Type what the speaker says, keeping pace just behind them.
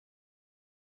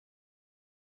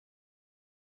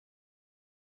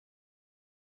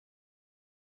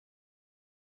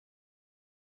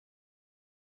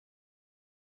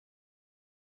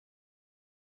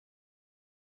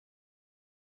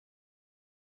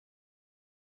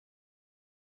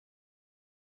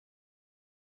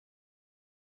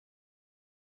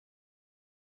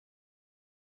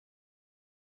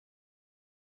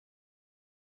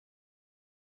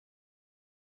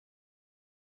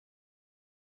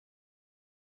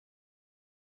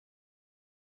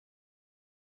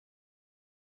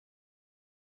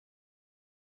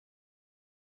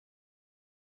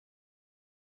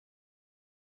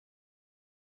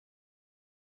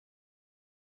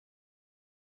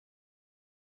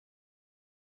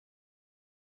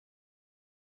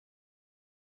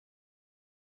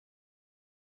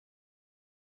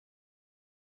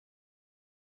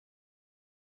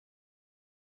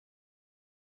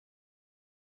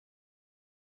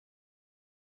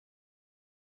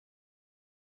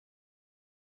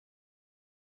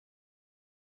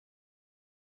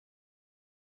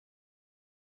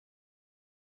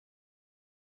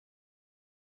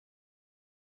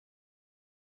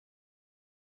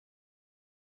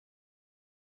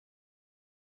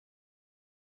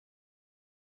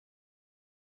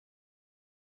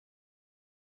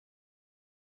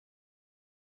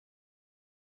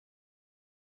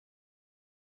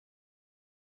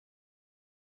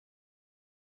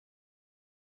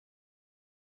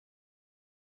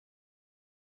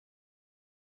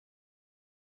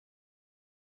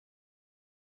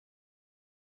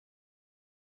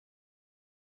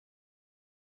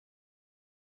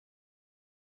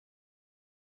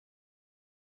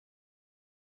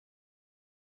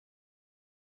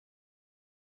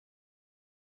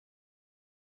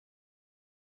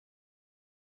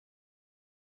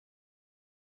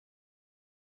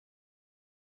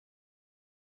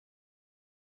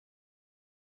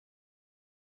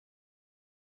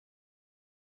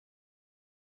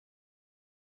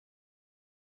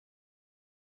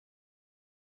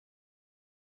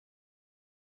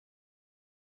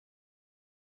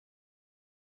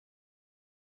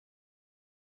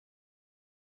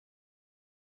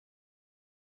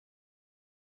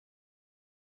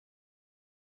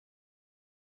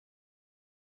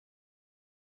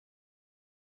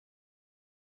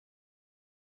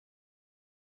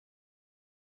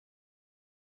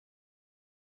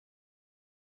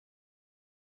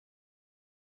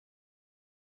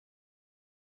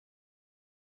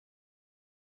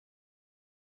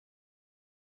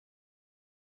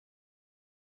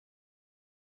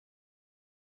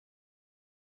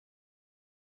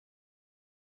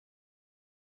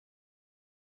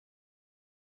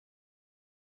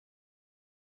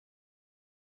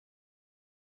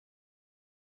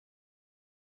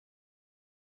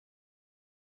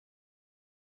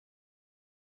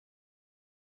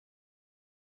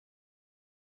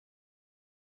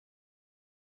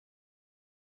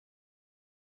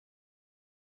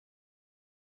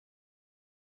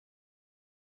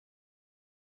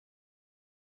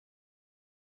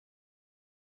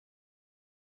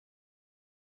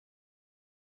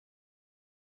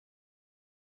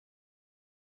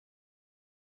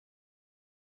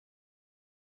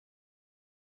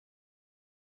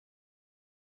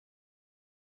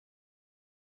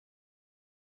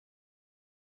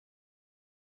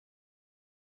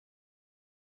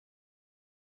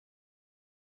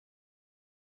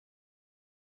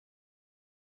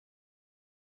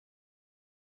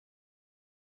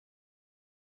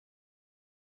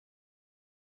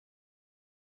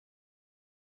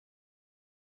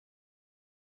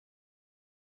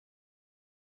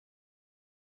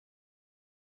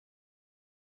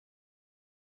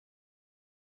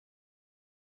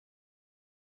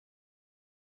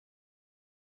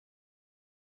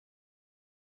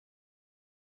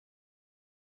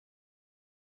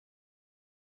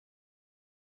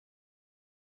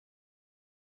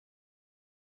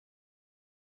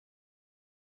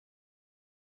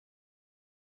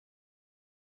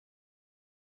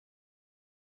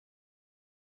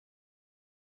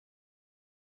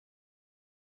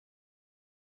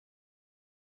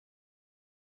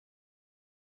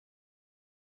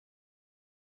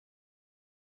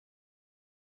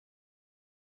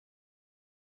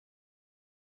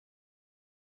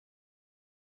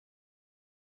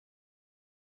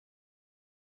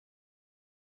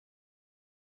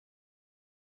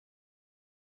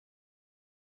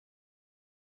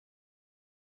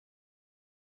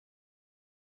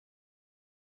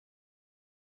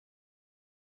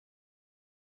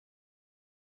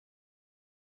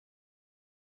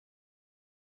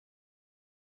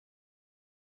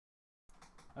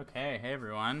Okay, hey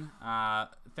everyone.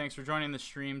 Thanks for joining the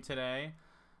stream today.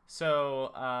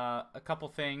 So, a couple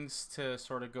things to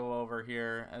sort of go over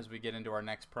here as we get into our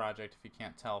next project. If you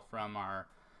can't tell from our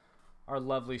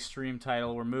lovely stream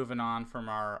title, we're moving on from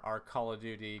our Call of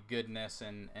Duty goodness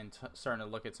and starting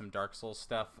to look at some Dark Souls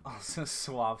stuff. Also,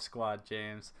 Suave Squad,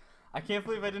 James. I can't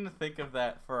believe I didn't think of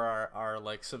that for our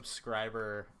like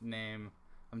subscriber name.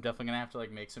 I'm definitely gonna have to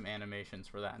like make some animations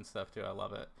for that and stuff too. I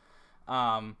love it.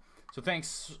 Um, so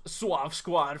thanks, Suave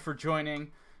Squad, for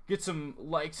joining. Get some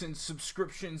likes and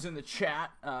subscriptions in the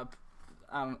chat. I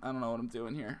don't know what I'm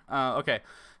doing here. Okay,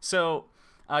 so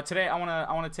today I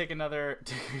wanna take another.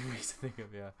 Ways to think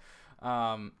of, yeah.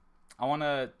 I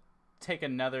wanna take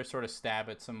another sort of stab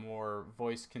at some more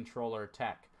voice controller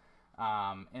tech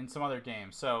in some other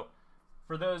games. So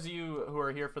for those of you who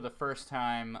are here for the first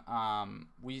time,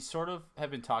 we sort of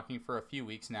have been talking for a few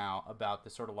weeks now about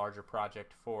this sort of larger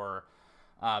project for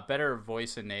better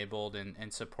voice enabled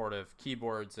and supportive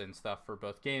keyboards and stuff for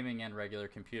both gaming and regular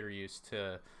computer use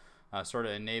to sort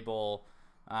of enable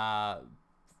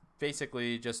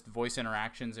basically just voice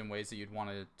interactions in ways that you'd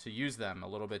want to use them a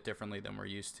little bit differently than we're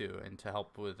used to, and to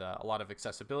help with a lot of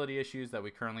accessibility issues that we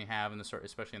currently have in the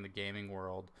especially in the gaming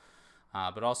world,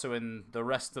 but also in the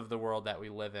rest of the world that we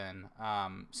live in.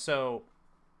 So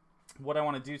what I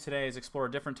want to do today is explore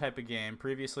a different type of game.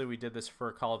 Previously, we did this for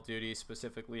Call of Duty,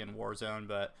 specifically in Warzone,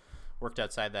 but worked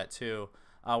outside that too,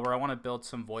 where I want to build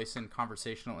some voice and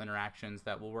conversational interactions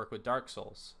that will work with Dark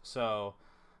Souls. So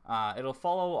it'll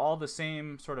follow all the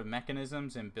same sort of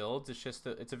mechanisms and builds. It's just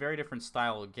it's a very different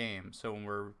style of game. So when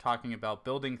we're talking about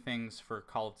building things for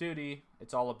Call of Duty,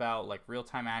 it's all about like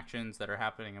real-time actions that are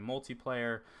happening in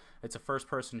multiplayer. It's a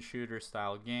first-person shooter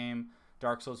style game.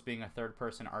 Dark Souls being a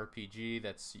third-person RPG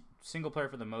that's single player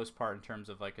for the most part in terms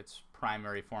of like its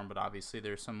primary form, but obviously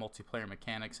there's some multiplayer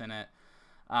mechanics in it.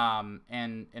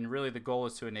 And really the goal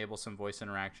is to enable some voice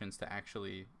interactions to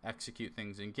actually execute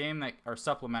things in game that are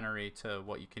supplementary to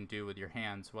what you can do with your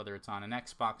hands, whether it's on an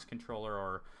Xbox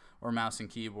controller or mouse and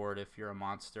keyboard. If you're a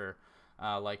monster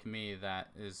like me that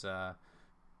is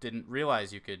didn't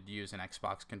realize you could use an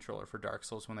Xbox controller for Dark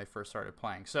Souls when they first started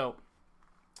playing. So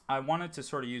I wanted to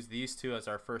sort of use these two as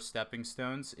our first stepping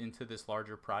stones into this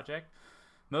larger project,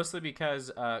 mostly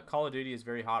because Call of Duty is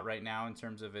very hot right now in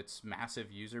terms of its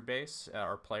massive user base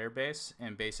or player base.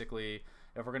 And basically,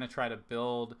 if we're going to try to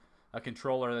build a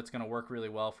controller that's going to work really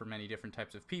well for many different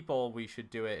types of people, we should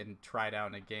do it and try it out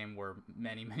in a game where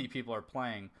many people are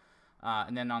playing.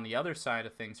 And then on the other side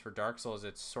of things, for Dark Souls,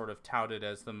 it's sort of touted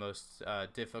as the most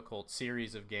difficult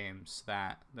series of games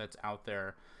that's out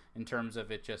there, in terms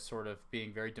of it just sort of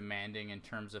being very demanding in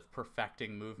terms of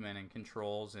perfecting movement and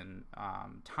controls and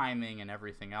timing and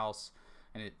everything else.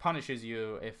 And it punishes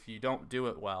you if you don't do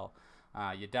it well.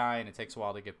 You die, and it takes a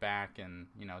while to get back, and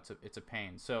it's a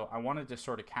pain. So I wanted to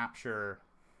sort of capture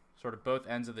sort of both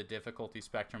ends of the difficulty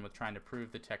spectrum with trying to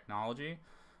prove the technology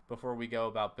before we go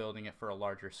about building it for a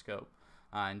larger scope.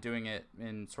 And doing it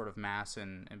in sort of mass,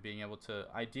 and being able to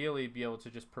ideally be able to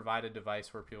just provide a device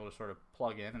for people to sort of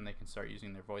plug in, and they can start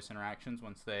using their voice interactions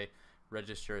once they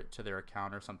register it to their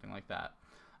account or something like that.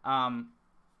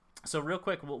 So real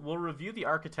quick, we'll review the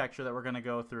architecture that we're going to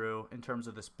go through in terms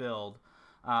of this build.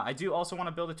 I do also want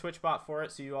to build a Twitch bot for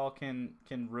it, so you all can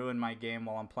ruin my game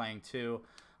while I'm playing too.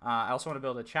 I also want to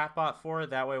build a chat bot for it.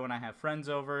 That way when I have friends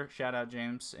over, shout out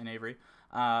James and Avery,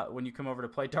 when you come over to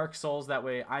play Dark Souls, that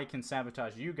way I can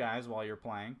sabotage you guys while you're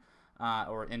playing,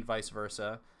 or in vice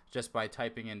versa, just by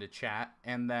typing into chat.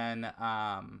 And then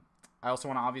I also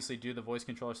want to obviously do the voice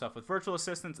controller stuff with virtual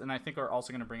assistants, and I think we're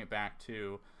also going to bring it back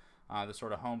to the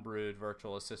sort of homebrewed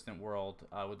virtual assistant world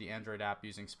with the Android app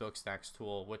using Smokestack's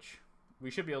tool, which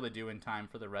we should be able to do in time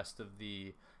for the rest of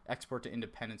the Export to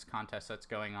Independence contest that's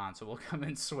going on. So we'll come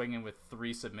in swinging with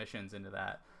 3 submissions into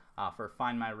that for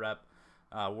Find My Rep,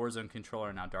 Warzone controller,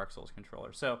 and now Dark Souls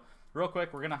controller. So real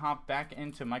quick, we're going to hop back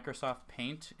into Microsoft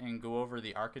Paint and go over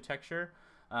the architecture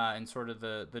and sort of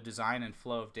the design and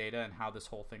flow of data and how this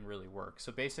whole thing really works.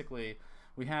 So basically,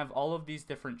 we have all of these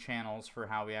different channels for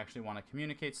how we actually want to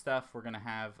communicate stuff. We're going to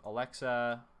have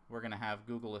Alexa, we're going to have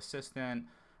Google Assistant,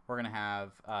 we're going to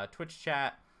have Twitch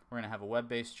chat, we're going to have a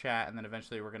web-based chat, and then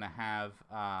eventually we're going to have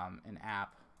an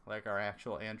app, like our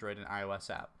actual Android and iOS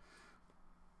app.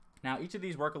 Now, each of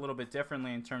these work a little bit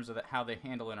differently in terms of how they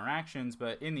handle interactions,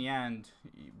 but in the end,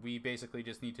 we basically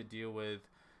just need to deal with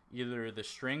either the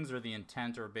strings or the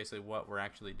intent, or basically what we're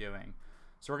actually doing.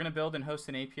 So we're going to build and host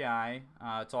an API.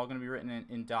 It's all going to be written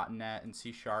in .NET and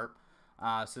C#. So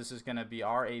this is going to be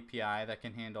our API that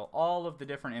can handle all of the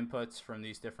different inputs from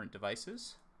these different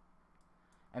devices.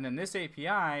 And then this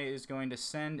API is going to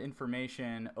send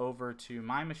information over to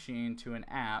my machine to an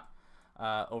app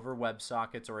over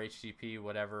WebSockets or HTTP,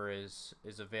 whatever is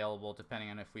available, depending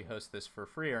on if we host this for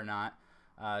free or not,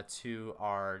 to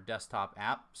our desktop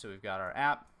app. So we've got our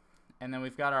app, and then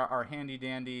we've got our handy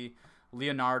dandy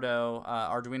Leonardo,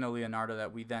 Arduino Leonardo,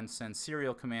 that we then send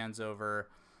serial commands over,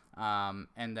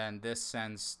 and then this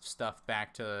sends stuff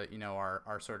back to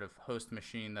our sort of host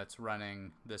machine that's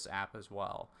running this app as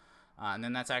well. And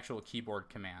then that's actual keyboard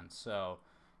commands. So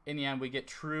in the end, we get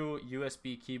true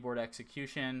USB keyboard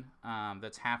execution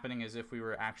that's happening as if we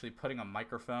were actually putting a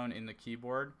microphone in the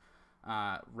keyboard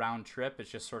round trip. It's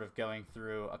just sort of going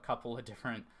through a couple of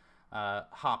different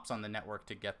hops on the network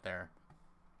to get there.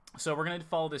 So we're going to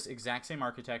follow this exact same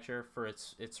architecture for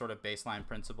its sort of baseline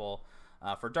principle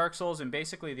for Dark Souls. And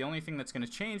basically the only thing that's going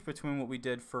to change between what we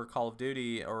did for Call of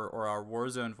Duty or our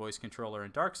Warzone voice controller in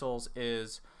Dark Souls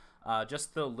is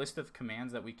just the list of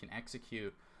commands that we can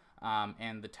execute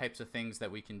and the types of things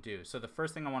that we can do. So the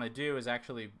first thing I want to do is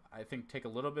actually, I think, take a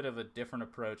little bit of a different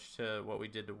approach to what we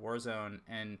did to Warzone,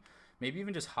 and maybe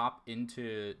even just hop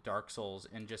into Dark Souls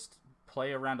and just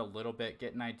play around a little bit,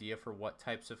 get an idea for what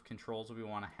types of controls we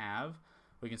want to have.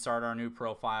 We can start our new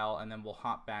profile, and then we'll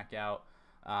hop back out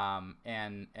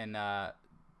and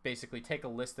basically take a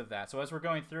list of that. So as we're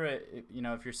going through it,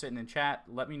 if you're sitting in chat,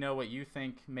 let me know what you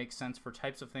think makes sense for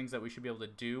types of things that we should be able to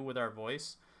do with our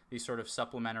voice, these sort of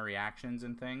supplementary actions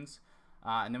and things,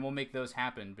 and then we'll make those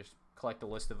happen, just collect a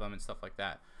list of them and stuff like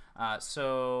that.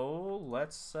 So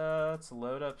let's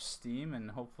load up Steam, and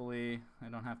hopefully I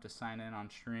don't have to sign in on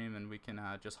stream, and we can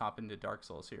just hop into Dark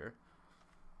Souls here.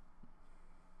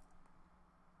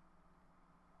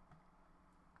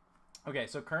 Okay,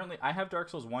 so currently I have Dark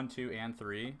Souls 1, 2, and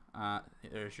 3.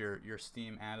 There's your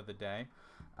Steam ad of the day.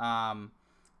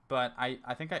 But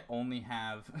I think I only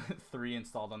have 3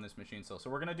 installed on this machine still.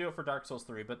 So we're going to do it for Dark Souls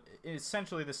 3, but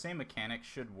essentially the same mechanics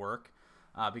should work.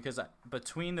 Because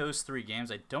between those 3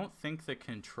 games, I don't think the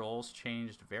controls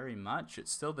changed very much.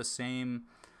 It's still the same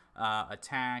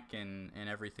attack and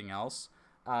everything else.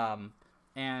 And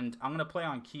I'm going to play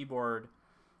on keyboard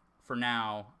for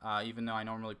now, even though I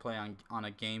normally play on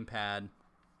a gamepad.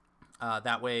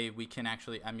 That way we can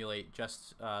actually emulate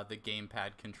just the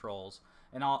gamepad controls.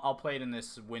 And I'll play it in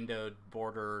this windowed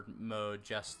border mode,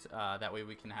 just that way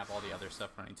we can have all the other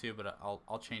stuff running too. But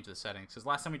I'll change the settings, because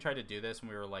last time we tried to do this and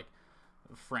we were like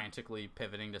frantically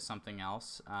pivoting to something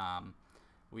else,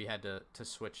 we had to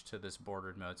switch to this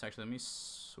bordered mode. So actually let me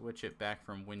switch it back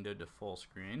from window to full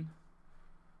screen,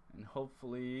 and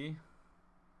hopefully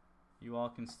you all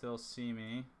can still see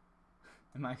me.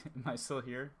 Am I still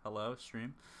here? Hello,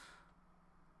 stream.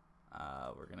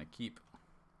 We're gonna keep.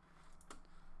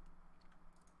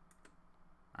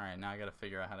 Alright, now I gotta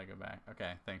figure out how to go back.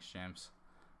 Okay, thanks, James.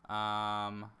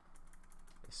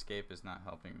 Escape is not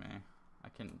helping me. I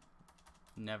can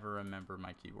never remember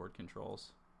my keyboard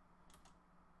controls.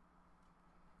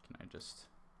 Can I just...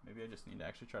 Maybe I just need to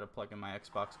actually try to plug in my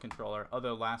Xbox controller.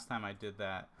 Although last time I did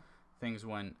that, things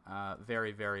went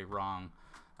very, very wrong.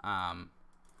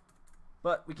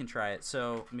 But we can try it.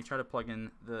 So let me try to plug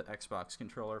in the Xbox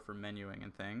controller for menuing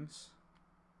and things.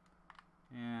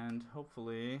 And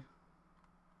hopefully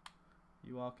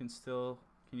you all can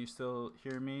you still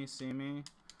hear me, see me,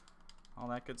 all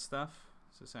that good stuff?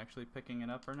 Is this actually picking it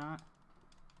up or not?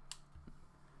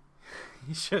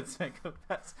 You should take a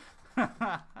pass.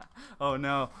 Oh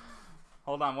no.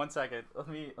 Hold on 1 second. Let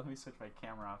me switch my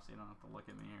camera off so you don't have to look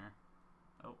at me here.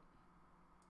 Oh.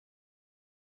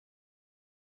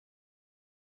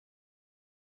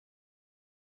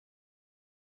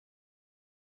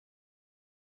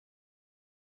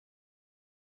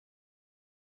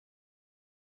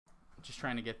 Just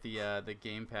trying to get the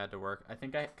gamepad to work. I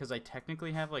think because I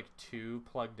technically have like 2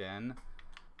 plugged in,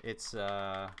 it's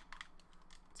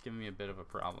giving me a bit of a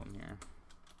problem here.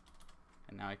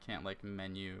 And now I can't like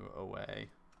menu away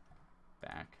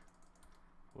back.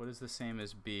 What is the same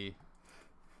as B?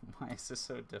 Why is this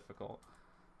so difficult?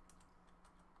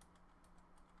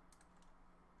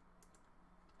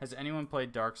 Has anyone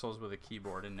played Dark Souls with a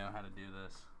keyboard and know how to do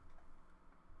this?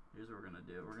 Here's what we're gonna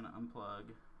do. We're gonna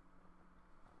unplug,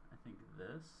 I think,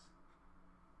 this.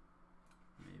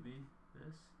 Maybe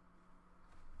this.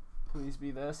 Please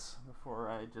be this before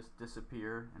I just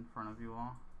disappear in front of you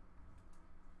all.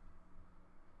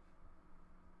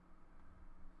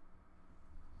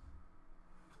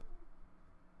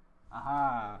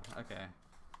 Aha! Okay.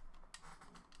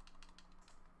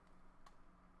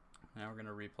 Now we're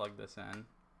gonna replug this in.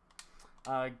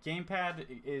 Gamepad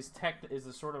is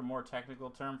a sort of more technical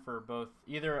term for both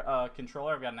either a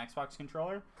controller. I've got an Xbox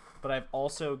controller, but I've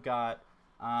also got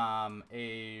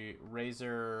a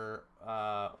Razer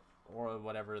or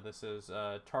whatever this is,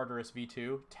 Tartarus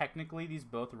V2. Technically, these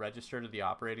both register to the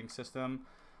operating system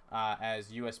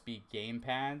as USB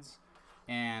gamepads,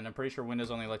 and I'm pretty sure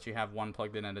Windows only lets you have one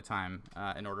plugged in at a time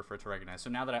in order for it to recognize. So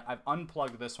now that I've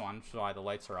unplugged this one, which is why the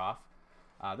lights are off,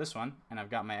 this one, and I've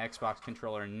got my Xbox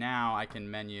controller, now I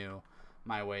can menu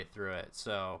my way through it.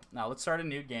 So now let's start a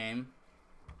new game,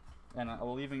 and I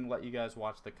will even let you guys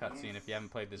watch the cutscene if you haven't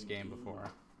played this game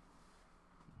before.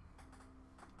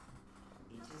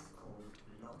 It is called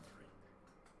Lothric,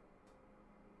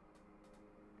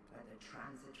 where the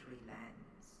transitory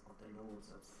lands of the Lords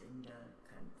of Cinder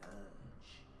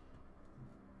converge.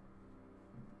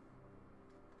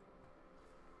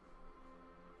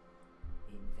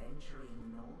 In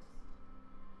venturing north,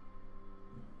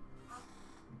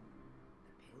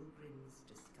 the pilgrims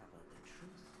discover the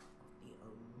truth of the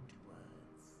old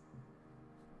words.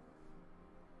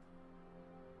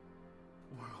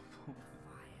 Whirlpool. The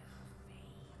fire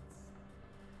fades,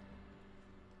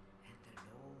 and the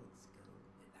lords go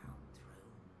without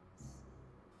thrones.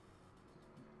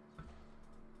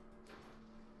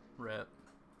 Rip.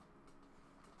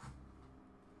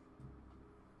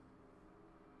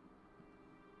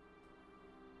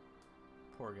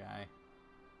 Poor guy.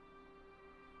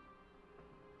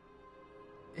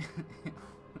 When the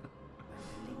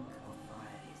link of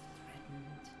fire is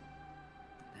threatened,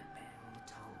 the bell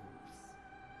tolls,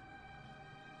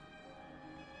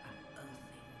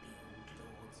 unearthing the old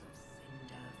lords of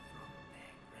Cinder from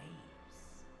their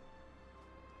graves.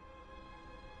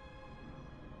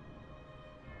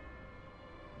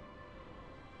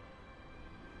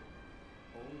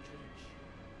 Aldrich,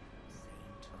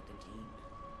 saint of the deep.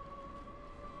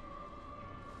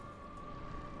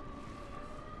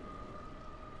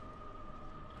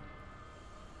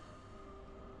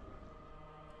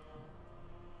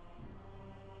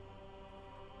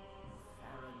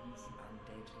 Farron's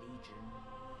undead legion.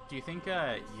 Do you think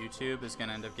YouTube is going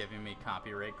to end up giving me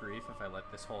copyright grief if I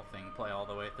let this whole thing play all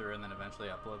the way through and then eventually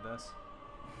upload this?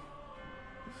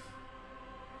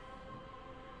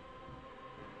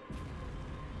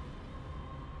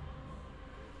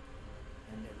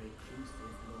 And the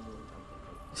reclusive lord of the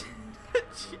profaned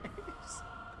Jeez.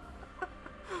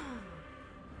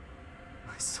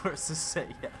 My sources say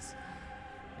yes.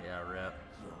 Yeah, rip.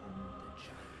 Yorm the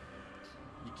giant.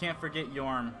 You can't forget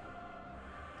Yorm.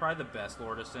 Probably the best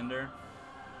Lord of Cinder.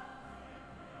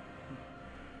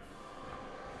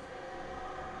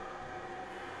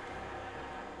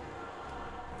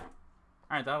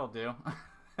 Alright, that'll do.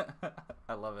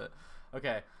 I love it.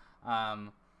 Okay. Yeah.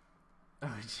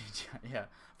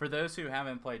 For those who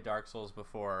haven't played Dark Souls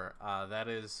before, that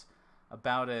is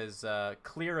about as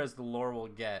clear as the lore will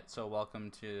get. So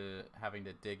welcome to having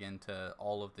to dig into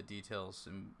all of the details.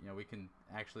 And we can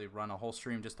actually run a whole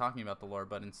stream just talking about the lore,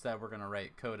 but instead we're going to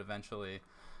write code eventually.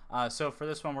 So for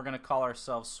this one, we're going to call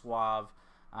ourselves Suave.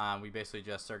 We basically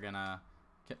just are going to...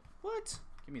 What?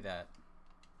 Give me that.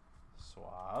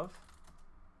 Suave.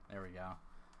 There we go.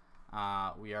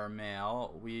 We are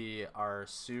male. We are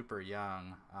super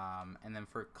young. And then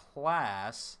for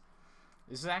class,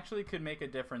 this actually could make a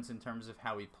difference in terms of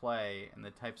how we play and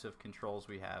the types of controls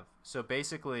we have. So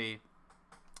basically,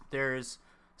 there's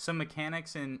some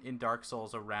mechanics in Dark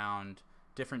Souls around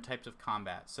different types of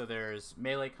combat. So there's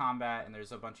melee combat, and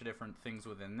there's a bunch of different things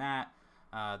within that.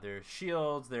 There's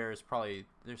shields. There's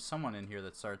someone in here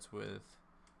that starts with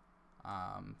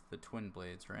the twin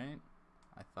blades, right?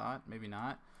 I thought. Maybe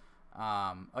not.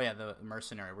 Oh yeah, the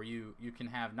mercenary, where you can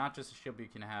have not just a shield, but you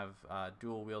can have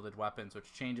dual wielded weapons,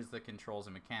 which changes the controls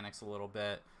and mechanics a little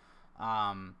bit.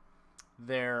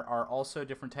 There are also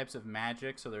different types of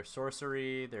magic. So there's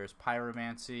sorcery, there's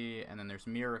pyromancy, and then there's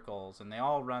miracles, and they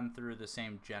all run through the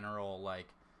same general like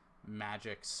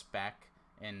magic spec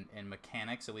and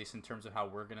mechanics, at least in terms of how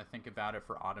we're going to think about it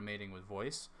for automating with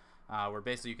voice. Where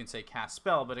basically you can say cast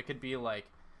spell, but it could be like,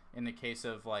 in the case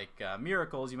of like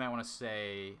miracles, you might want to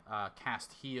say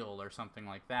cast heal or something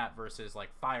like that, versus like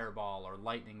fireball or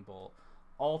lightning bolt.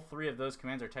 All three of those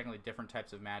commands are technically different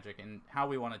types of magic, and how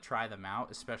we want to try them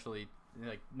out, especially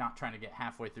like not trying to get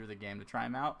halfway through the game to try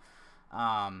them out,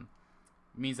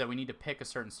 means that we need to pick a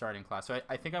certain starting class. So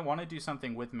I think I want to do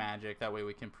something with magic, that way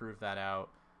we can prove that out.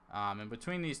 And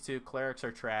between these two, clerics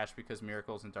are trash because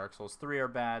miracles in Dark Souls 3 are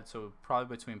bad, so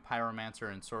probably between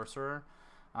pyromancer and sorcerer.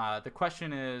 The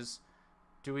question is,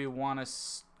 do we want to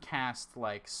cast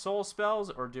like soul spells,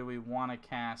 or do we want to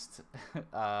cast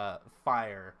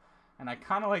fire? And I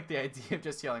kind of like the idea of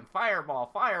just yelling fireball,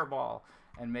 fireball,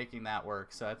 and making that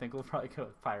work. So I think we'll probably go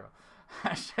with pyro.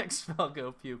 Hashtag spell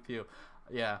go pew pew.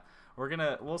 Yeah.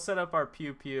 we'll set up our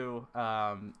pew pew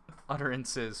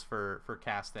utterances for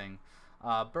casting.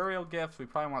 Burial gifts, we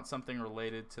probably want something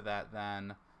related to that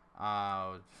then.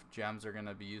 Gems are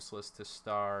gonna be useless to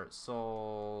start.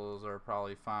 Souls are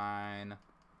probably fine.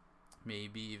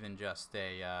 Maybe even just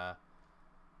a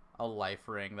life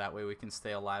ring. That way we can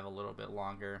stay alive a little bit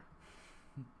longer.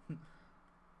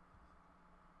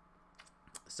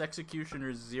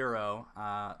 Executioner 0.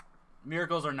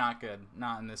 Miracles are not good.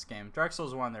 Not in this game. Dark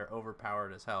Souls 1, they're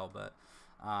overpowered as hell. But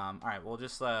alright, we'll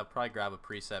just probably grab a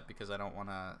preset because I don't want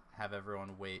to have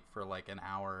everyone wait for like an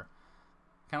hour.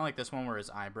 Kind of like this one where his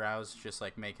eyebrows just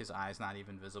like make his eyes not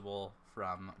even visible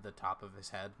from the top of his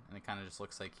head. And it kind of just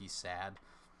looks like he's sad.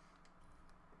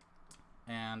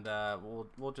 And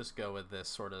we'll just go with this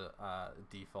sort of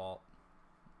default.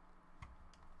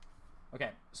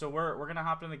 Okay, so we're gonna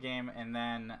hop into the game, and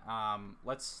then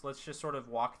let's just sort of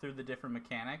walk through the different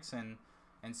mechanics and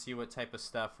see what type of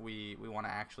stuff we want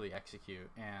to actually execute.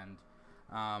 And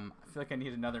I feel like I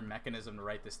need another mechanism to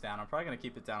write this down. I'm probably gonna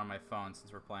keep it down on my phone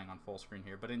since we're playing on full screen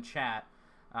here. But in chat,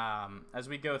 as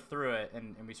we go through it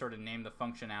and we sort of name the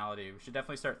functionality, we should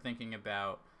definitely start thinking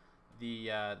about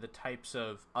the types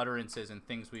of utterances and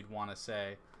things we'd want to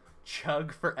say.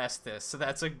 Chug for Estes, so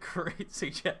that's a great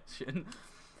suggestion.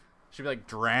 Should be like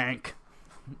drank.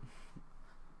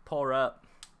 Pull her up.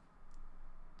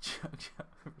 Chug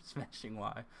for smashing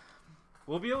Y.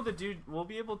 We'll be able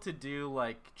to do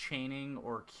like chaining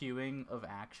or queuing of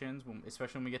actions,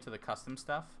 especially when we get to the custom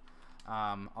stuff.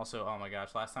 Also, oh my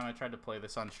gosh, last time I tried to play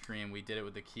this on stream, we did it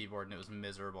with the keyboard and it was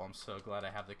miserable. I'm so glad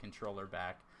I have the controller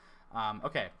back.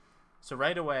 Okay. So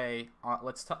right away,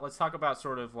 let's talk about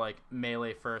sort of like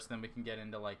melee first, then we can get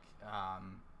into like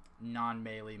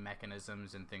non-melee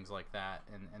mechanisms and things like that,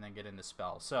 and then get into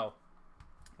spells. So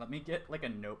let me get like a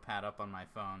notepad up on my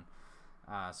phone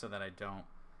so that I don't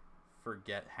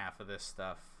forget half of this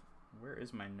stuff. Where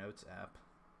is my notes app?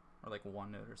 Or like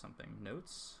OneNote or something.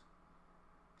 Notes?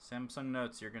 Samsung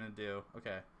Notes you're gonna do.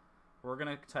 Okay. We're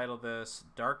gonna title this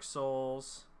Dark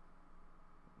Souls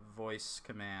Voice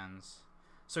Commands.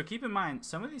 So keep in mind,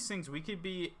 some of these things we could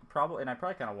be probably, and I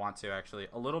probably kind of want to actually,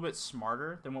 a little bit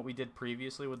smarter than what we did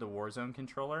previously with the Warzone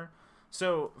controller.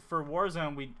 So for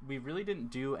Warzone, we really didn't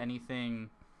do anything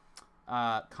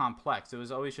complex. It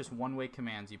was always just one-way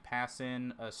commands. You pass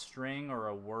in a string or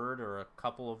a word or a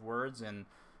couple of words, and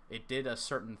it did a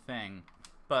certain thing.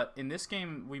 But in this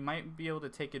game, we might be able to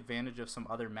take advantage of some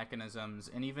other mechanisms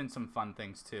and even some fun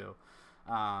things too.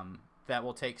 That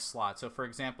will take slots. So for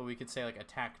example, we could say like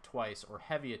attack twice or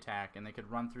heavy attack, and they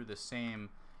could run through the same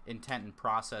intent and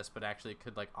process, but actually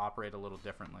could like operate a little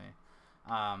differently.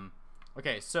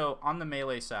 Okay, so on the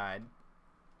melee side,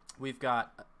 we've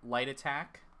got light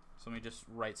attack. So let me just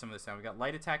write some of this down. We've got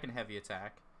light attack and heavy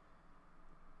attack.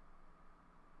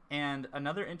 And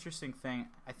another interesting thing,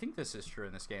 I think this is true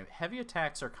in this game, heavy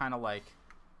attacks are kind of like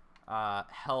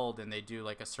held, and they do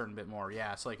like a certain bit more.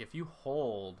 Yeah, so like if you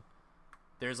hold,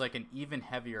 there's like an even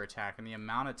heavier attack, and the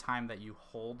amount of time that you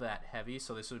hold that heavy,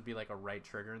 so this would be like a right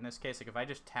trigger in this case. Like if I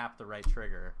just tap the right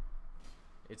trigger,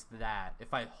 it's that.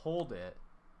 If I hold it,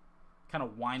 kind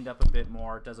of wind up a bit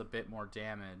more, it does a bit more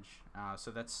damage.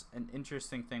 So that's an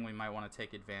interesting thing we might want to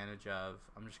take advantage of.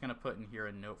 I'm just going to put in here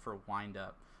a note for wind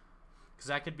up, because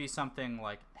that could be something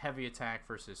like heavy attack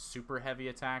versus super heavy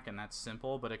attack, and that's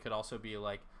simple, but it could also be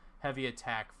like heavy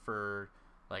attack for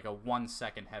like a 1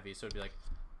 second heavy, so it'd be like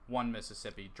 1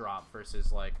 Mississippi drop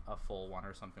versus like a full one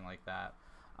or something like that.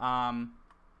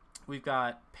 We've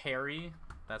got parry.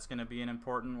 That's going to be an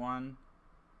important one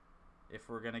if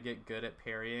we're going to get good at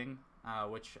parrying,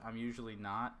 which I'm usually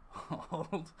not.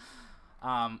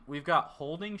 We've got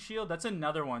holding shield. That's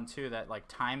another one too, that like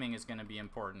timing is going to be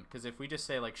important, because if we just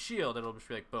say like shield, it'll just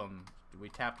be like boom, we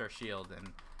tapped our shield,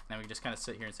 and then we just kind of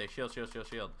sit here and say shield, shield, shield,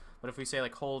 shield. But if we say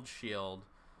like hold shield,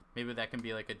 maybe that can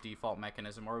be like a default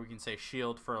mechanism, or we can say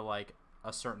shield for like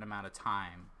a certain amount of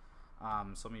time.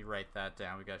 So let me write that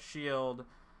down. We got shield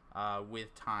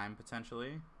with time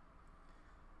potentially.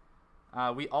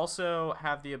 We also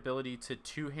have the ability to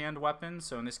two-hand weapons.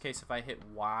 So in this case, if I hit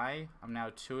Y, I'm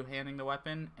now two-handing the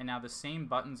weapon. And now the same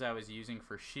buttons I was using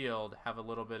for shield have a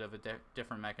little bit of a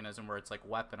different mechanism where it's like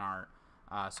weapon art.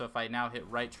 So if I now hit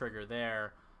right trigger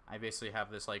there, I basically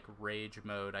have this like rage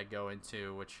mode I go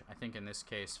into, which I think in this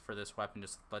case for this weapon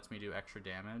just lets me do extra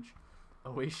damage.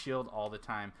 Always shield all the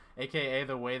time. AKA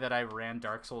the way that I ran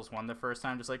Dark Souls 1 the first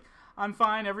time, just like, I'm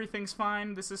fine, everything's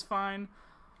fine, this is fine,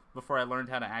 before I learned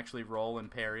how to actually roll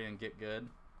and parry and get good.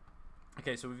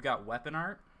 Okay, so we've got weapon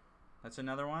art. That's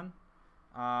another one.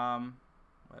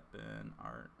 Weapon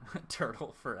art.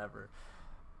 Turtle forever.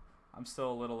 I'm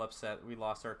still a little upset. We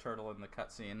lost our turtle in the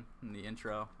cutscene in the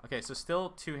intro. Okay, so still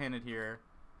two-handed here.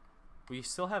 We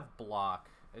still have block.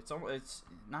 It's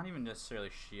not even necessarily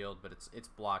shield, but it's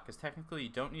block, because technically you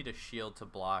don't need a shield to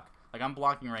block. Like, I'm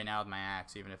blocking right now with my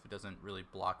axe, even if it doesn't really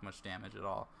block much damage at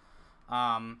all.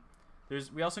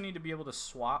 We also need to be able to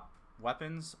swap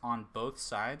weapons on both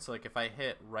sides. So like if I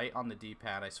hit right on the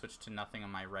D-pad, I switch to nothing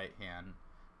on my right hand.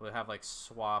 We'll have like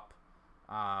swap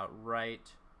right,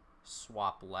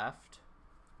 swap left.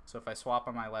 So if I swap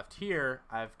on my left here,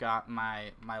 I've got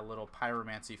my little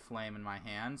pyromancy flame in my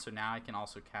hand. So now I can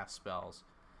also cast spells.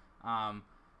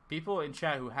 People in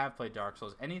chat who have played Dark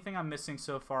Souls, anything I'm missing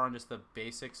so far on just the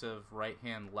basics of right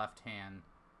hand, left hand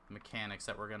mechanics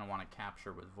that we're going to want to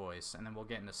capture with voice, and then we'll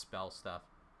get into spell stuff.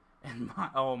 And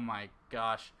oh my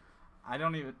gosh, I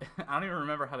don't even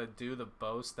remember how to do the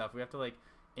bow stuff. We have to like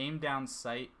aim down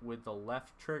sight with the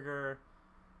left trigger.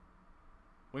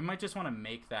 We might just want to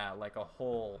make that like a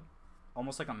whole,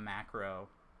 almost like a macro,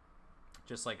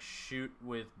 just like shoot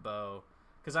with bow,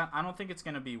 because I don't think it's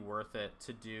going to be worth it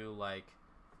to do like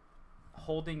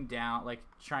holding down, like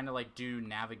trying to like do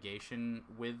navigation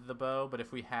with the bow. But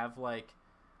if we have like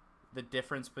the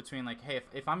difference between like, hey,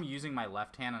 if I'm using my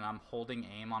left hand and I'm holding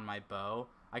aim on my bow,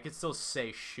 I could still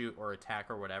say shoot or attack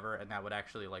or whatever, and that would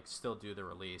actually like still do the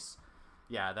release.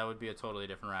 Yeah, that would be a totally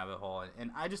different rabbit hole,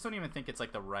 and I just don't even think it's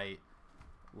like the right,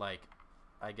 like,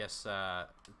 I guess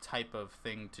type of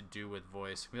thing to do with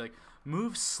voice. Be like,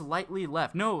 move slightly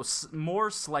left. No,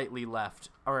 more slightly left.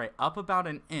 All right, up about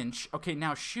an inch. Okay,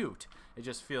 now shoot. It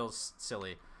just feels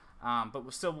silly.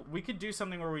 But still, we could do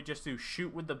something where we just do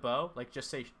shoot with the bow, like just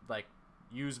say like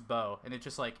use bow, and it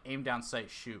just like aim down sight,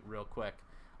 shoot real quick.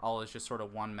 All is just sort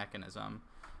of one mechanism.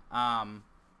 All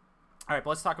right, but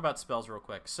let's talk about spells real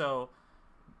quick. So,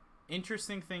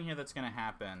 interesting thing here that's going to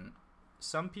happen.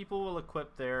 Some people will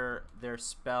equip their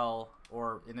spell,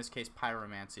 or in this case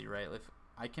pyromancy, right? If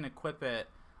I can equip it,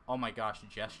 oh my gosh,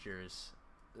 gestures.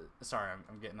 Sorry,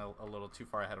 I'm getting a little too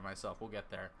far ahead of myself. We'll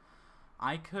get there.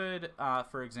 I could,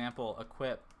 for example,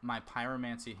 equip my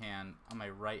pyromancy hand on my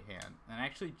right hand, and it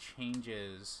actually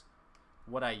changes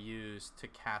what I use to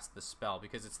cast the spell,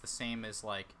 because it's the same as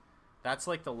like, that's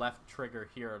like the left trigger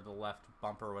here, or the left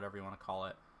bumper, or whatever you want to call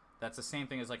it. That's the same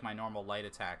thing as like my normal light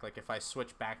attack. Like if I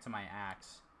switch back to my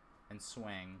axe and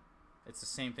swing, it's the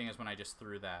same thing as when I just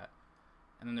threw that.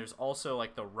 And then there's also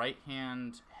like the right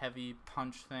hand heavy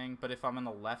punch thing, but if I'm on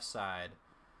the left side,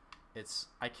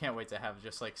 I can't wait to have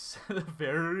just like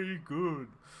very good.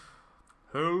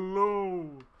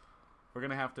 Hello. We're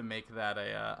gonna have to make that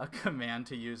a command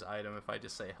to use item if I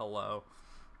just say hello.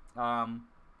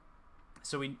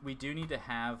 So we do need to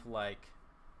have like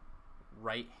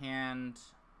right hand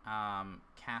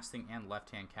casting and left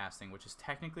hand casting, which is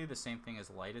technically the same thing as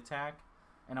light attack.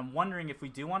 And I'm wondering if we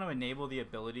do want to enable the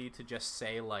ability to just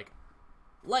say like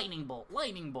lightning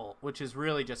bolt, which is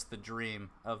really just the dream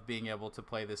of being able to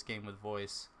play this game with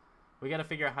voice. We got to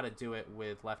figure out how to do it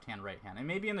with left hand, right hand. And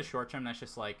maybe in the short term, that's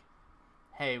just like,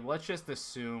 hey, let's just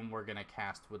assume we're going to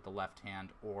cast with the left hand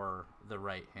or the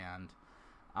right hand.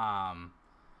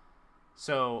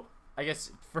 So I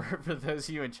guess for those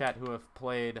of you in chat who have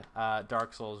played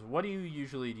Dark Souls, what do you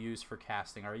usually use for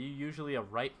casting? Are you usually a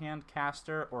right hand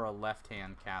caster or a left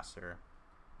hand caster?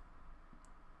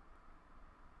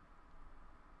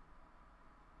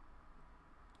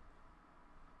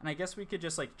 And I guess we could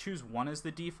just like choose one as the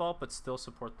default, but still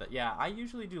support that. Yeah, I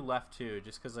usually do left too,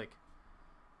 just because like,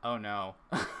 oh no,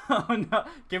 oh no,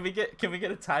 can we get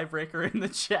a tiebreaker in the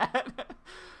chat?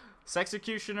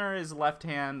 Sexecutioner is left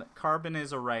hand, Carbon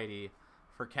is a righty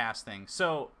for casting.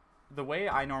 So the way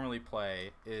I normally play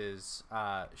is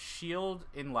shield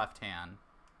in left hand,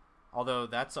 although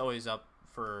that's always up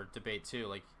for debate too.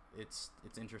 Like it's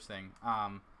interesting.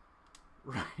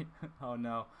 Right? Oh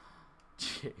no,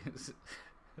 jeez.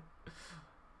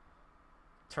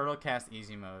 Turtle cast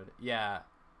easy mode. Yeah.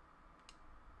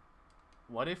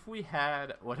 What if we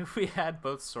had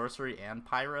both sorcery and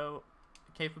pyro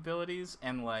capabilities,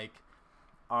 and like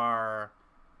our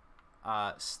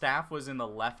staff was in the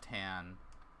left hand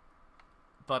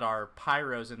but our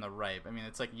pyro's in the right? I mean,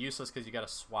 it's like useless because you got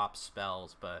to swap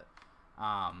spells, but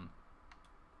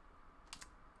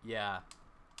yeah.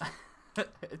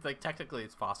 It's like technically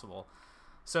it's possible.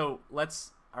 So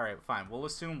all right, fine, we'll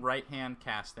assume right hand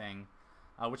casting,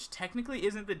 which technically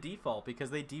isn't the default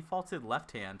because they defaulted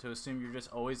left hand to assume you're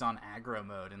just always on aggro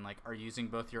mode and like are using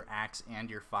both your axe and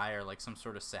your fire like some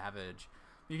sort of savage.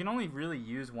 You can only really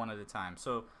use one at a time.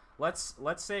 So let's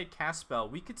say cast spell.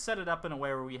 We could set it up in a way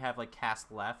where we have like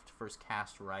cast left versus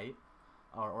cast right,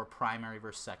 or primary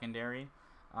versus secondary.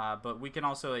 But we can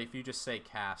also, if you just say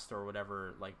cast or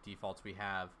whatever like defaults we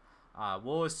have,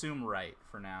 we'll assume right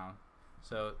for now.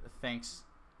 So thanks,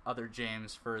 other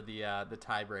James, for the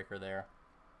tiebreaker there.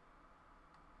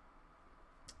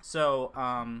 So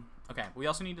okay, we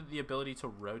also needed the ability to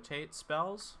rotate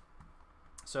spells.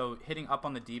 So hitting up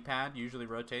on the D-pad usually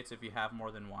rotates if you have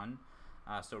more than one.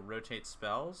 So rotate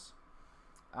spells.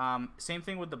 Same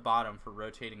thing with the bottom for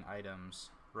rotating items.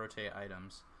 Rotate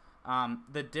items.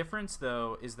 The difference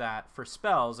though is that for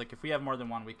spells, like if we have more than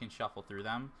one, we can shuffle through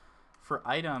them. For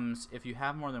items, if you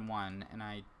have more than one, and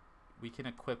we can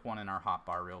equip one in our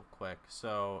hotbar real quick.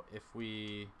 So if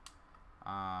we,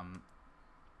 hold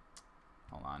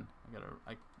on,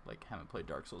 I like haven't played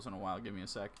Dark Souls in a while. Give me a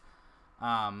sec.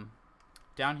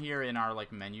 Down here in our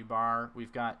like menu bar,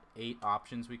 we've got 8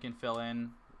 options we can fill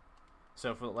in.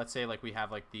 So if, let's say like we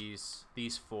have like these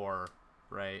 4,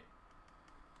 right?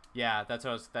 Yeah, that's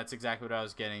exactly what I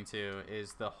was getting to,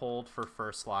 is the hold for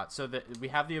first slot. So that we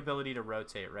have the ability to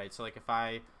rotate, right? So like if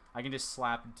I can just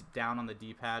slap down on the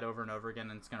D-pad over and over again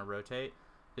and it's going to rotate.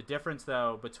 The difference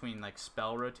though between like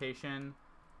spell rotation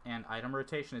and item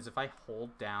rotation is if I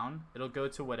hold down, it'll go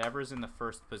to whatever's in the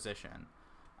first position.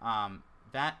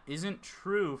 That isn't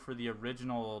true for the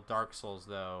original Dark Souls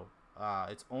though.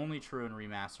 It's only true in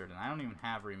Remastered, and I don't even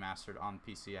have Remastered on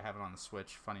PC. I have it on the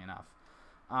Switch, funny enough.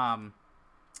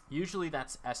 Usually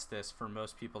that's Estus for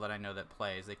most people that I know that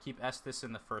plays. They keep Estus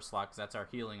in the first slot because that's our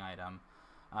healing item.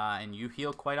 And you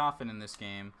heal quite often in this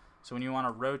game. So when you want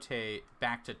to rotate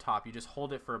back to top, you just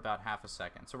hold it for about half a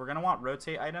second. So we're going to want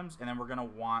rotate items, and then we're going to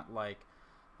want like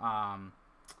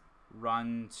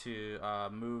run to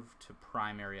move to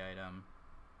primary item.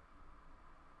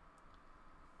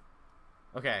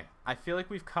 Okay, I feel like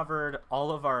we've covered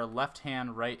all of our left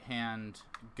hand, right hand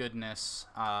goodness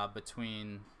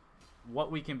between what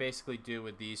we can basically do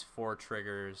with these 4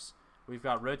 triggers. We've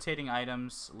got rotating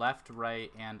items left,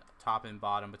 right, and top and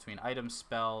bottom between items,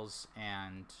 spells,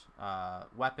 and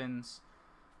weapons.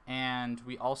 And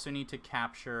we also need to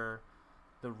capture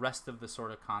the rest of the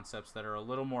sort of concepts that are a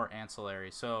little more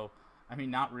ancillary. So, I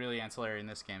mean, not really ancillary in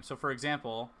this game. So, for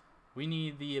example, we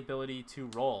need the ability to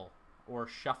roll or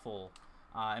shuffle.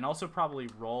 And also probably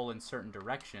roll in certain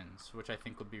directions, which I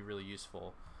think would be really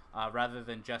useful, rather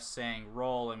than just saying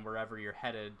roll and wherever you're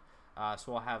headed.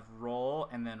 So we'll have roll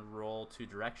and then roll to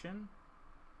direction,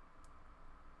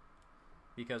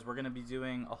 because we're going to be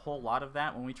doing a whole lot of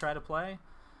that when we try to play.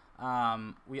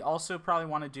 We also probably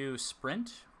want to do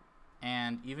sprint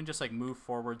and even just like move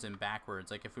forwards and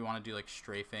backwards, like if we want to do like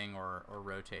strafing or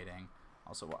rotating.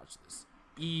 Also watch this.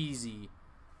 Easy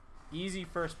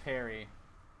first parry.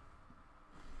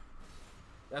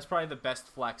 That's probably the best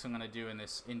flex I'm going to do in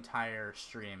this entire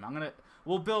stream.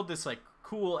 We'll build this like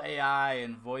cool AI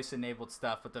and voice enabled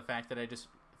stuff, but the fact that I just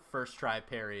first try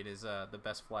parried is the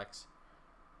best flex.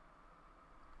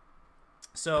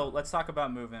 So let's talk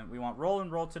about movement. We want roll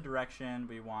and roll to direction.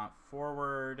 We want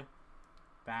forward,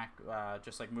 back,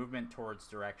 just like movement towards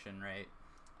direction, right?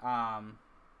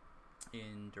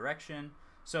 In direction.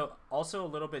 So also a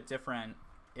little bit different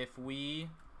if we...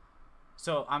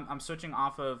 So I'm switching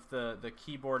off of the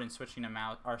keyboard and switching to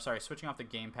mouse, or sorry, switching off the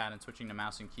gamepad and switching to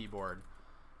mouse and keyboard.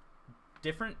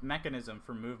 Different mechanism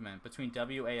for movement between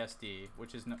WASD,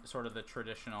 which is sort of the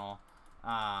traditional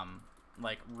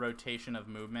like rotation of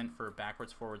movement for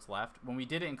backwards, forwards, left. When we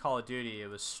did it in Call of Duty, it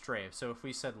was strafe. So if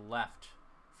we said left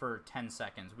for 10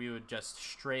 seconds, we would just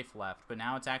strafe left. But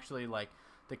now it's actually like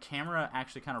the camera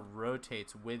actually kind of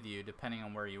rotates with you depending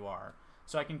on where you are.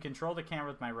 So I can control the camera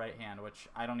with my right hand, which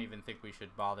I don't even think we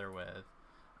should bother with.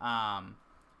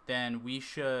 Then we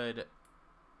should,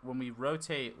 when we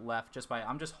rotate left,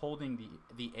 I'm just holding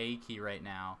the A key right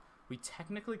now. We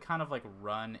technically kind of like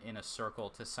run in a circle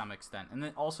to some extent. And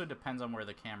it also depends on where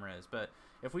the camera is. But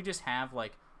if we just have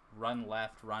like run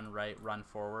left, run right, run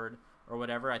forward, or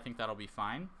whatever, I think that'll be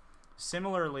fine.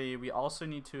 Similarly, we also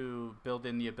need to build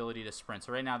in the ability to sprint.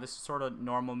 So right now, this is sort of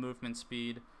normal movement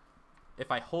speed. If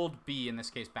I hold B, in this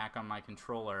case back on my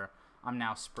controller, I'm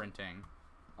now sprinting.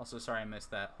 Also, sorry I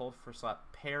missed that. Hold for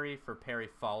slap, parry for parry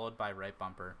followed by right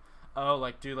bumper. Oh,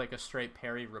 like do like a straight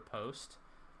parry riposte.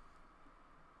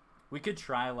 We could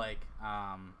try like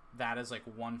that as like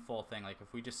one full thing. Like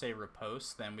if we just say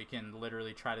riposte, then we can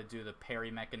literally try to do the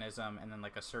parry mechanism and then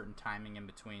like a certain timing in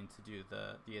between to do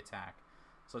the attack.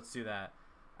 So let's do that.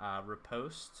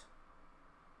 Riposte.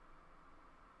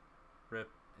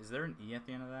 Is there an E at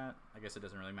the end of that? I guess it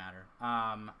doesn't really matter.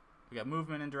 We got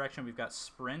movement and direction. We've got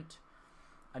sprint.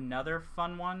 Another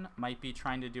fun one might be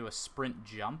trying to do a sprint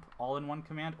jump all in one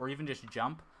command, or even just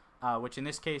jump, which in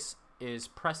this case is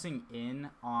pressing in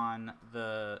on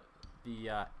the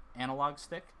analog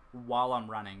stick while I'm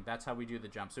running. That's how we do the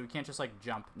jump. So we can't just like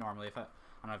jump normally. I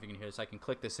don't know if you can hear this. I can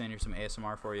click this in. Here's some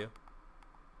ASMR for you.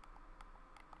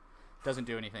 Doesn't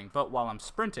do anything. But while I'm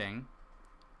sprinting,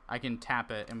 I can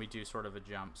tap it and we do sort of a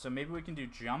jump. So maybe we can do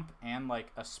jump and like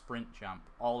a sprint jump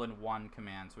all in one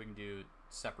command. So we can do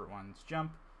separate ones.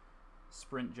 Jump,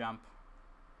 sprint jump,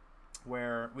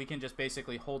 where we can just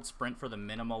basically hold sprint for the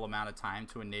minimal amount of time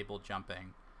to enable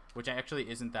jumping, which actually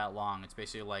isn't that long. It's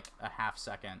basically like a half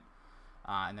second,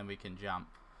 and then we can jump.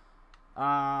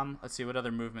 Let's see, what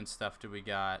other movement stuff do we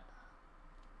got?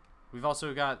 We've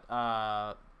also got,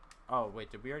 oh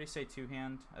wait, did we already say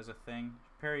two-hand as a thing?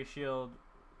 Parry, shield,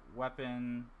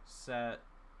 weapon, set,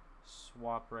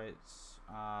 swap rights.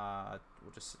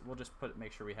 We'll just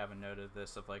make sure we have a note of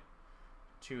this of like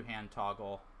two-hand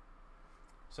toggle.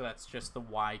 So that's just the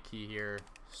Y key here,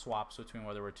 swaps between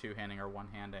whether we're two-handing or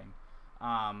one-handing.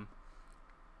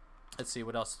 Let's see,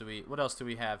 what else do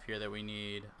we have here that we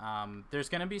need? There's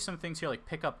gonna be some things here like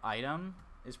pick up item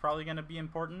is probably gonna be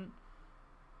important.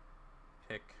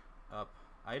 Pick up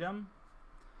item.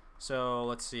 So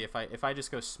let's see, if I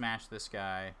just go smash this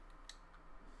guy.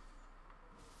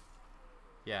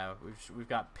 Yeah, we've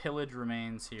got pillage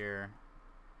remains here.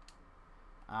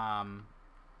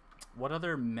 What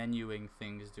other menuing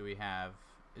things do we have?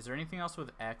 Is there anything else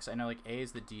with X? I know like A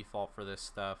is the default for this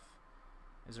stuff.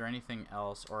 Is there anything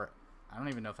else? Or I don't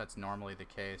even know if that's normally the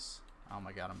case. Oh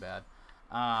my god, I'm bad.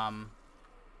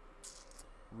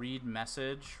 Read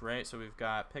message, right? So we've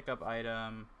got pick up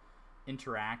item,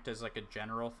 interact as like a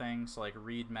general thing. So like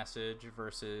read message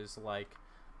versus like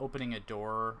opening a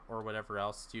door or whatever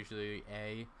else. It's usually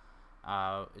A.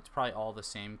 It's probably all the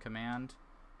same command.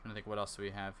 I'm trying to think what else do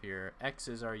we have here. X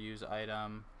is our use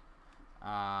item.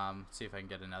 Let's see if I can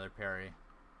get another parry.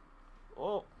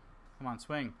 Oh, come on,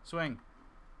 swing, swing.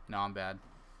 No, I'm bad.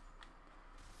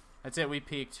 That's it. We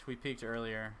peaked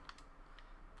earlier.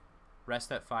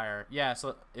 Rest at fire. Yeah.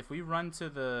 So if we run to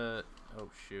the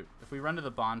if we run to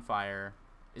the bonfire,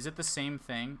 is it the same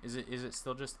thing? Is it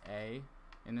still just A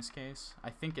in this case? I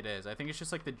think it is. I think it's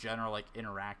just like the general like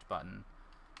interact button.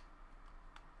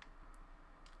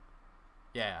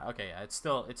 Yeah, okay, yeah, it's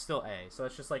still A. So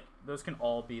it's just like those can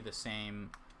all be the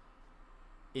same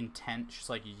intent, just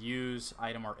like use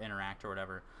item or interact or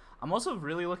whatever. I'm also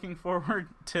really looking forward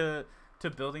to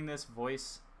building this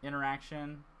voice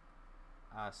interaction.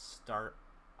 Start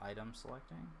item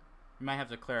selecting. You might have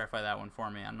to clarify that one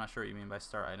for me. I'm not sure what you mean by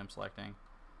start item selecting.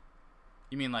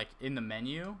 You mean like in the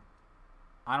menu?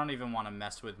 I don't even want to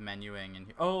mess with menuing in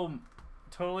here. Oh,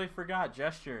 totally forgot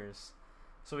gestures.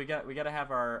 So we got to have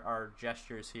our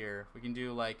gestures here. We can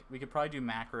do like, we could probably do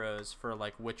macros for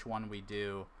like which one we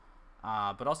do.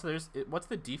 But also what's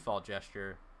the default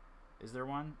gesture? Is there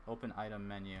one? Open item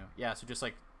menu. Yeah, so just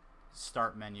like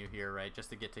start menu here, right?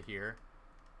 Just to get to here.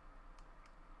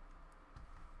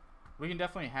 We can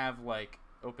definitely have like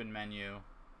open menu.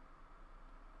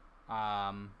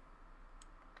 The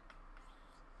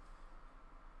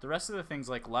rest of the things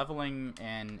like leveling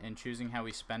and choosing how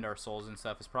we spend our souls and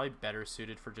stuff is probably better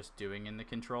suited for just doing in the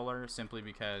controller, simply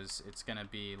because it's going to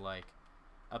be like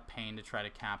a pain to try to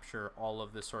capture all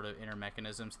of the sort of inner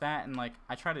mechanisms. That and like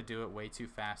I try to do it way too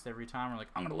fast every time. We're like,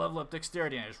 I'm going to level up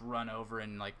dexterity, and I just run over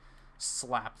and like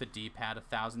slap the D-pad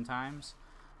 1,000 times.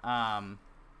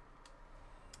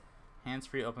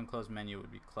 Hands-free open close menu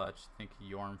would be clutch. Think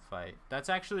Yorm fight. That's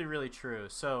actually really true.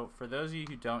 So for those of you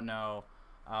who don't know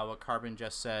what Carbon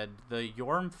just said, the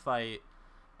Yorm fight,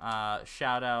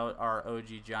 shout out our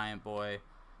OG giant boy.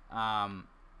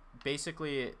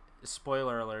 Basically,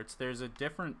 spoiler alerts, there's a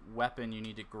different weapon you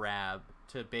need to grab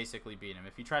to basically beat him.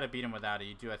 If you try to beat him without it,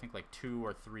 you do I think like 2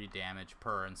 or 3 damage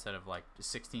per instead of like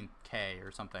 16k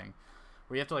or something.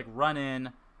 Where you have to like run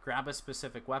in, grab a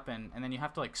specific weapon, and then you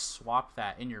have to like swap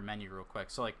that in your menu real quick.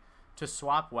 So like to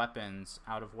swap weapons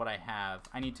out of what I have,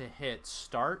 I need to hit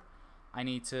start, I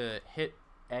need to hit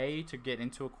A to get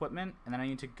into equipment, and then I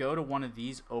need to go to one of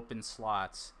these open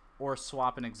slots or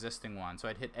swap an existing one. So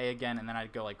I'd hit A again, and then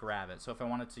I'd go like grab it. So if I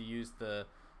wanted to use the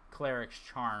Cleric's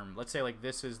Charm, let's say like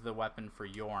this is the weapon for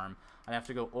Yorm, I'd have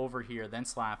to go over here, then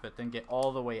slap it, then get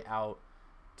all the way out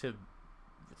to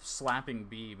slapping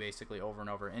B basically over and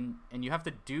over. And you have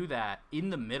to do that in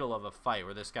the middle of a fight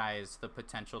where this guy is the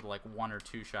potential to like 1 or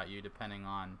 2 shot you depending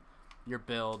on your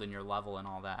build and your level and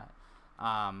all that.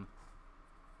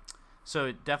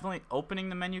 So definitely opening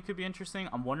the menu could be interesting.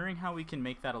 I'm wondering how we can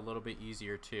make that a little bit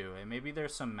easier too, and maybe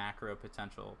there's some macro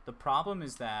potential. The problem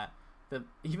is that the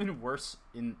even worse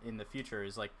in the future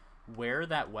is like where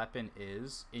that weapon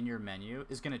is in your menu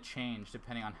is going to change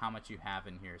depending on how much you have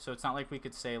in here. So it's not like we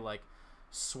could say like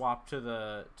swap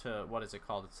to what is it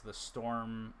called? It's the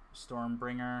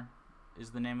Stormbringer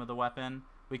is the name of the weapon.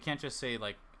 We can't just say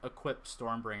like equip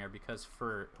Stormbringer, because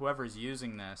for whoever's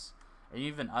using this, or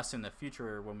even us in the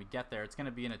future when we get there, it's going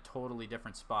to be in a totally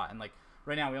different spot. And like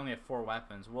right now we only have 4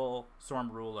 weapons.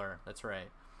 Storm Ruler, that's right.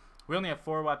 We only have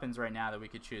 4 weapons right now that we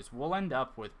could choose. We'll end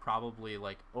up with probably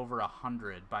like over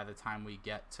 100 by the time we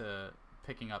get to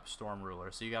picking up Storm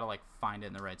Ruler. So you got to like find it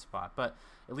in the right spot. But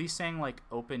at least saying like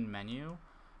open menu,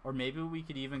 or maybe we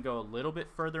could even go a little bit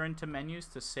further into menus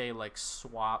to say like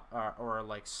swap or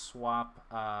like swap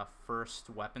first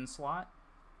weapon slot.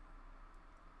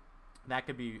 That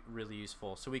could be really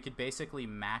useful. So we could basically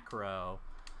macro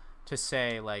to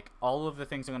say like all of the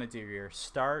things I'm going to do here: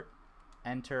 start,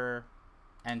 enter,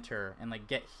 and like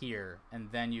get here,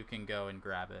 and then you can go and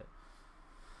grab it.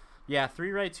 Yeah,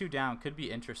 3 right, 2 down could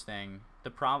be interesting.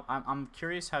 I'm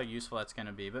curious how useful that's going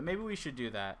to be, but maybe we should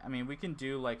do that. I mean, we can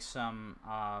do like some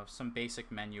basic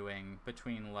menuing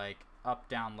between like up,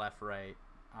 down, left, right.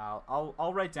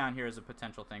 I'll write down here as a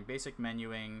potential thing: basic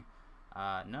menuing.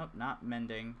 Nope, not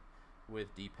mending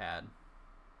with D-pad.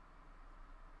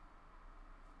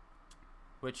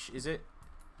 Which is it?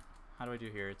 How do I do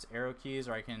here? It's arrow keys,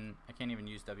 or I can't even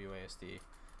use WASD.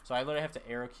 So I literally have to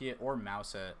arrow key it or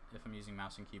mouse it if I'm using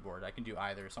mouse and keyboard. I can do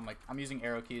either. So I'm using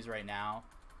arrow keys right now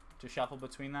to shuffle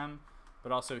between them.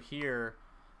 But also here,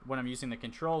 when I'm using the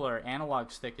controller,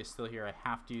 analog stick is still here. I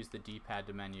have to use the D-pad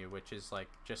to menu, which is like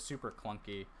just super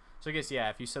clunky. So I guess, yeah,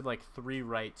 if you said like 3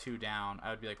 right, 2 down, I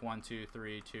would be like 1, 2,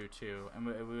 3, 2, 2. And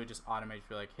we would just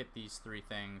automatically like hit these 3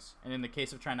 things. And in the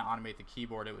case of trying to automate the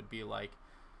keyboard, it would be like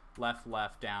left,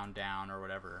 left, down, down, or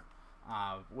whatever.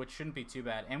 Which shouldn't be too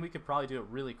bad, and we could probably do it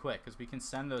really quick because we can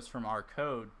send those from our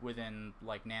code within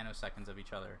like nanoseconds of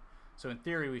each other. So in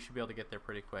theory, we should be able to get there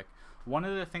pretty quick. One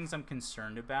of the things I'm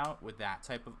concerned about with that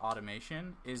type of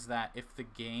automation is that if the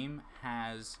game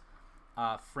has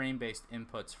frame-based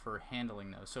inputs for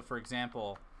handling those. So for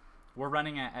example, we're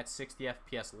running at 60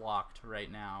 FPS locked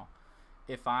right now.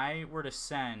 If I were to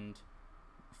send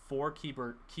 4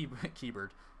 keyboard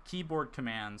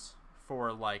commands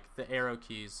for like the arrow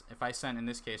keys, if I sent in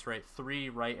this case, right, 3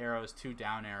 right arrows, 2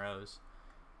 down arrows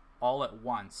all at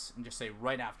once and just say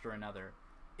right after another,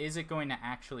 is it going to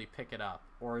actually pick it up,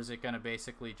 or is it going to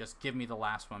basically just give me the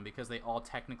last one because they all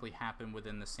technically happen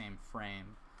within the same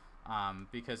frame?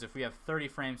 Because if we have 30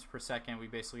 frames per second, we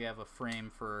basically have a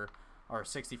frame for, or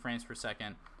 60 frames per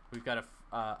second, we've got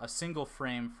a single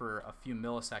frame for a few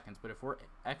milliseconds. But if we're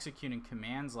executing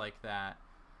commands like that,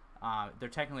 they're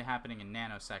technically happening in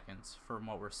nanoseconds from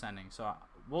what we're sending. So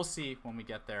we'll see when we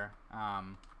get there.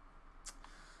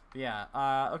 Yeah.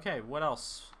 Okay. What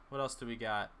else? What else do we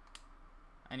got?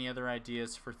 Any other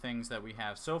ideas for things that we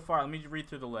have so far? Let me read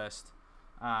through the list.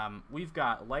 We've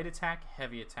got light attack,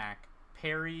 heavy attack,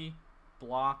 parry,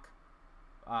 block,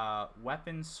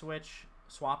 weapon switch,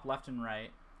 swap left and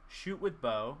right, shoot with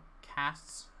bow,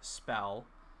 casts spell,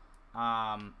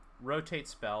 rotate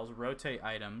spells, rotate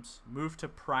items, move to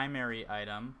primary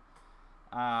item,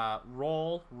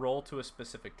 roll to a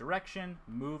specific direction,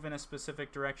 move in a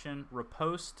specific direction,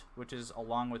 riposte, which is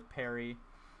along with parry,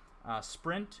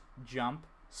 sprint jump,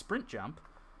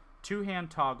 2-hand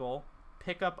toggle,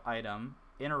 pick up item,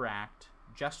 interact,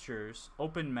 gestures,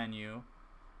 open menu,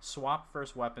 swap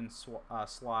first weapon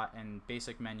slot, and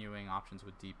basic menuing options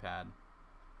with D-pad.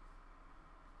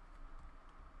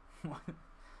 What?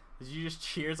 Did you just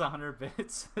cheers 100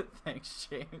 bits? Thanks,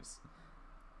 James.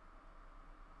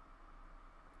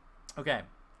 Okay.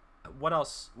 What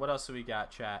else do we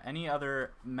got, chat? Any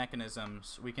other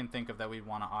mechanisms we can think of that we'd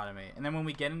want to automate? And then when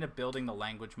we get into building the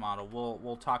language model,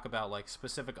 we'll talk about like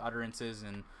specific utterances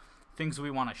and things we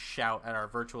want to shout at our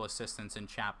virtual assistants and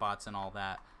chatbots and all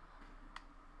that.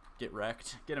 Get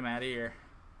wrecked. Get them out of here.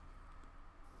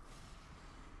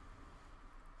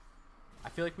 I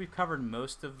feel like we've covered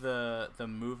most of the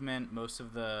movement, most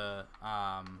of the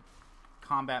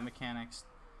combat mechanics.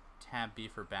 Tab B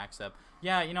for backstep.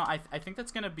 Yeah, you know, I think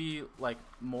that's gonna be like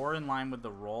more in line with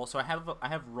the roll. So I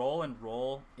have roll and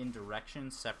roll in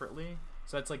direction separately.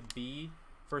 So that's like B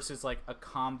versus like a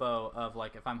combo of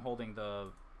like if I'm holding the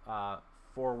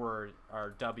forward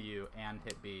or W and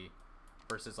hit B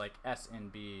versus like S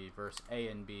and B versus A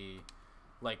and B.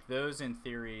 Like those in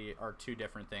theory are 2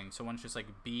 different things. So one's just like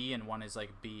B and one is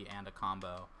like B and a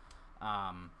combo.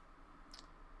 I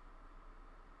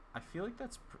feel like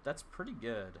that's pretty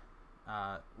good.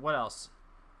 What else?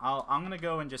 I'm gonna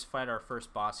go and just fight our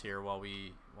first boss here while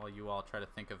you all try to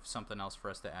think of something else for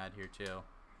us to add here too.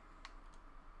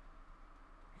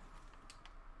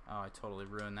 Oh, I totally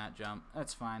ruined that jump.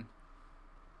 That's fine.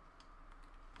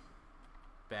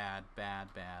 Bad.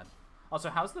 Also,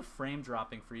 how's the frame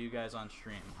dropping for you guys on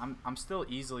stream? I'm still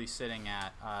easily sitting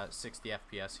at 60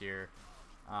 FPS here,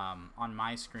 on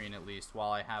my screen at least,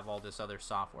 while I have all this other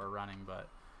software running. But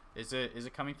is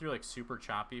it coming through like super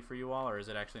choppy for you all, or is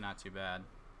it actually not too bad?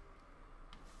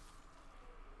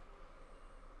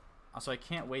 Also, I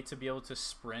can't wait to be able to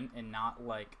sprint and not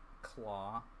like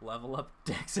claw level up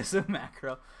Dex as a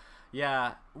macro.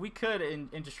 Yeah, we could and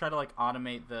just try to like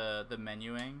automate the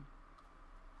menuing.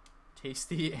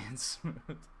 Tasty and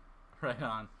smooth. Right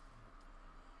on.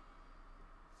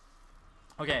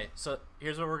 Okay, so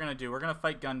here's what we're gonna do. We're gonna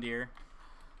fight Gundyr,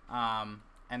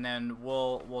 and then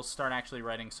we'll start actually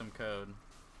writing some code.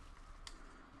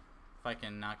 If I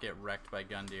can not get wrecked by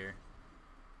Gundyr.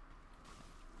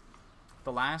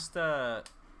 The last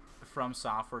From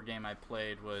Software game I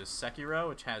played was Sekiro,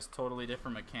 which has totally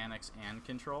different mechanics and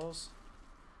controls,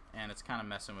 and it's kind of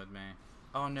messing with me.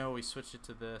 Oh no, we switched it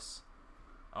to this.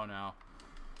 Oh no.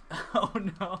 Oh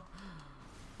no.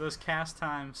 Those cast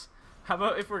times. How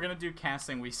about if we're gonna do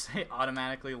casting, we say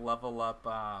automatically level up,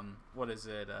 what is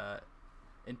it,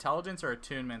 intelligence or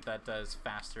attunement that does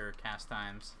faster cast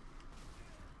times.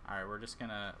 Alright, we're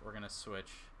gonna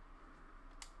switch.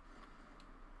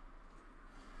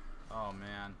 Oh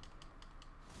man.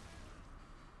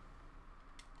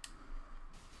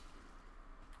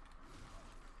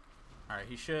 Alright,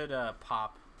 he should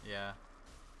pop, yeah.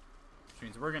 Which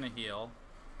means we're gonna heal.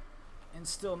 And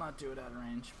still not do it out of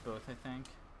range, both I think.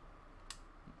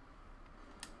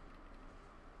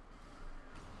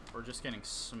 We're just getting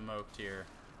smoked here.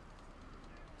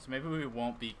 So maybe we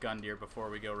won't beat Gundyr before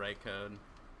we go write code.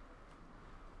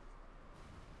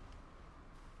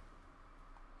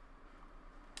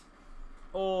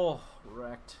 Oh,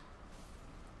 wrecked.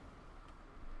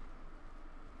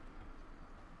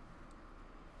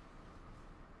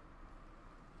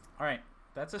 Alright,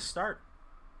 that's a start.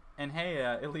 And hey,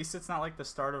 at least it's not like the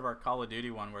start of our Call of Duty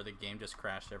one where the game just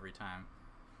crashed every time.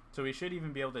 So we should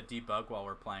even be able to debug while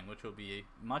we're playing, which will be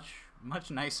much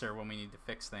nicer when we need to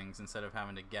fix things instead of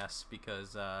having to guess.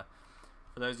 Because for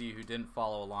those of you who didn't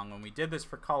follow along, when we did this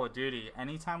for Call of Duty,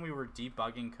 anytime we were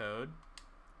debugging code,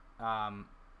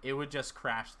 it would just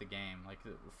crash the game. Like,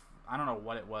 I don't know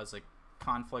what it was, like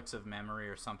conflicts of memory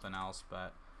or something else,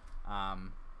 but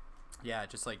yeah, it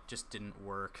just didn't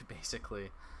work basically.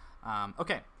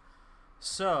 Okay,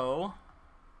 so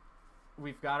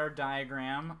we've got our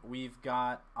diagram, we've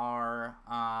got our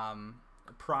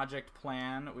project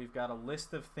plan, we've got a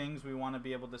list of things we want to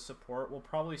be able to support. We'll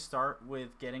probably start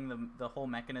with getting the whole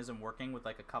mechanism working with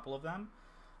like a couple of them,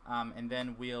 and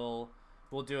then we'll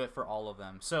do it for all of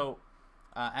them. So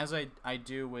as I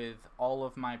do with all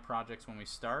of my projects when we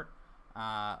start,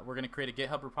 we're going to create a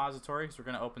GitHub repository because we're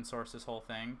going to open source this whole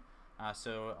thing.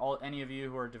 So any of you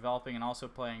who are developing and also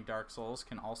playing Dark Souls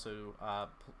can also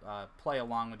play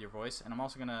along with your voice. And I'm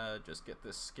also going to just get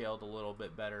this scaled a little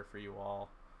bit better for you all,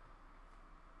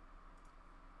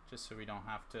 just so you don't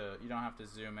have to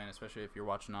zoom in, especially if you're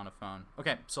watching on a phone.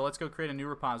 Okay, so let's go create a new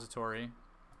repository,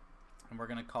 and we're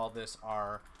going to call this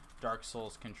our Dark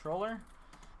Souls controller.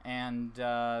 And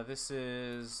this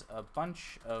is a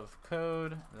bunch of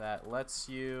code that lets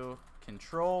you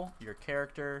control your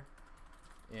character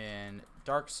in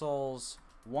Dark Souls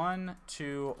 1,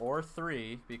 2, or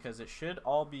 3, because it should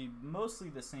all be mostly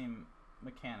the same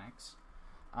mechanics,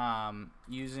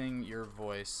 using your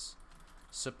voice.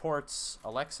 Supports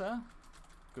Alexa,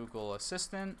 Google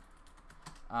Assistant,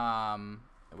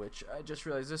 which I just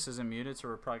realized this isn't muted, so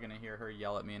we're probably going to hear her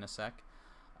yell at me in a sec.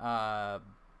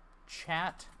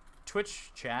 Chat,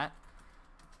 Twitch chat,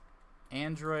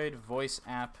 Android voice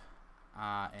app,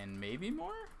 and maybe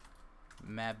more?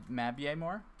 Maybe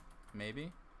more?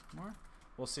 Maybe more?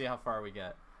 We'll see how far we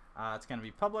get. It's going to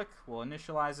be public. We'll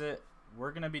initialize it.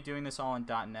 We're going to be doing this all in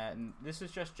 .NET, and this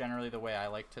is just generally the way I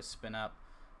like to spin up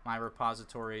my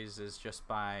repositories, is just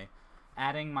by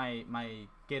adding my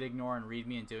git ignore and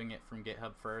readme and doing it from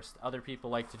GitHub first. Other people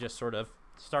like to just sort of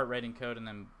start writing code and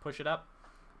then push it up.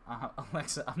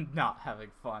 Alexa, I'm not having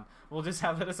fun. We'll just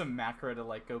have it as a macro to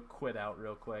like go quit out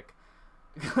real quick.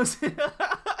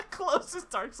 Closes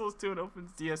Dark Souls 2 and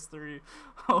opens DS3.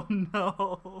 Oh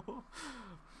no.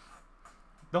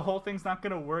 The whole thing's not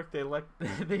gonna work.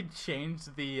 They changed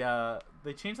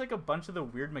they changed like a bunch of the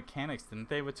weird mechanics, didn't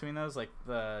they, between those? Like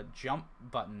the jump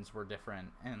buttons were different,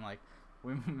 and like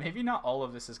maybe not all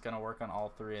of this is gonna work on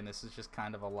all three, and this is just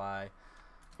kind of a lie.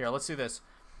 Here, let's do this.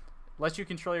 Lets you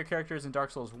control your characters in Dark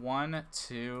Souls 1,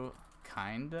 2,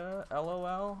 kinda,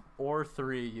 LOL, or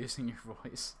 3 using your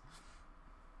voice.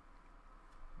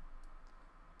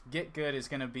 Get good is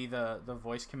gonna be the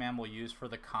voice command we'll use for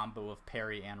the combo of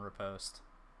parry and riposte.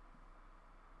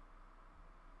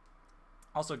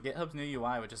 Also, GitHub's new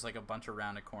UI, which is like a bunch of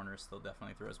rounded corners, still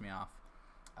definitely throws me off.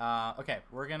 Okay,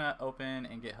 we're going to open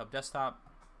in GitHub Desktop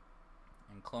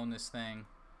and clone this thing.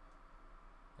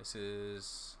 This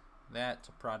is that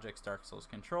project's Dark Souls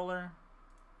controller.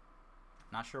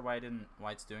 Not sure why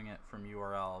it's doing it from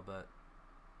URL, but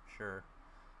sure.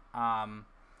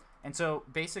 And so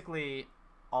basically,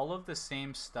 all of the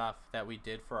same stuff that we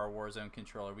did for our Warzone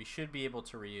controller, we should be able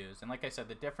to reuse. And like I said,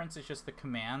 the difference is just the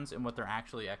commands and what they're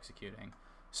actually executing.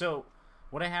 So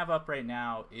what I have up right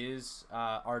now is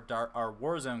our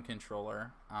Warzone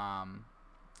controller,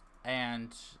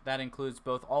 and that includes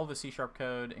both all the C#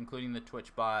 code, including the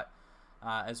Twitch bot,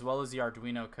 as well as the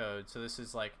Arduino code. So this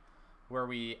is like where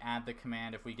we add the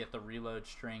command if we get the reload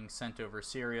string sent over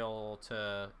serial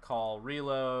to call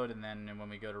reload, and then when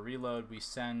we go to reload,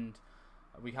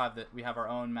 we have our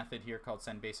own method here called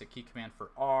send basic key command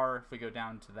for R. If we go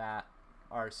down to that,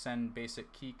 our send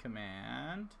basic key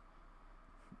command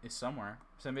is somewhere.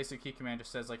 Send basic key command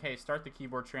just says like, hey, start the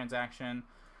keyboard transaction.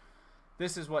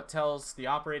 This is what tells the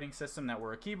operating system that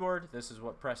we're a keyboard. This is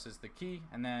what presses the key,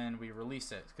 and then we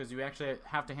release it, because you actually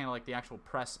have to handle like the actual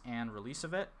press and release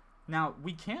of it. Now,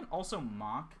 we can also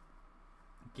mock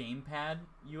gamepad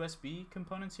USB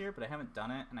components here, but I haven't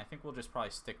done it, and I think we'll just probably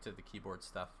stick to the keyboard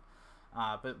stuff.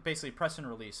 But basically, press and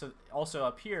release. So also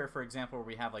up here, for example, where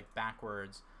we have like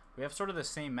backwards, we have sort of the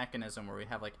same mechanism where we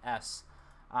have like S,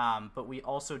 but we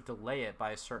also delay it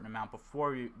by a certain amount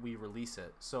before we release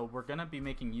it. So we're going to be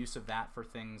making use of that for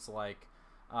things like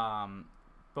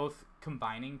both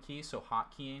combining keys, so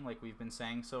hotkeying, like we've been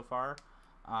saying so far,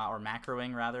 or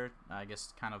macroing rather. I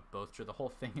guess kind of both true. The whole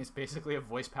thing is basically a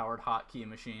voice-powered hotkey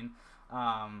machine.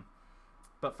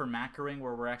 But for macroing,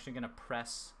 where we're actually going to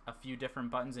press a few different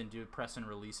buttons and do press and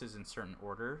releases in certain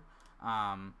order.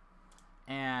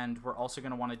 And we're also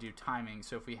going to want to do timing.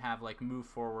 So if we have like move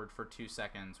forward for 2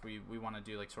 seconds, we want to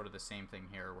do like sort of the same thing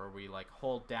here, where we like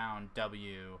hold down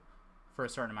W for a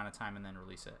certain amount of time and then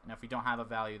release it. And if we don't have a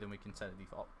value, then we can set a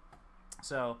default.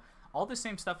 So all the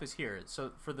same stuff is here.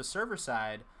 So for the server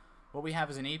side, what we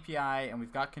have is an API, and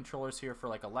we've got controllers here for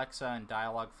like Alexa and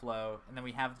Dialogflow, and then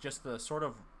we have just the sort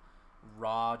of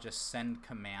raw just send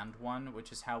command one,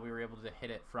 which is how we were able to hit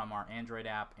it from our Android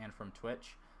app and from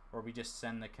Twitch, where we just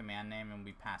send the command name and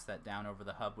we pass that down over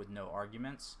the hub with no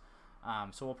arguments.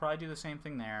 So we'll probably do the same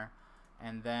thing there.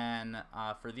 And then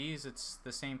for these, it's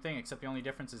the same thing, except the only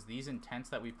difference is these intents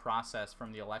that we process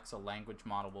from the Alexa language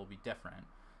model will be different.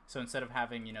 So instead of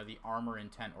having, you know, the armor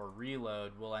intent or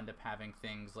reload, we'll end up having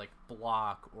things like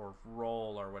block or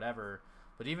roll or whatever.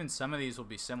 But even some of these will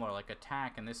be similar, like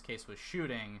attack in this case was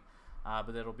shooting,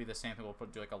 but it'll be the same thing. We'll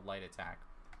do like a light attack.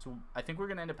 So I think we're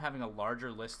going to end up having a larger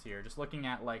list here. Just looking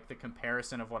at like the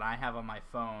comparison of what I have on my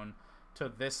phone to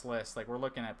this list, like we're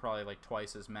looking at probably like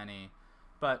twice as many.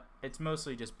 But it's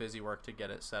mostly just busy work to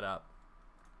get it set up.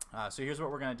 So here's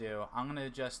what we're going to do. I'm going to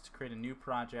just create a new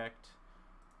project.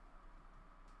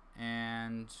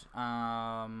 And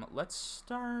let's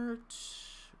start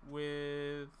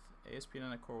with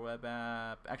ASP.NET Core Web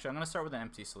App. Actually, I'm going to start with an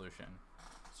empty solution.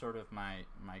 Sort of my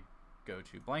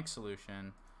go-to blank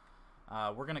solution.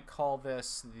 We're going to call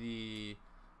this the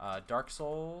Dark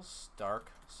Souls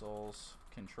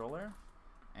controller.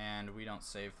 And we don't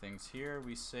save things here.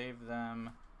 We save them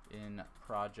in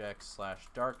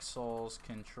project/Dark Souls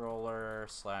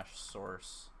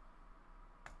controller/source.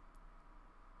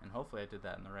 And hopefully I did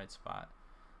that in the right spot.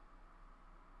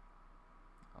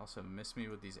 Also miss me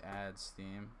with these ads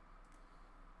theme.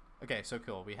 Okay, so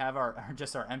cool. We have our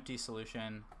just our empty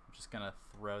solution. I'm just gonna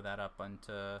throw that up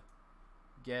onto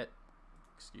Git.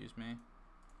 Excuse me.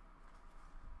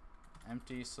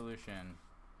 Empty solution.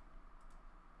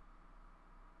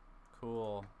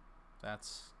 Cool.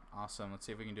 That's awesome. Let's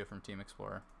see if we can do it from Team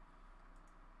Explorer.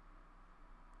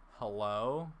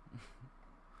 Hello?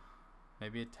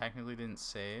 Maybe it technically didn't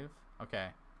save. Okay,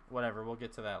 whatever. We'll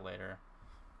get to that later.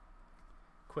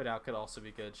 Quit out could also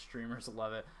be good. Streamers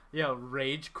love it. Yo,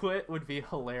 rage quit would be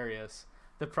hilarious.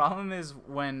 The problem is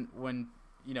when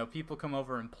you know people come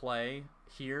over and play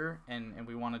here and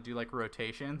we want to do like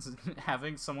rotations,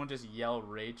 having someone just yell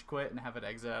rage quit and have it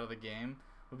exit out of the game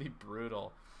would be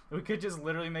brutal. We could just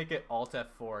literally make it Alt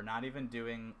F4, not even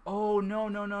doing... Oh, no.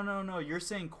 You're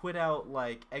saying quit out,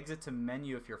 like, exit to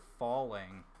menu if you're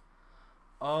falling.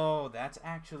 Oh, that's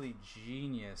actually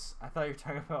genius. I thought you were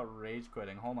talking about rage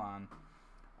quitting. Hold on.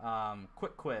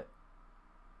 Quit.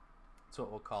 That's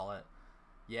what we'll call it.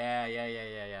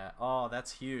 Yeah. Oh,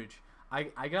 that's huge.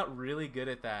 I got really good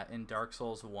at that in Dark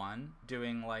Souls 1,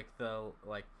 doing, like, the,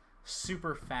 like,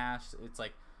 super fast... It's,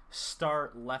 like...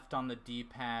 start left on the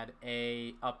D-pad,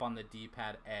 A, up on the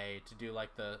D-pad, A, to do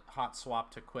like the hot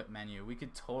swap to quit menu. We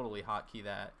could totally hotkey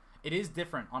that. It is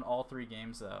different on all 3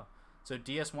 games though. So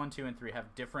DS1, 2, and 3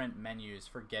 have different menus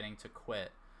for getting to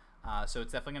quit. So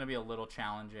it's definitely going to be a little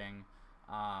challenging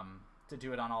to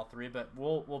do it on all 3, but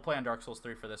we'll play on Dark Souls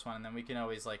 3 for this one, and then we can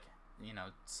always, like, you know,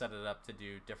 set it up to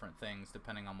do different things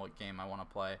depending on what game I want to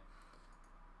play.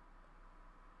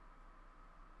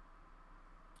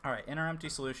 Alright, in our empty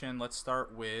solution, let's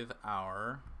start with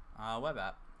our web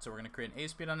app. So we're going to create an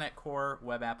ASP.NET Core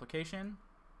web application.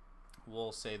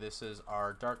 We'll say this is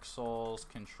our Dark Souls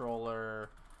controller.api.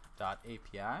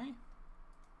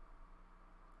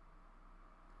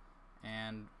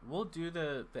 And we'll do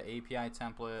the API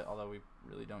template, although we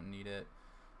really don't need it.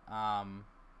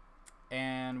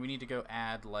 And we need to go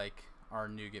add like our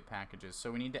NuGet packages.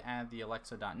 So we need to add the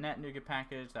Alexa.NET NuGet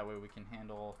package. That way we can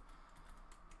handle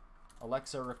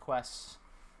Alexa requests.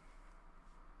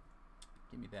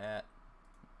 Give me that.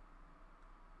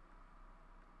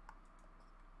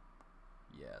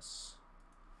 Yes.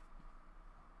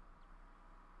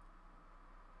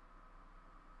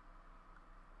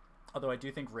 Although I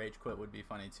do think rage quit would be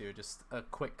funny too. Just a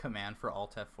quick command for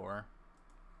Alt F4. I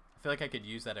feel like I could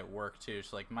use that at work too.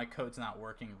 Just like, my code's not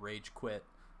working, rage quit.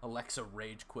 Alexa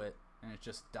rage quit, and it's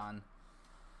just done.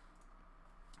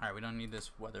 Alright, we don't need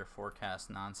this weather forecast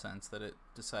nonsense that it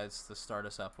decides to start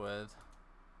us up with.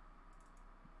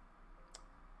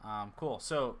 Cool.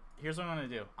 So here's what I'm going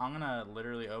to do. I'm going to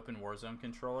literally open Warzone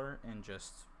controller and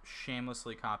just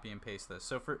shamelessly copy and paste this.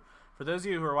 So for those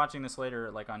of you who are watching this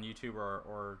later, like on YouTube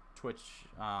or Twitch,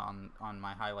 on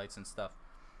my highlights and stuff,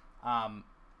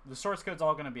 the source code's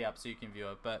all going to be up so you can view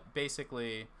it. But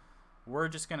basically, we're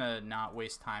just going to not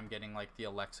waste time getting like the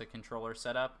Alexa controller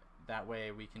set up. That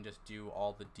way we can just do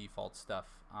all the default stuff.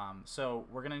 So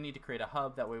we're going to need to create a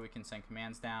hub. That way we can send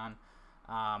commands down.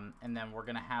 And then we're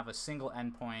going to have a single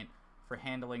endpoint for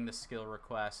handling the skill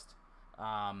request,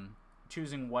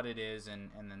 choosing what it is,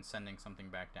 and then sending something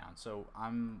back down. So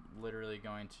I'm literally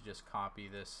going to just copy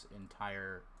this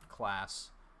entire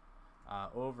class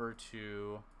over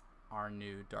to our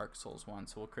new Dark Souls one.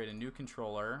 So we'll create a new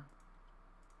controller.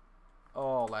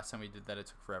 Oh, last time we did that it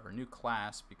took forever. New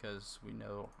class, because we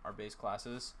know our base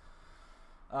classes,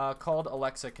 called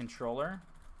Alexa controller.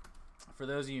 For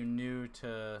those of you new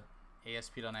to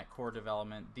ASP.NET Core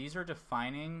development, these are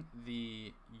defining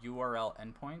the URL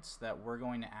endpoints that we're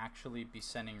going to actually be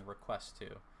sending requests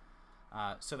to.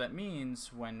 So that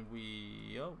means when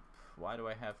we, oh, why do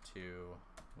I have to,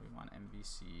 we want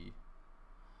MVC.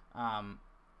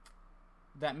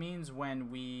 That means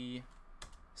when we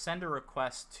send a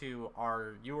request to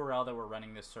our URL that we're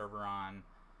running this server on,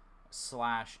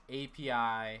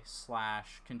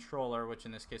 /API/controller, which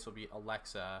in this case will be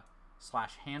Alexa,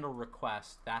 /handle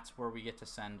request, that's where we get to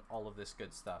send all of this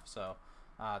good stuff. So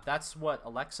that's what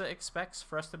Alexa expects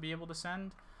for us to be able to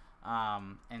send,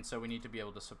 and so we need to be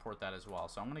able to support that as well.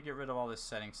 So I'm going to get rid of all this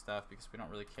setting stuff because we don't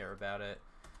really care about it.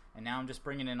 And now I'm just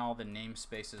bringing in all the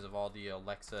namespaces of all the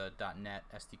Alexa.NET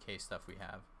SDK stuff we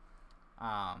have.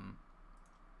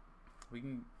 We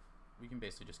can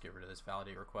basically just get rid of this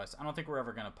validate request. I don't think we're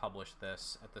ever going to publish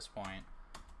this at this point.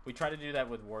 We tried to do that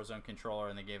with Warzone controller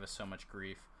and they gave us so much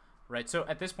grief. Right, so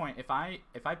at this point, if I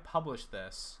publish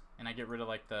this and I get rid of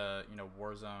like the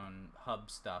Warzone hub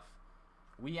stuff,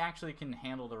 we actually can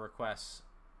handle the requests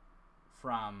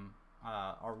from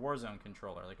our Warzone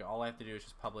controller. Like, all I have to do is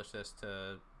just publish this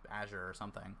to Azure or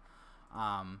something.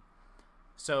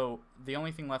 So the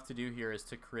only thing left to do here is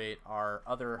to create our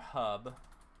other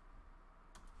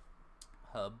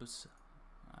hubs,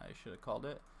 I should have called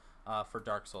it, for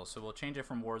Dark Souls. So we'll change it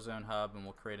from Warzone hub and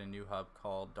we'll create a new hub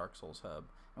called Dark Souls hub.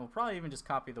 And we'll probably even just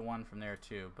copy the one from there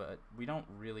too, but we don't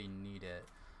really need it.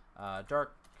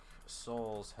 Dark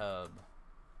Souls hub.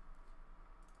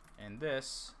 And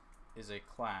this is a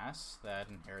class that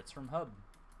inherits from hub.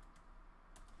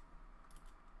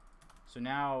 So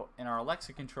now in our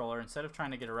Alexa controller, instead of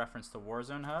trying to get a reference to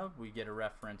Warzone hub, we get a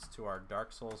reference to our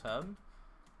Dark Souls hub.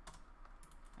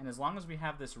 And as long as we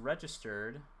have this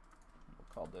registered, we'll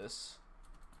call this,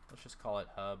 let's just call it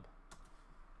hub.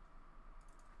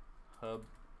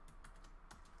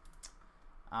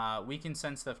 We can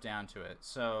send stuff down to it.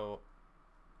 So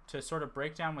to sort of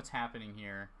break down what's happening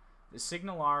here, the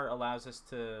SignalR allows us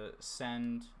to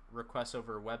send requests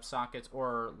over WebSockets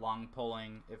or long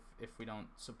polling if we don't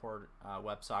support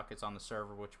WebSockets on the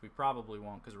server, which we probably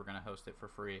won't because we're going to host it for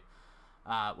free.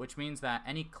 Which means that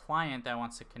any client that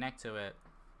wants to connect to it,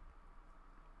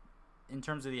 in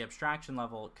terms of the abstraction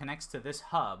level, connects to this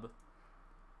hub,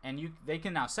 and they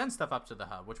can now send stuff up to the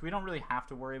hub, which we don't really have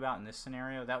to worry about in this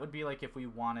scenario. That would be like if we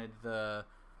wanted the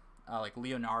like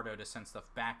Leonardo to send stuff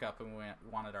back up and we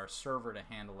wanted our server to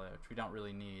handle it, which we don't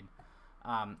really need.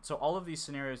 So all of these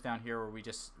scenarios down here where we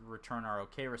just return our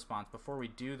OK response, before we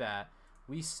do that,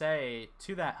 we say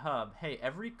to that hub, hey,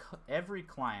 every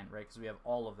client, right, because we have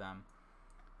all of them,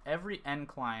 every end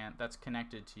client that's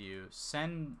connected to you,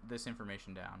 send this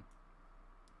information down.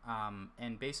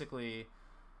 And basically,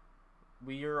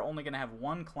 we are only going to have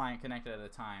one client connected at a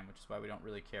time, which is why we don't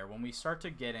really care. When we start to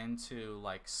get into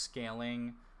like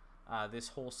scaling this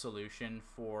whole solution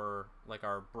for like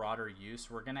our broader use,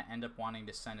 we're going to end up wanting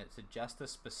to send it to just a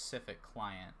specific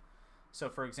client. So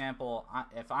for example,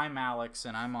 if I'm Alex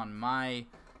and I'm on my,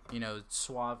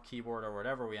 Suave keyboard or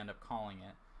whatever we end up calling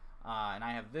it, and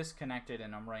I have this connected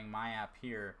and I'm running my app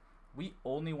here, we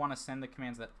only want to send the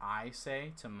commands that I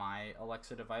say to my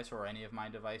Alexa device or any of my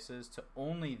devices to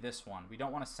only this one. We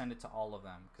don't want to send it to all of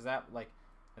them, because that, like,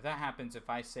 if that happens, if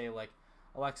I say like,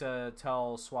 Alexa,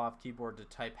 tell Suave keyboard to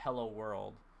type hello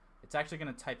world, it's actually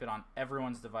going to type it on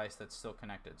everyone's device that's still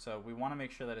connected. So we want to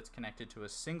make sure that it's connected to a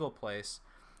single place.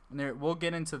 And we'll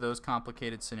get into those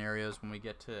complicated scenarios when we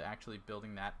get to actually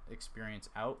building that experience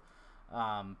out.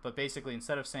 But basically,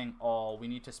 instead of saying all, we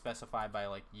need to specify by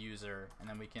like user, and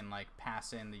then we can like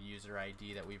pass in the user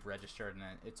ID that we've registered, and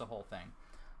it's a whole thing.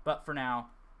 But for now,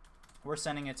 we're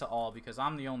sending it to all because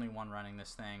I'm the only one running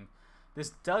this thing.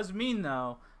 This does mean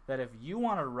though that if you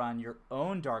want to run your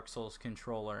own Dark Souls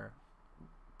controller,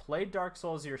 play Dark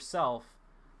Souls yourself,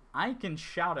 I can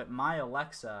shout at my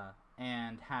Alexa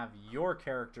and have your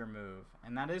character move.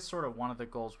 And that is sort of one of the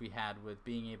goals we had with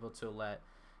being able to let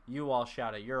you all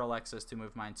shout at your Alexas to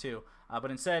move mine too.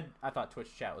 But instead, I thought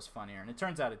Twitch chat was funnier, and it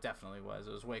turns out it definitely was.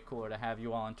 It was way cooler to have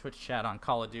you all on Twitch chat on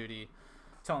Call of Duty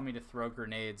telling me to throw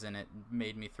grenades, and it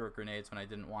made me throw grenades when I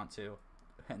didn't want to,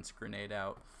 hence grenade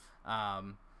out.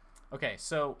 Okay,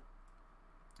 so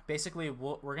basically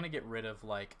we're going to get rid of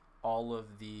like all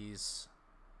of these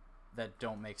that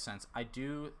don't make sense. I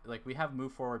do, like, we have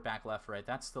move forward, back, left, right.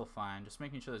 That's still fine. Just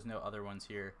making sure there's no other ones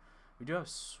here. We do have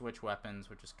switch weapons,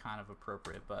 which is kind of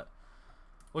appropriate, but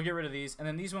we'll get rid of these. And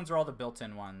then these ones are all the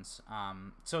built-in ones.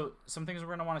 So some things we're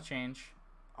going to want to change.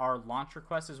 Our launch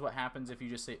request is what happens if you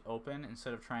just say open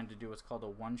instead of trying to do what's called a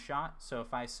one-shot. So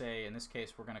if I say, in this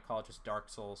case, we're going to call it just Dark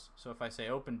Souls. So if I say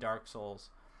open Dark Souls,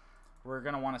 we're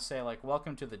going to want to say, like,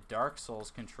 welcome to the Dark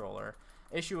Souls controller.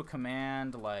 Issue a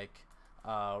command like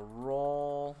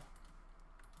roll,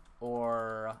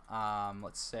 or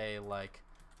let's say like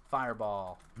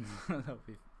fireball. That would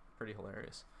be pretty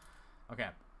hilarious. Okay,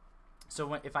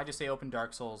 so if I just say open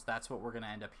Dark Souls, that's what we're going to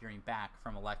end up hearing back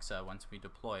from Alexa once we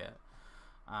deploy it.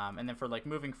 And then for like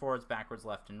moving forwards, backwards,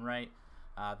 left, and right,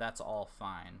 that's all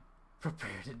fine.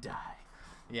 Prepare to die.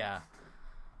 Yeah.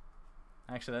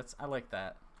 Actually, I like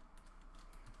that.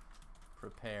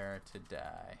 Prepare to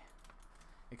die.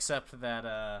 Except that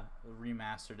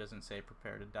remaster doesn't say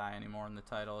prepare to die anymore in the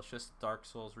title. It's just Dark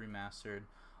Souls Remastered.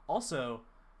 Also,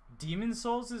 Demon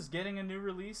Souls is getting a new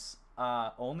release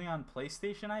only on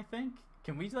PlayStation, I think.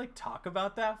 Can we like talk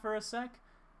about that for a sec?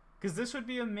 Because this would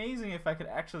be amazing if I could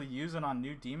actually use it on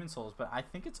new Demon Souls, but I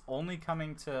think it's only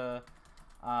coming to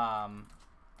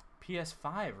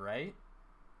PS5, right?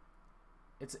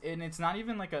 It's not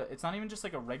even like it's not even just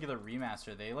like a regular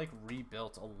remaster. They like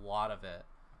rebuilt a lot of it.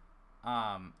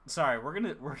 Sorry, we're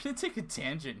gonna take a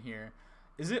tangent here.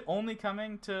 Is it only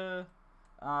coming to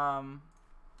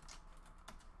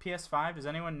PS5? Does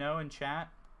anyone know in chat?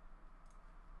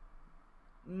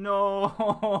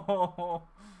 No.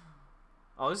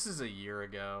 Oh, this is a year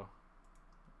ago.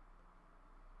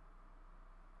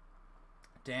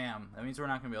 Damn, that means we're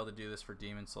not gonna be able to do this for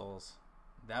Demon Souls.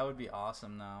 That would be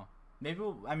awesome though. Maybe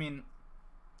I mean,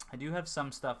 I do have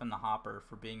some stuff in the hopper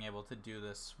for being able to do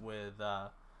this with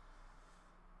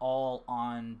all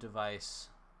on device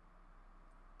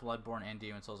Bloodborne and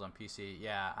Demon Souls on PC.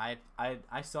 Yeah,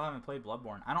 I still haven't played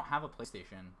Bloodborne. I don't have a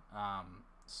PlayStation,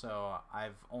 so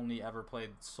I've only ever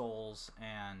played Souls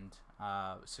and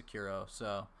Sekiro,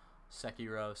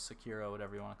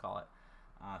 whatever you want to call it.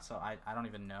 So I don't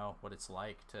even know what it's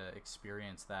like to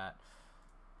experience that.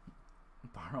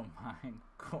 Borrow mine.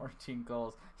 Quarantine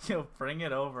goals. Yo, bring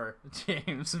it over,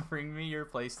 James. Bring me your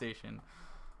PlayStation.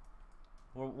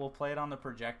 We'll play it on the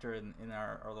projector in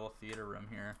our little theater room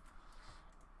here.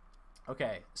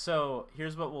 Okay, so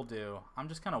here's what we'll do. I'm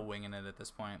just kind of winging it at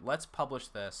this point. Let's publish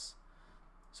this.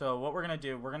 So what we're gonna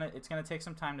do, it's gonna take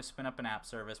some time to spin up an app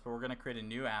service, but we're gonna create a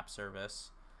new app service.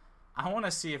 I want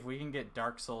to see if we can get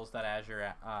Dark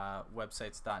Souls.Azure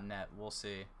websites.net. We'll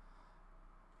see.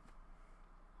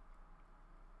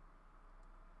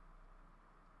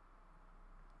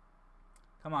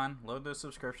 Come on, load those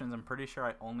subscriptions. I'm pretty sure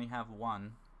I only have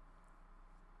one.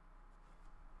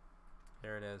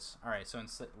 There it is. All right, so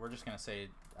instead, we're just going to say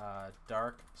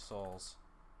Dark Souls.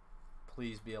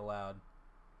 Please be allowed.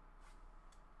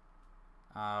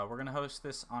 We're going to host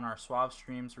this on our Suave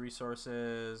Streams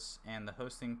resources, and the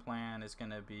hosting plan is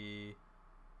going to be...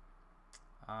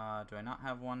 do I not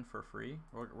have one for free?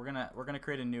 We're gonna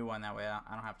create a new one, that way I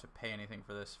don't have to pay anything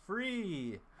for this.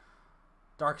 Free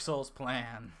Dark Souls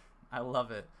plan. I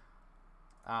love it.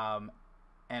 And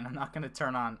I'm not gonna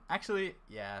turn on. Actually,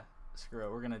 yeah, screw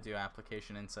it. We're gonna do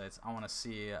application insights. I want to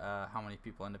see how many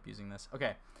people end up using this.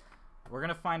 Okay, we're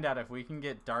gonna find out if we can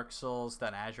get Dark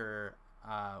Souls.Azure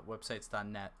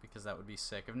websites.net, because that would be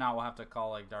sick. If not, we'll have to call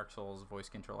like Dark Souls voice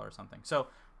controller or something. So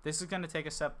this is going to take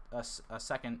a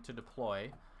second to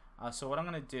deploy. So what I'm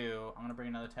going to do, I'm going to bring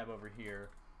another tab over here.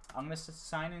 I'm going to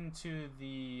sign into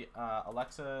the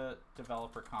Alexa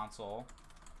developer console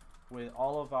with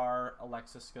all of our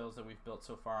Alexa skills that we've built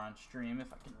so far on stream.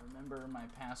 If I can remember my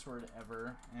password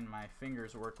ever and my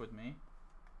fingers work with me.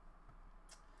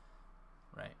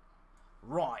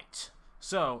 Right.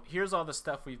 So here's all the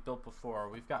stuff we've built before.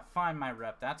 We've got Find My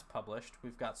Rep, that's published.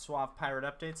 We've got Suave Pirate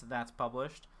Updates, that's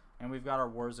published. And we've got our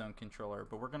Warzone controller.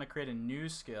 But we're going to create a new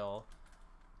skill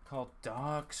called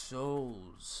Dark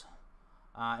Souls.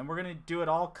 And we're going to do it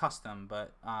all custom.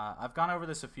 But I've gone over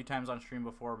this a few times on stream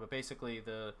before. But basically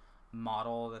the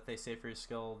model that they say for your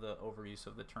skill, the overuse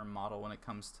of the term model when it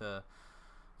comes to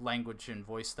language and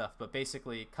voice stuff. But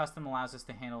basically custom allows us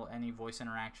to handle any voice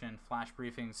interaction. Flash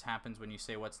briefings happens when you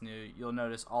say what's new. You'll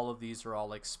notice all of these are all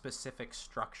like specific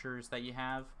structures that you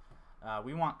have.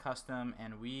 We want custom,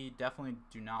 and we definitely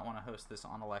do not want to host this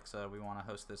on Alexa. We want to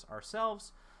host this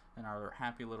ourselves in our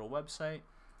happy little website.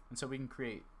 And so we can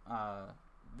create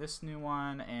this new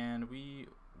one, and we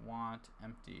want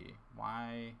empty.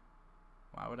 Why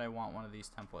would I want one of these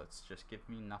templates? Just give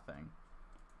me nothing.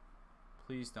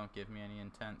 Please don't give me any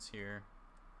intents here.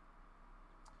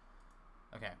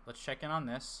 Okay, let's check in on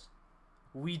this.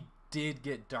 We did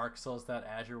get Dark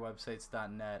Souls.Azure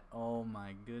websites.net. Oh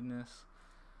my goodness.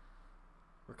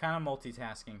 We're kind of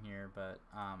multitasking here, but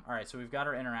alright, so we've got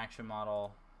our interaction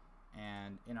model,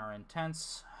 and in our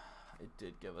intents, it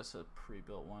did give us a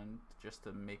pre-built one just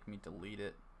to make me delete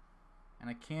it. And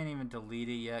I can't even delete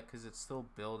it yet because it's still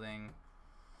building.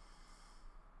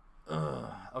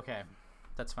 Ugh. Okay,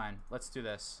 that's fine. Let's do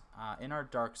this. In our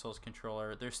Dark Souls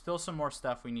controller, there's still some more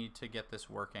stuff we need to get this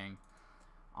working.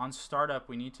 On startup,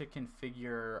 we need to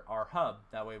configure our hub.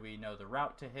 That way we know the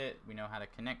route to hit, we know how to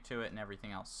connect to it, and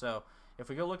everything else. So if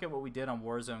we go look at what we did on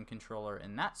Warzone controller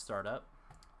in that startup,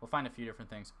 we'll find a few different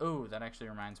things. Oh, that actually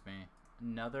reminds me.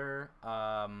 Another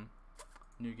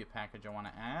NuGet package I want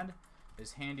to add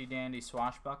is Handy Dandy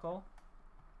Swashbuckle.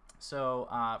 So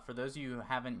for those of you who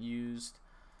haven't used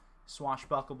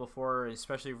Swashbuckle before,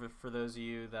 especially for those of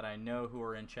you that I know who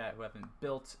are in chat who haven't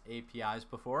built APIs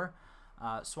before,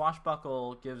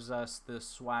 Swashbuckle gives us the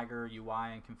Swagger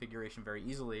UI and configuration very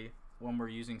easily when we're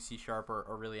using C#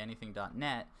 or really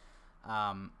anything.net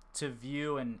to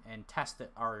view and test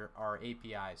our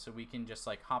API. So we can just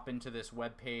like hop into this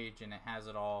web page and it has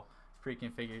it all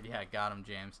pre-configured. Yeah, got him,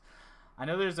 James. I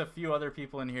know there's a few other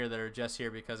people in here that are just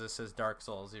here because it says Dark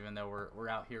Souls, even though we're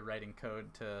out here writing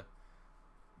code to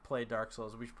play Dark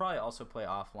Souls. We should probably also play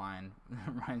offline.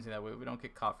 Reminds me that we don't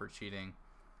get caught for cheating.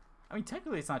 I mean,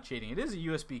 technically it's not cheating. It is a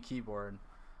USB keyboard.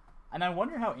 And I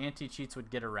wonder how anti-cheats would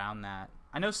get around that.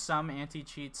 I know some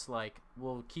anti-cheats like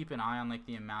will keep an eye on like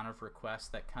the amount of requests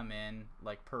that come in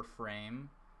like per frame,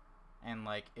 and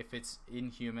like if it's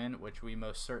inhuman, which we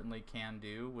most certainly can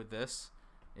do with this,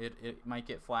 it might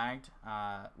get flagged,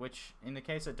 which in the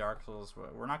case of Dark Souls,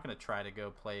 we're not going to try to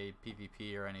go play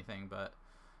PvP or anything, but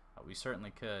we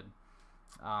certainly could.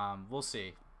 We'll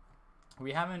see.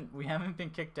 We haven't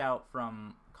been kicked out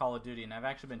from Call of Duty, and I've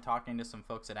actually been talking to some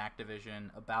folks at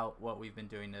Activision about what we've been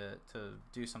doing to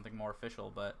do something more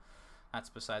official, but that's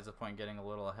besides the point, getting a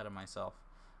little ahead of myself.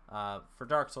 For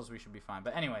Dark Souls, we should be fine.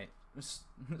 But anyway,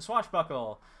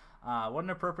 Swashbuckle, what an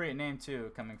appropriate name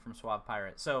too, coming from Suave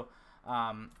Pirate. So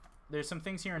there's some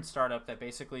things here in startup that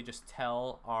basically just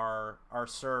tell our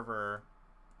server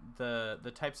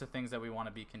the types of things that we want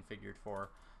to be configured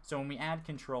for. So when we add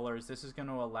controllers, this is going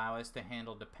to allow us to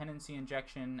handle dependency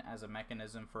injection as a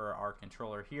mechanism for our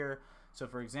controller here. So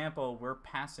for example, we're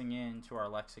passing in to our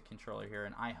Alexa controller here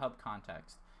an iHub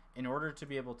context. In order to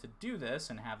be able to do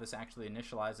this and have this actually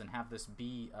initialize and have this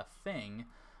be a thing,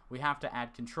 we have to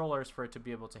add controllers for it to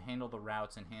be able to handle the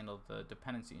routes and handle the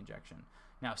dependency injection.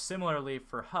 Now similarly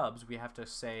for hubs, we have to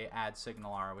say add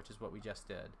SignalR, which is what we just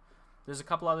did. There's a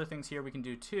couple other things here we can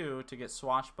do too to get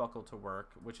Swashbuckle to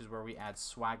work, which is where we add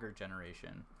swagger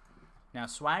generation. Now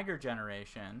swagger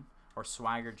generation, or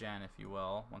swagger gen if you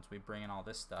will, once we bring in all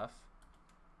this stuff,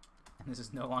 and this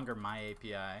is no longer my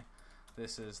API,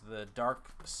 this is the Dark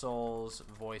Souls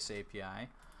voice API.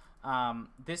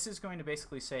 This is going to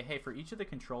basically say, hey, for each of the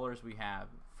controllers we have,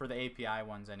 for the API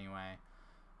ones anyway,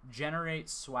 generate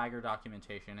swagger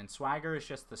documentation. And swagger is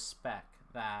just the spec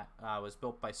that was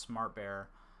built by SmartBear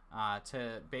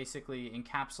to basically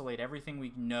encapsulate everything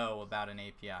we know about an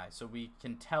API. So we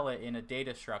can tell it in a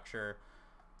data structure,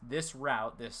 this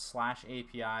route, this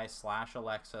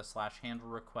 /API/Alexa/handle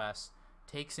request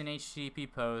takes an HTTP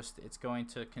post, it's going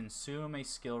to consume a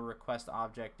skill request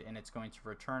object, and it's going to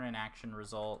return an action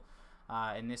result.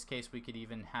 In this case, we could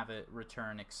even have it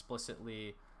return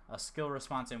explicitly a skill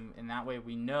response, and in that way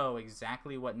we know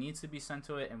exactly what needs to be sent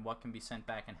to it and what can be sent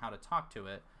back and how to talk to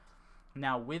it.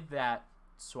 Now with that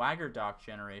swagger doc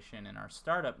generation in our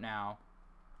startup now,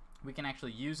 we can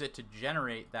actually use it to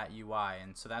generate that UI,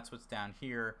 and so that's what's down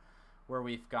here where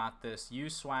we've got this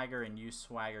use swagger and use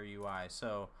swagger UI.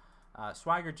 So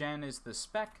swagger gen is the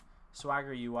spec,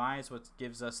 swagger UI is what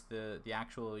gives us the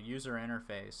actual user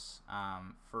interface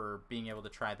for being able to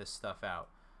try this stuff out.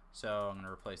 So I'm going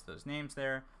to replace those names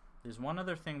there. There's one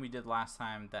other thing we did last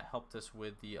time that helped us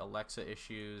with the Alexa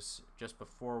issues just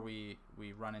before we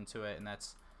run into it, and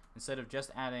that's instead of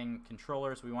just adding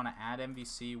controllers, we want to add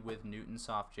MVC with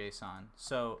Newtonsoft JSON.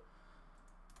 So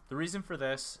the reason for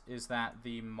this is that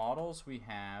the models we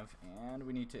have, and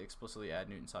we need to explicitly add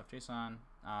Newtonsoft JSON,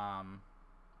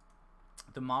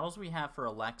 the models we have for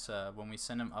Alexa when we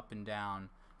send them up and down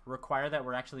require that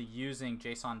we're actually using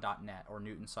JSON.net or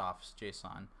Newtonsoft's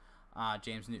JSON,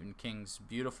 James Newton King's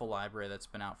beautiful library that's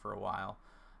been out for a while,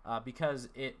 because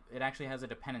it actually has a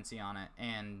dependency on it.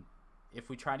 And if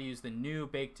we try to use the new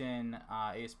baked-in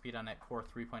ASP.NET Core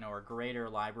 3.0 or greater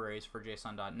libraries for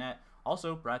JSON.net,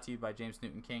 also brought to you by James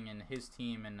Newton King and his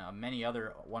team and many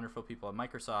other wonderful people at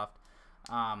Microsoft,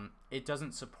 it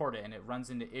doesn't support it, and it runs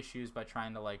into issues by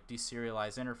trying to like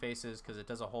deserialize interfaces, because it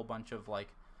does a whole bunch of like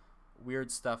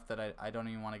weird stuff that I don't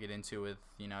even want to get into with,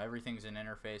 you know, everything's an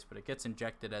interface, but it gets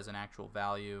injected as an actual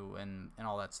value and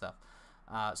all that stuff.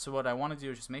 So what I want to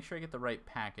do is just make sure I get the right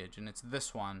package, and it's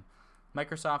this one,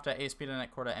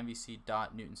 Microsoft.ASP.NET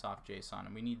Core.MVC.Newtonsoft.JSON,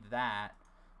 and we need that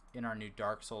in our new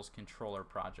Dark Souls controller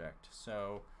project.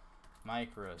 So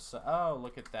Microsoft, oh,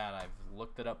 look at that, I've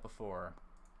looked it up before.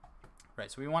 Right,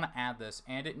 so we want to add this,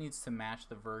 and it needs to match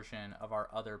the version of our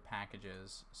other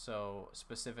packages. So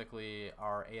specifically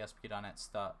our ASP.NET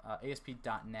stuff,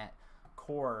 ASP.NET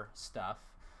Core stuff.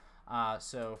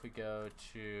 So if we go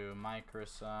to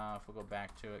Microsoft, we'll go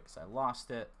back to it because I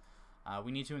lost it.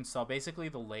 We need to install basically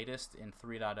the latest in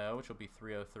 3.0, which will be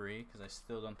 3.03, because I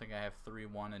still don't think I have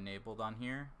 3.1 enabled on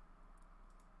here.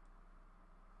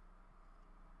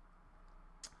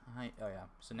 Oh yeah,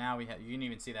 so now we have, you can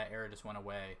even see that error just went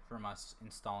away from us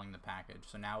installing the package.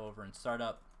 So now over in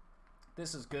startup,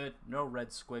 this is good, no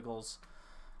red squiggles,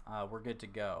 we're good to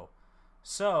go.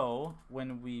 So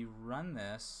when we run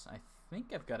this, I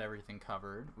think I've got everything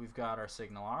covered. We've got our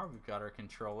SignalR, we've got our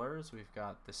controllers, we've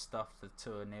got the stuff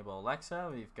to enable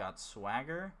Alexa, we've got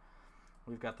Swagger,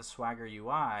 we've got the Swagger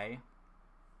UI.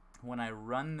 When I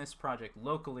run this project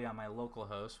locally on my local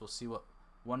host, we'll see what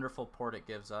wonderful port it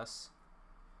gives us.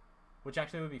 Which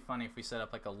actually would be funny if we set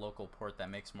up like a local port that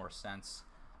makes more sense.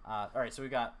 Alright, so we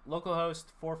got localhost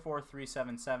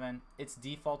 44377. It's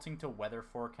defaulting to weather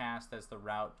forecast as the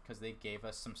route because they gave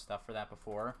us some stuff for that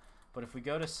before. But if we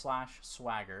go to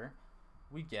 /swagger,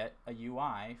 we get a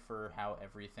UI for how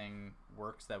everything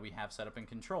works that we have set up in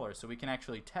controller. So we can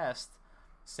actually test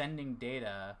sending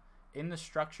data in the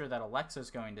structure that Alexa is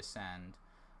going to send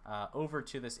over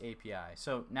to this API.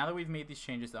 So now that we've made these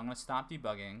changes, I'm going to stop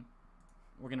debugging.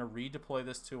 We're going to redeploy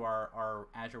this to our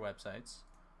Azure websites.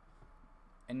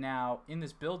 And now in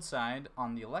this build side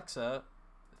on the Alexa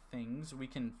things, we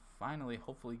can finally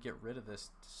hopefully get rid of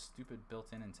this stupid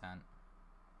built-in intent.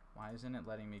 Why isn't it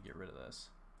letting me get rid of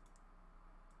this?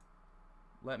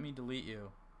 Let me delete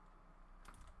you.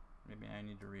 Maybe I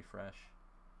need to refresh.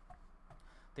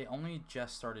 They only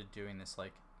just started doing this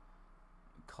like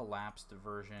collapsed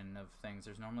version of things.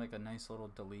 There's normally like a nice little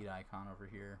delete icon over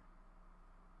here.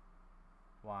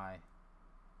 Why?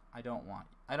 I don't want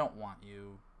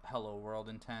you, hello world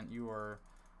intent. You are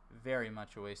very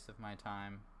much a waste of my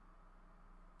time.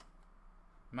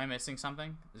 Am I missing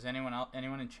something? Does anyone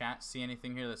in chat see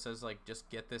anything here that says like just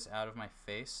get this out of my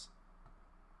face?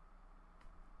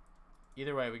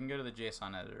 Either way, we can go to the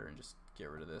JSON editor and just get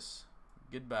rid of this.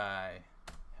 Goodbye,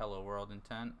 hello world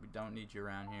intent. We don't need you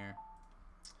around here.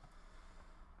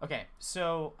 Okay,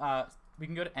 so we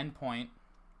can go to endpoint,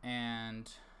 and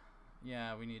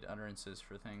yeah, we need utterances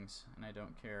for things, and I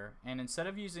don't care. And instead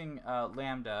of using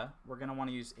Lambda, we're going to want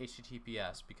to use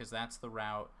HTTPS because that's the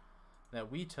route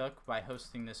that we took by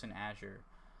hosting this in Azure.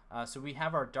 So we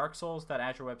have our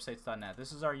darksouls.azurewebsites.net.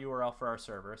 This is our URL for our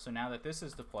server. So now that this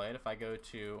is deployed, if I go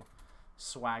to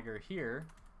Swagger here,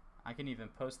 I can even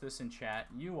post this in chat.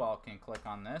 You all can click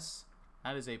on this.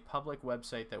 That is a public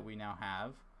website that we now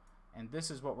have. And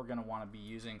this is what we're going to want to be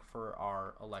using for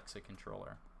our Alexa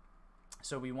controller.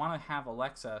 So we want to have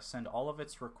Alexa send all of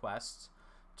its requests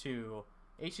to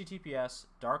https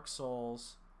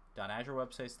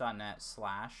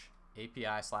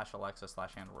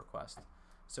darksouls.azurewebsites.net/API/Alexa/handle request.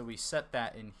 So we set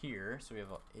that in here. So we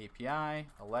have API,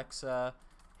 Alexa,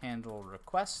 handle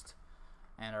request,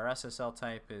 and our SSL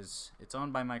type is, it's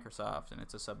owned by Microsoft and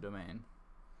it's a subdomain.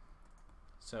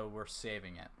 So we're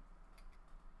saving it.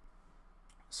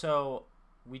 So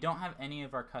we don't have any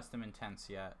of our custom intents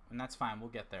yet, and that's fine, we'll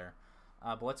get there.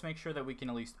 But let's make sure that we can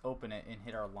at least open it and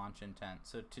hit our launch intent.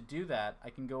 So to do that, I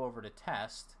can go over to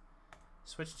test,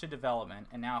 switch to development,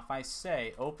 and now if I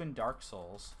say open Dark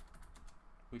Souls,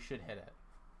 we should hit it.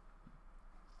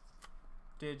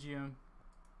 Did you?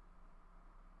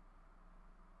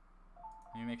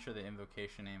 Let me make sure the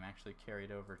invocation name actually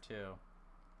carried over too.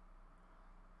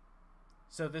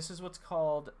 So this is what's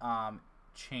called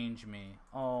change me.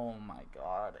 Oh my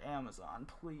god, Amazon,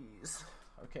 please.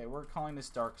 Okay, we're calling this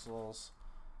Dark Souls.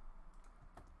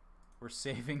 We're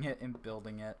saving it and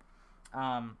building it.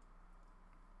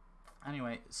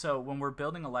 Anyway, so when we're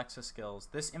building Alexa skills,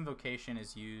 this invocation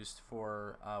is used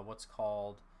for what's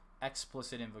called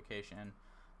explicit invocation,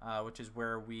 which is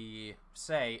where we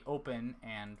say open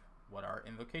and what our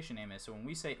invocation name is. So when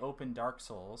we say open Dark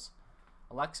Souls,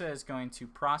 Alexa is going to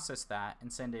process that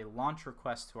and send a launch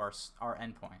request to our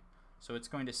endpoint. So it's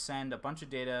going to send a bunch of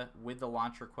data with the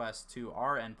launch request to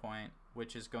our endpoint,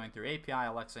 which is going through API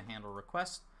Alexa handle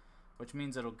request, which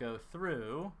means it'll go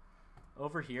through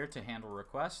over here to handle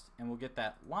request, and we'll get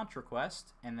that launch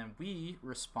request, and then we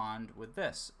respond with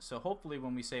this. So hopefully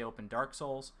when we say open Dark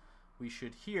Souls, we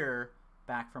should hear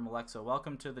back from Alexa,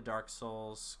 welcome to the Dark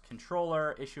Souls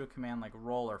controller, issue a command like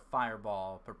roll or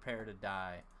fireball, prepare to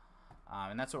die.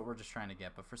 And that's what we're just trying to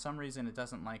get, but for some reason it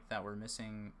doesn't like that we're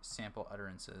missing sample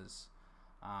utterances.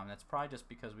 That's probably just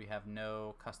because we have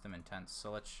no custom intents. So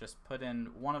let's just put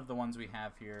in one of the ones we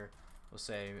have here. We'll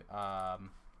say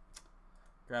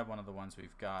grab one of the ones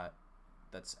we've got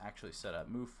that's actually set up,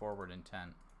 move forward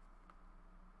intent.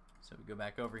 So we go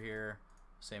back over here,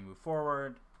 say move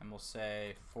forward, and we'll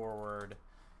say forward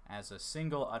as a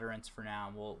single utterance for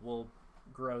now. We'll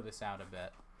grow this out a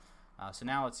bit. So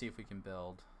now let's see if we can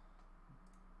build.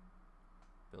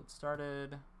 Build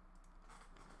started.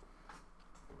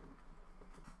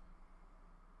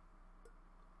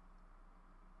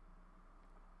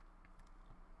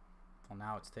 Well,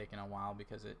 now it's taking a while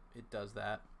because it does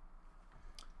that.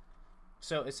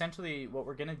 So essentially what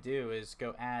we're going to do is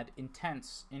go add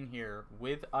intents in here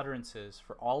with utterances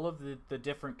for all of the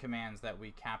different commands that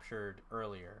we captured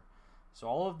earlier. So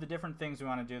all of the different things we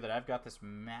want to do that I've got this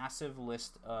massive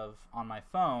list of on my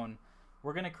phone,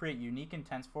 we're going to create unique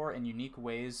intents for and unique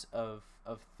ways of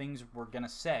things we're going to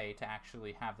say to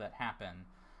actually have that happen.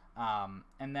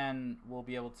 And then we'll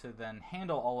be able to then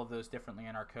handle all of those differently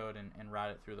in our code and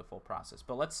route it through the full process.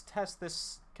 But let's test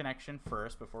this connection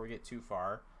first before we get too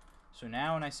far. So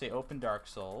now when I say open Dark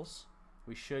Souls,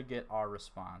 we should get our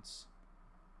response.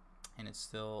 And it's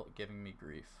still giving me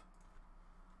grief.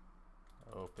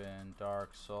 Open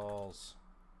Dark Souls.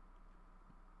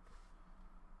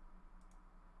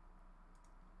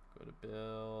 Go to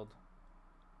build.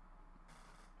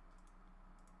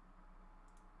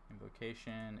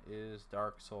 Invocation is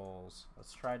Dark Souls.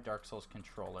 Let's try Dark Souls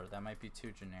controller. That might be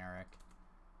too generic.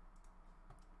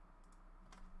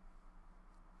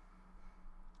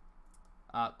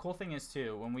 Cool thing is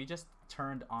too, when we just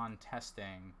turned on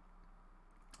testing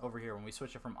over here, when we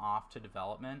switch it from off to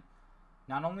development,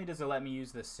 not only does it let me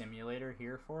use the simulator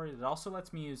here for it, it also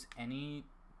lets me use any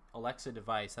Alexa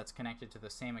device that's connected to the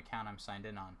same account I'm signed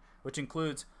in on, which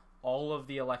includes all of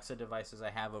the Alexa devices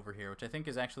I have over here, which I think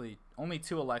is actually only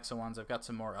 2 Alexa ones. I've got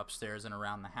some more upstairs and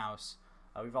around the house.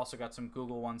 We've also got some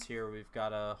Google ones here. We've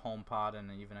got a HomePod and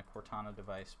even a Cortana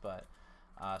device. But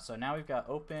so now we've got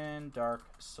Open Dark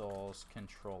Souls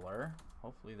controller.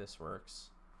 Hopefully this works.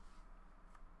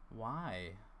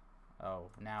 Why? Oh,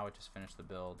 now it just finished the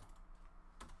build.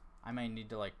 I may need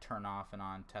to like turn off and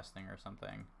on testing or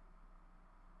something.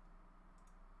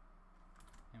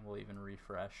 And we'll even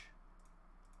refresh.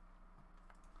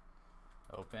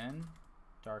 Open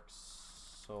Dark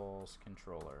Souls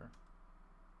controller.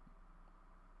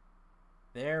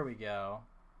 There we go.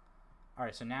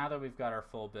 Alright, so now that we've got our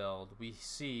full build, we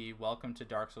see, welcome to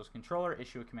Dark Souls controller,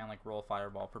 issue a command like roll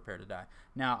fireball, prepare to die.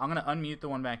 Now, I'm going to unmute the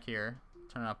one back here,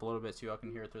 turn it up a little bit so you all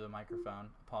can hear it through the microphone.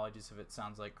 Apologies if it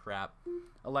sounds like crap.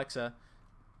 Alexa,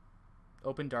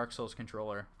 open Dark Souls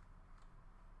controller.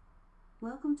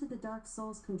 Welcome to the Dark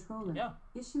Souls controller. Yeah.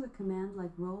 Issue a command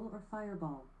like roll or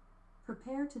fireball.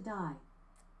 Prepare to die.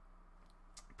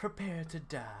 Prepare to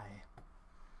die.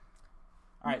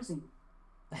 Alright.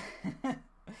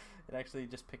 It actually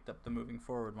just picked up the moving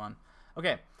forward one.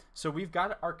 Okay, so we've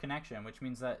got our connection, which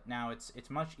means that now it's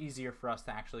much easier for us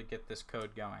to actually get this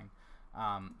code going.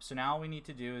 So now all we need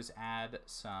to do is add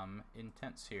some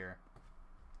intents here.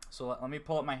 So let me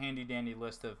pull up my handy dandy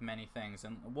list of many things,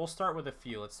 and we'll start with a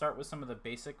few. Let's start with some of the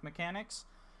basic mechanics,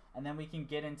 and then we can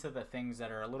get into the things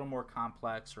that are a little more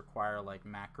complex, require like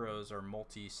macros or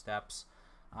multi-steps.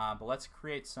 But let's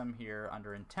create some here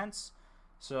under intents.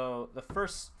 So the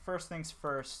first things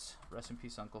first, rest in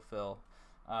peace Uncle Phil,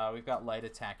 we've got light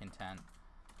attack intent.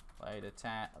 Light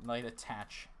attack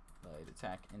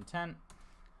intent.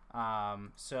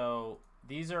 So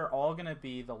these are all going to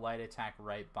be the light attack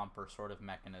right bumper sort of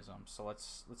mechanism. So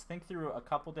let's think through a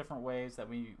couple different ways that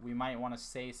we might want to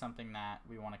say something that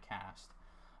we want to cast,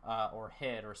 or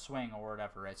hit or swing or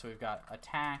whatever, right? So we've got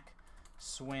attack,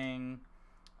 swing.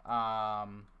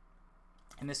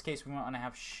 In this case, we want to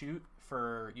have shoot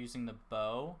for using the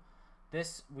bow.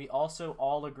 This, we also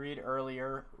all agreed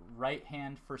earlier, right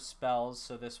hand for spells,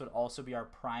 so this would also be our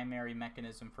primary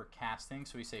mechanism for casting.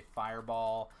 So we say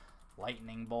fireball,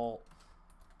 lightning bolt.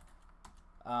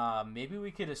 Maybe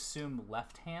we could assume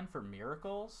left hand for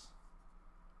miracles.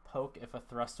 Poke if a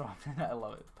thrust weapon. I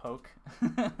love it. Poke.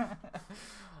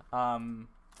 What do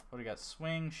we got?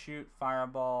 Swing, shoot,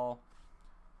 fireball.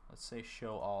 Let's say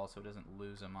show all so it doesn't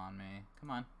lose them on me. Come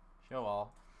on, show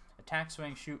all. Attack,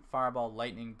 swing, shoot, fireball,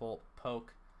 lightning bolt,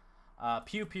 poke.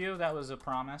 Pew pew, that was a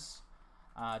promise.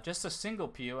 Just a single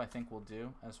pew I think will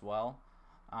do as well.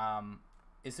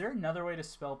 Is there another way to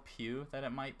spell pew that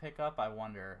it might pick up? I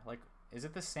wonder. Like, is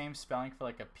it the same spelling for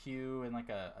like a pew in like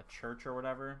a church or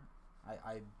whatever?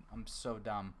 I'm so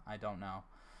dumb. I don't know.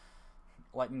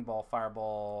 Lightning ball,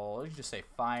 fireball. Let's just say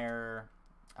fire.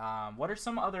 What are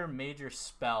some other major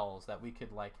spells that we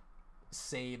could like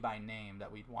say by name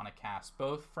that we'd want to cast,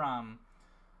 both from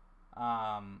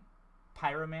pyromancy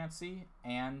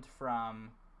and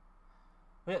from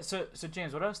so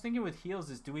James, what I was thinking with heals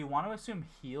is, do we want to assume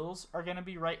heals are going to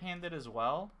be right-handed as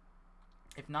well?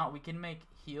 If not, we can make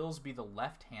heals be the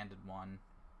left-handed one.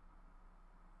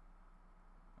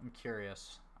 I'm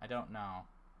curious. I don't know.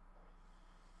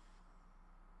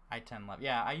 I tend left.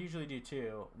 Yeah, I usually do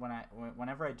too.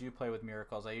 Whenever I do play with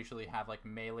miracles, I usually have like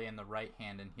melee in the right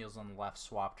hand and heals on the left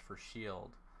swapped for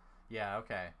shield. Yeah,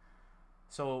 okay.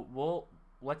 So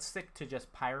let's stick to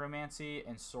just pyromancy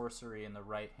and sorcery in the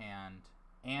right hand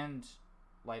and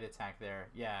light attack there.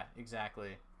 Yeah,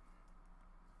 exactly.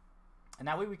 And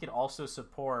that way we could also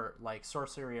support like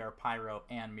sorcery or pyro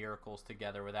and miracles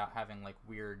together without having like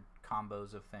weird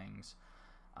combos of things.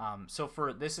 So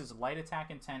for this is light attack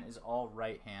intent is all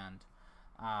right hand.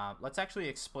 Let's actually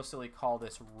explicitly call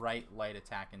this right light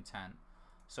attack intent.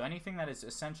 So anything that is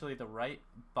essentially the right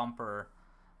bumper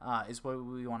is what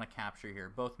we want to capture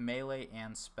here, both melee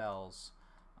and spells.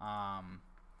 You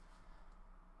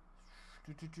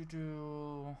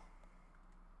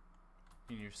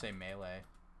can just say melee.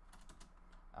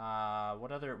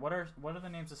 What are the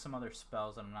names of some other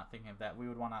spells that I'm not thinking of that we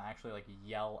would want to actually like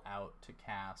yell out to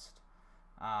cast?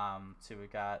 So we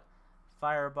got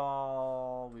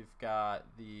fireball, we've got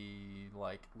the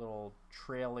like little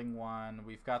trailing one,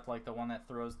 we've got like the one that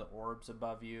throws the orbs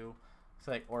above you. It's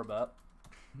like orb up.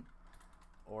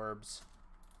 Orbs.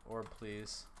 Orb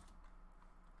please.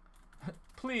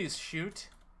 Please shoot.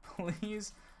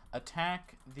 Please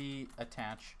attach the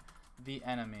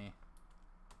enemy.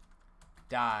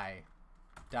 Die.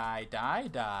 Die, die,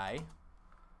 die.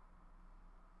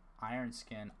 Iron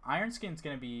Skin. Iron Skin's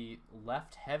gonna be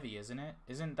left heavy, isn't it?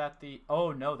 Isn't that the...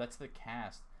 Oh, no, that's the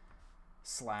cast.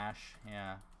 Slash,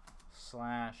 yeah.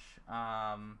 Slash,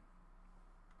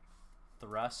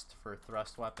 thrust for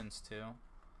thrust weapons, too.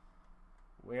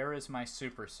 Where is my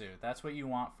super suit? That's what you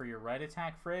want for your right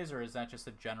attack phrase, or is that just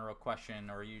a general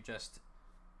question, or are you just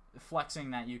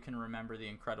flexing that you can remember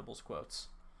the Incredibles quotes?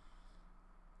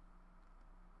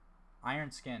 Iron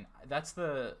Skin. That's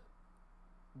the...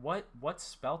 What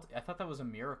spell? I thought that was a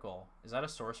miracle. Is that a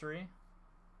sorcery?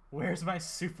 Where's my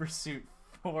super suit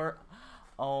for?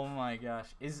 Oh my gosh.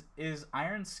 Is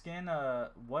Iron Skin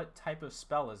what type of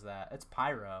spell is that? It's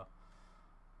pyro.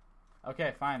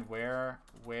 Okay, fine.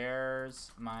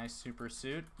 Where's my super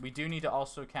suit? We do need to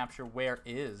also capture where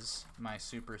is my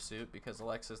super suit because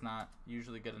Alexa's not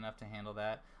usually good enough to handle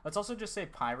that. Let's also just say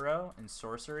pyro and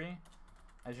sorcery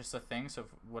as just a thing. So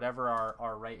whatever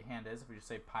our right hand is, if we just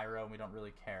say pyro and we don't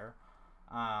really care.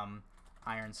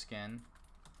 Iron skin.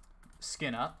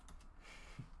 Skin up.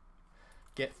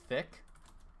 Get thick.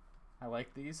 I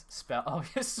like these. Spell. Oh,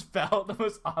 yes, spell. The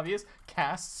most obvious.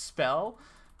 Cast spell.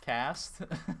 Cast.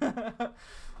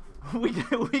 we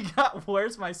got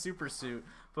where's my super suit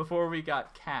before we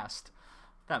got cast.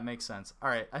 That makes sense. All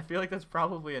right, I feel like that's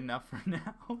probably enough for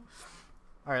now. All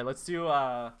right, let's do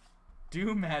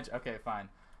magic. Okay, fine.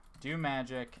 Do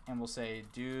magic, and we'll say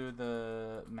do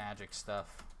the magic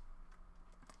stuff.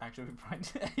 Actually, we probably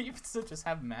even still just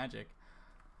have magic.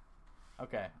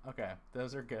 Okay,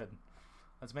 those are good.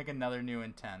 Let's make another new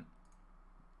intent.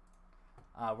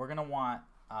 We're gonna want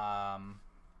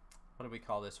what do we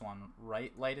call this one?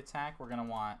 Right light attack. We're gonna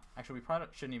want, actually we probably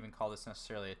shouldn't even call this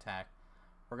necessarily attack.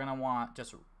 We're gonna want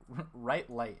just right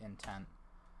light intent.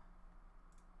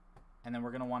 And then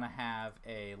we're gonna want to have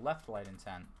a left light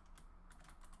intent.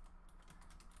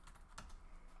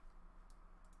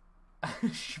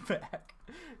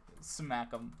 Smack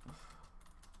them.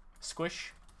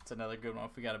 Squish. It's another good one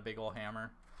if we got a big old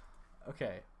hammer.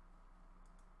 Okay.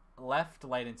 Left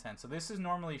light intent. So this is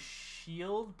normally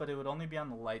shield, but it would only be on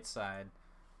the light side.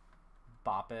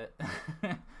 Bop it.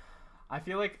 I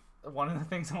feel like one of the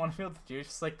things I want to be able to do is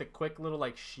just like the quick little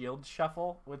like shield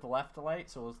shuffle with left light.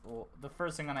 So the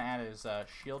first thing I'm going to add is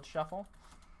shield shuffle.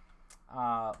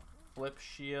 Flip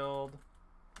shield.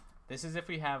 This is if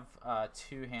we have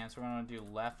two hands. We're going to do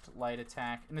left light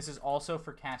attack. And this is also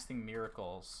for casting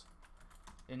miracles.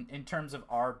 In terms of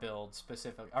our build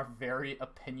specifically, our very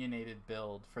opinionated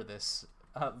build for this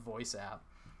voice app.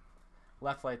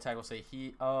 Left light attack will say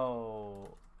he. Oh,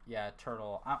 yeah,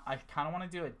 turtle. I kind of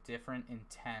want to do a different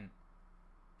intent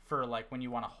for like when you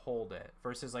want to hold it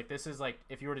versus like this is like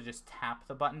if you were to just tap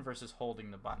the button versus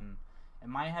holding the button. In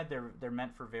my head, they're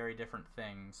meant for very different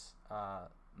things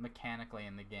mechanically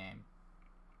in the game.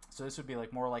 So this would be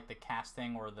like more like the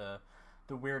casting or the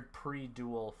weird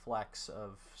pre-dual flex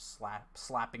of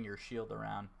slapping your shield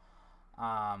around.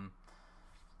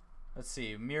 Let's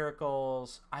see,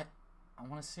 miracles. I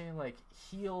want to say like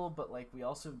heal, but like we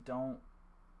also don't.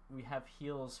 We have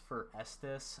heals for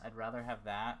Estus. I'd rather have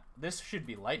that. This should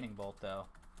be lightning bolt though.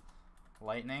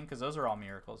 Lightning, because those are all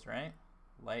miracles, right?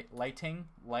 Lighting,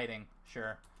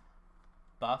 sure.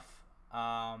 Buff.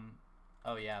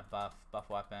 Oh yeah, buff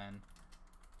weapon.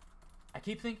 I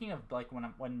keep thinking of like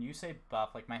when you say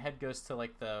buff, like my head goes to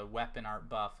like the weapon art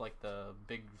buff, like the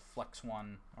big flex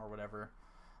one or whatever.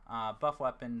 Buff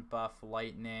weapon, buff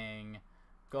lightning,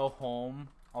 go home.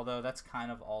 Although that's kind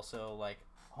of also like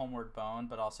homeward bone,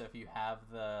 but also if you have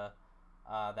the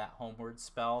that homeward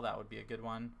spell, that would be a good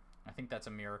one. I think that's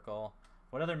a miracle.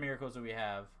 What other miracles do we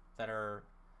have that are?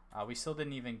 We still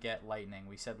didn't even get lightning.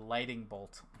 We said lighting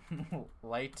bolt,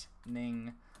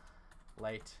 lightning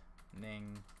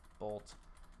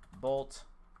bolt,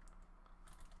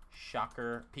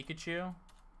 shocker, Pikachu,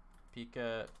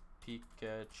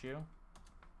 Pikachu,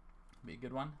 be a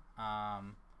good one.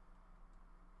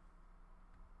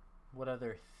 What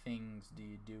other things do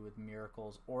you do with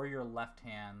miracles or your left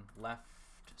hand? Left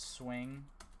swing,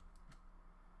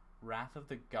 Wrath of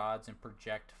the Gods, and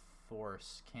project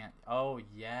force. Can't. Oh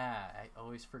yeah, I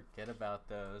always forget about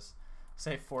those.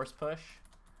 Say force push.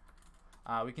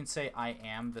 We can say I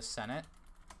am the Senate.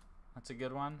 That's a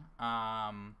good one.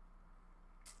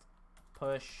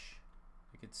 Push.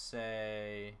 We could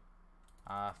say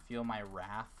feel my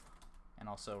wrath, and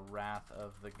also Wrath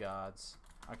of the Gods.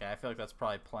 Okay, I feel like that's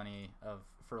probably plenty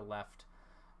for left.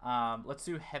 Let's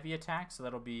do heavy attack. So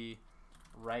that'll be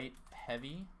right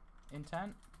heavy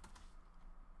intent.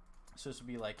 So this would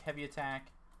be like heavy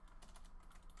attack,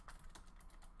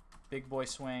 big boy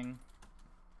swing.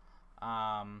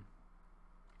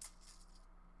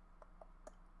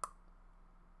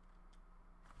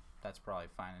 That's probably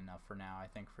fine enough for now, I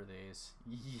think, for these.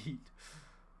 Yeet.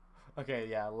 Okay,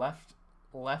 yeah, left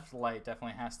light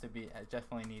definitely has to be,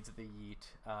 definitely needs the yeet.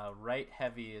 Right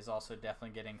heavy is also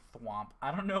definitely getting thwomp.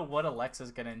 I don't know what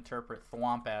Alexa's going to interpret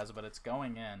thwomp as, but it's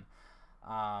going in.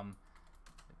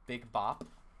 Big bop,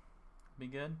 be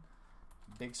good.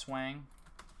 Big swang.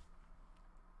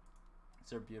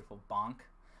 These are beautiful. Bonk.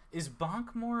 Is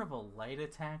bonk more of a light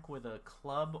attack with a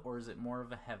club, or is it more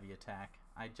of a heavy attack?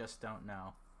 I just don't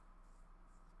know.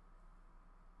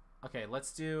 Okay,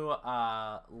 let's do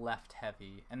left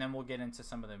heavy, and then we'll get into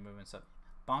some of the movements.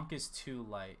 Bonk is too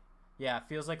light. Yeah, it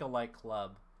feels like a light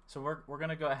club. So we're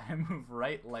gonna go ahead and move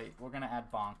right light. We're gonna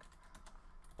add bonk.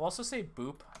 We'll also say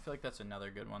boop. I feel like that's another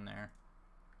good one there.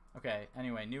 Okay,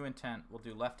 anyway, new intent. We'll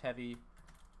do left heavy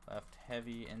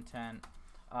intent.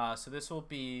 So this will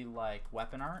be like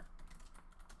weapon art.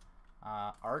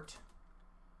 Art.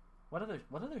 What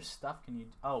other stuff can you...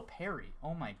 Oh, parry.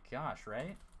 Oh my gosh,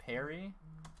 right? Parry.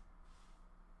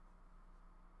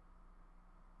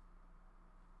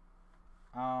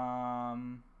 What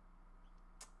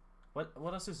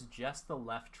else is just the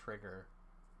left trigger?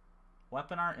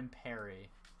 Weapon art and parry.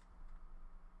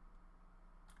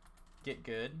 Get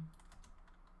good.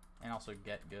 And also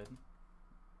get good.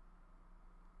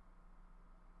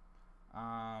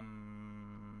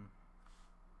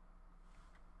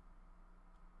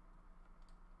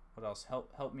 What else?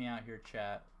 Help me out here,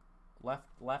 chat.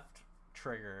 Left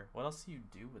trigger. What else do you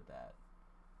do with that?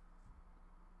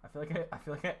 I feel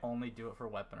like I only do it for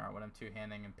weapon art when I'm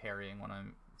two-handing and parrying when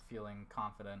I'm feeling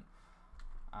confident.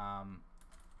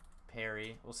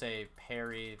 Parry. We'll say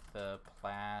parry the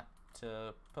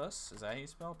platypus. Is that how you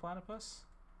spell platypus?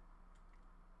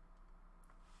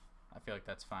 I feel like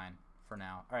that's fine for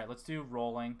now. All right, let's do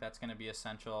rolling. That's going to be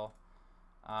essential.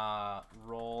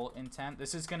 Roll intent.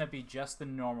 This is going to be just the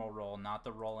normal roll, not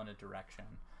the roll in a direction.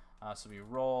 So we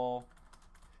roll,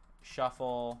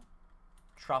 shuffle,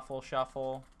 truffle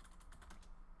shuffle,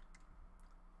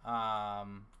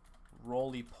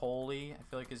 roly-poly, I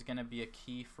feel like is going to be a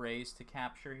key phrase to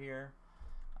capture here.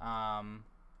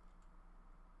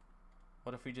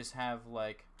 What if we just have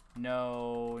like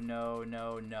no, no,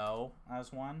 no, no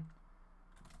as one?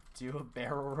 Do a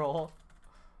barrel roll.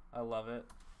 I love it.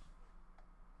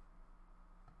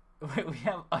 Wait, we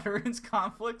have utterance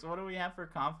conflicts? What do we have for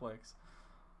conflicts?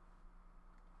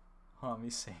 Oh, let me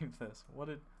save this.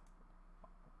 Where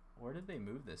did they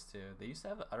move this to? They used to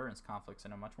have utterance conflicts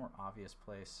in a much more obvious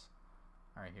place.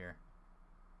 Alright, here.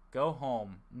 Go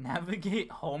home. Navigate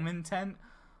home intent?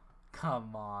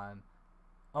 Come on.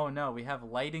 Oh no, we have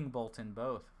lightning bolt in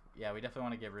both. Yeah, we definitely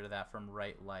want to get rid of that from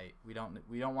right light. We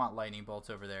don't want lightning bolts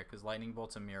over there because lightning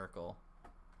bolt's a miracle.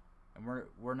 And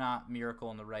we're not miracle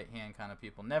in the right hand kind of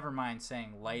people. Never mind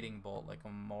saying lightning bolt like a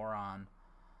moron.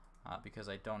 Because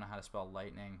I don't know how to spell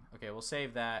lightning. Okay, we'll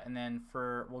save that, and then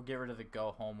we'll get rid of the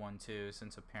go home one too,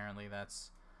 since apparently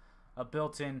that's a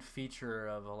built-in feature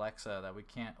of Alexa that we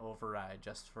can't override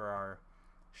just for our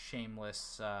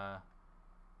shameless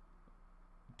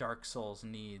Dark Souls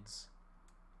needs.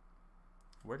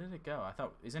 Where did it go? I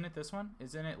thought, isn't it this one?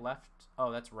 Isn't it left?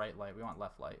 Oh, that's right light. We want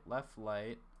left light. Left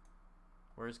light.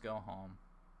 Where's go home?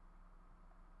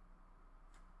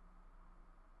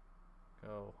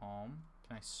 Go home.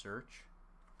 Can I search?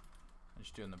 I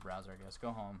just do it in the browser, I guess.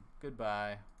 Go home.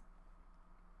 Goodbye.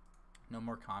 No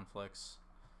more conflicts.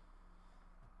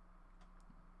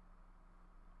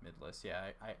 Midlist. Yeah,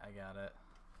 I got it.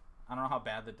 I don't know how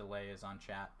bad the delay is on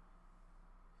chat.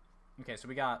 Okay, so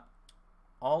we got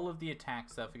all of the attack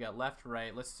stuff. We got left,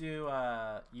 right. Let's do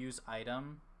use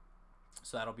item.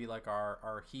 So that'll be like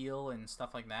our heal and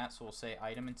stuff like that. So we'll say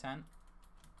item intent.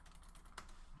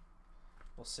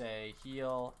 We'll say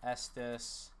heal,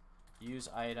 Estus, use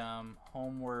item,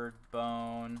 homeward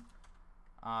bone,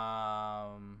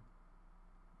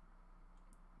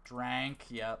 drank,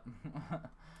 yep.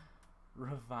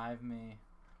 Revive me.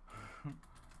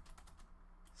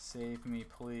 Save me,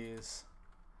 please.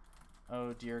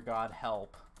 Oh dear God,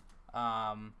 help.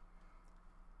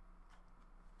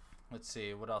 Let's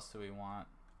see, what else do we want?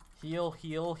 Heal,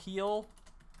 heal, heal.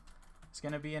 It's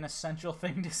gonna be an essential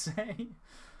thing to say.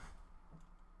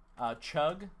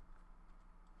 Chug.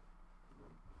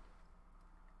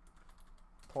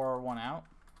 Pour one out.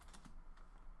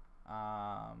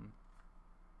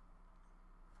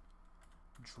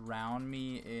 Drown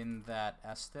me in that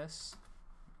Estus.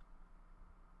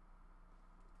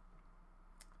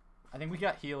 I think we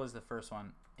got heal as the first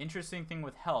one. Interesting thing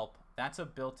with help, that's a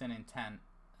built-in intent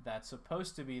that's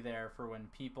supposed to be there for when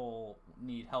people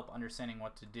need help understanding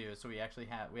what to do. So we actually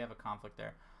have a conflict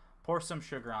there. Pour some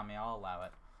sugar on me, I'll allow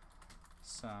it.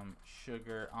 Some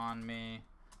sugar on me.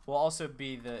 Will also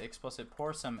be the explicit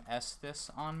pour some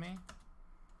Estus on me.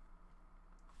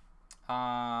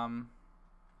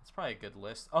 That's probably a good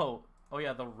list. Oh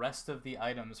yeah, the rest of the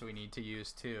items we need to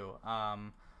use too.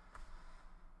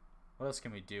 What else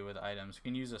can we do with items? We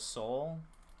can use a soul.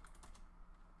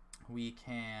 We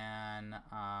can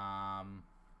I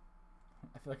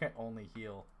feel like I only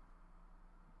heal.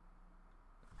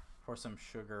 Pour some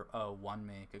sugar. Oh, one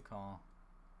me, good call.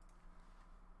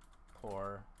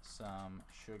 Pour some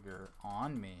sugar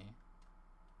on me.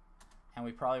 And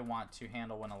we probably want to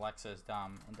handle when Alexa is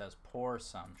dumb and does pour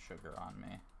some sugar on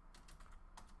me.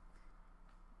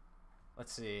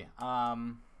 Let's see.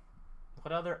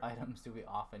 What other items do we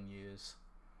often use?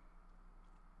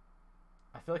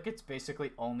 I feel like it's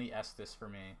basically only Estes for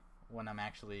me when I'm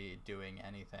actually doing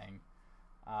anything.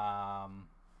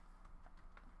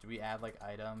 Do we add like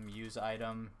item, use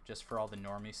item, just for all the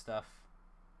normie stuff?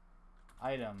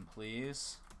 Item,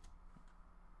 please.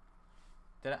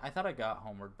 I thought I got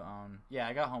Homeward Bone. Yeah,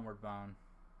 I got Homeward Bone.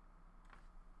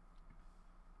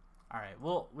 Alright,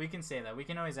 well, we can say that. We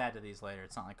can always add to these later.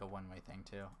 It's not like a one-way thing,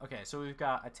 too. Okay, so we've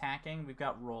got attacking. We've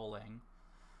got rolling.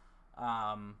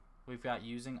 We've got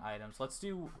using items. Let's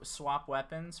do swap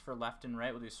weapons for left and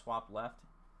right. We'll do swap left.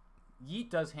 Yeet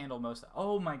does handle most.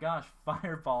 Oh my gosh,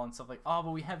 fireball and stuff like. Oh,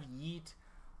 but we have yeet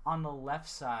on the left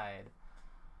side.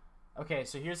 Okay,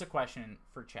 so here's a question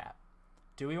for chat.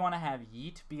 Do we want to have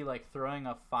yeet be like throwing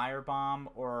a firebomb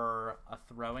or a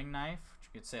throwing knife? You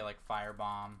could say like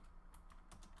firebomb,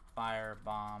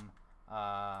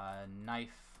 knife,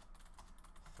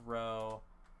 throw.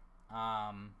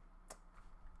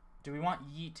 Do we want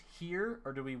yeet here,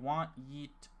 or do we want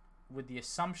yeet with the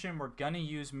assumption we're gonna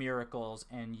use miracles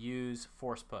and use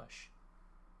force push?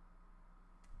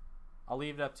 I'll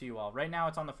leave it up to you all. Right now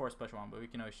it's on the force push one, but we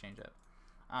can always change it.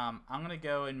 I'm gonna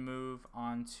go and move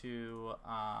on to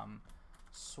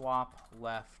swap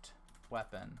left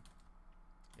weapon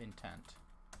intent.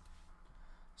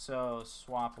 So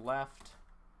swap left,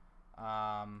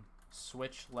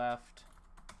 switch left,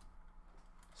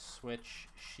 switch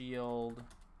shield.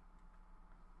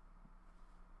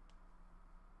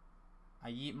 I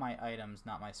yeet my items,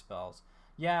 not my spells.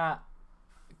 Yeah,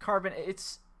 Carbon,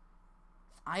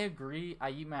 I agree,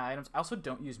 I yeet my items. I also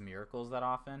don't use miracles that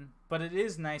often, but it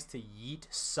is nice to yeet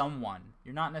someone.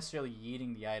 You're not necessarily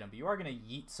yeeting the item, but you are going to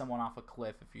yeet someone off a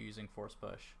cliff if you're using force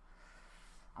push.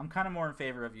 I'm kind of more in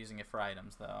favor of using it for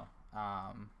items, though.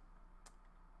 I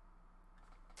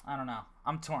don't know.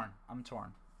 I'm torn.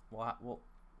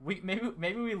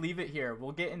 Maybe we leave it here.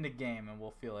 We'll get into game and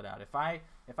we'll feel it out. If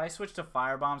I switch to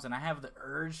firebombs and I have the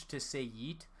urge to say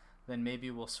yeet, then maybe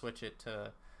we'll switch it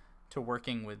to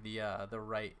working with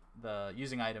the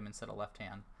using item instead of left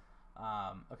hand.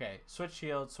 Okay, switch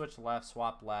shield, switch left,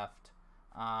 swap left.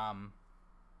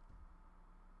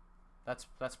 That's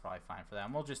probably fine for that.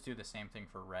 And we'll just do the same thing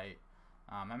for right.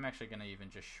 I'm actually gonna even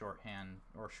just shorthand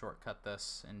or shortcut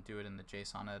this and do it in the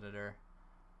JSON editor.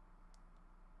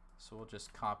 So we'll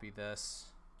just copy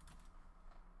this,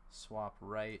 swap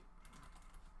right,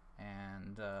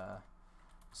 and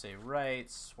say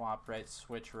right, swap right,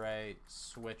 switch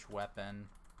weapon.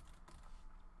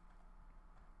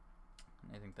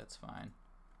 I think that's fine.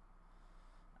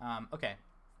 Okay.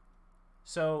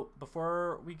 So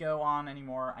before we go on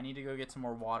anymore, I need to go get some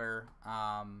more water,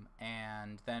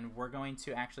 and then we're going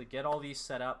to actually get all these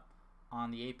set up on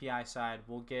the API side.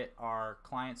 We'll get our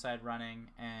client side running,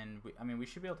 and we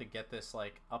should be able to get this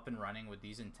like up and running with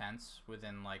these intents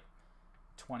within like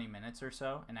 20 minutes or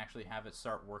so, and actually have it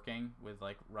start working with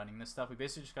like running this stuff. We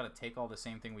basically just got to take all the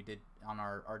same thing we did on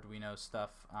our Arduino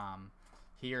stuff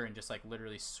here, and just like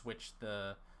literally switch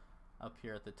the up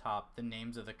here at the top the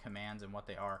names of the commands and what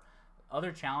they are.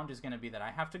 Other challenge is going to be that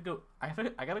I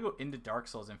gotta go into Dark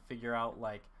Souls and figure out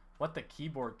like what the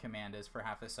keyboard command is for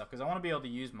half this stuff, because I want to be able to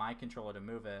use my controller to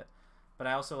move it, but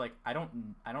I also like I don't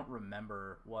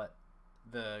remember what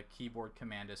the keyboard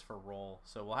command is for roll,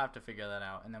 so we'll have to figure that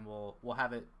out, and then we'll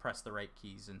have it press the right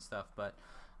keys and stuff. But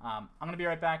I'm gonna be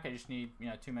right back. I just need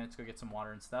 2 minutes to go get some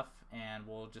water and stuff, and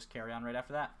we'll just carry on right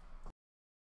after that.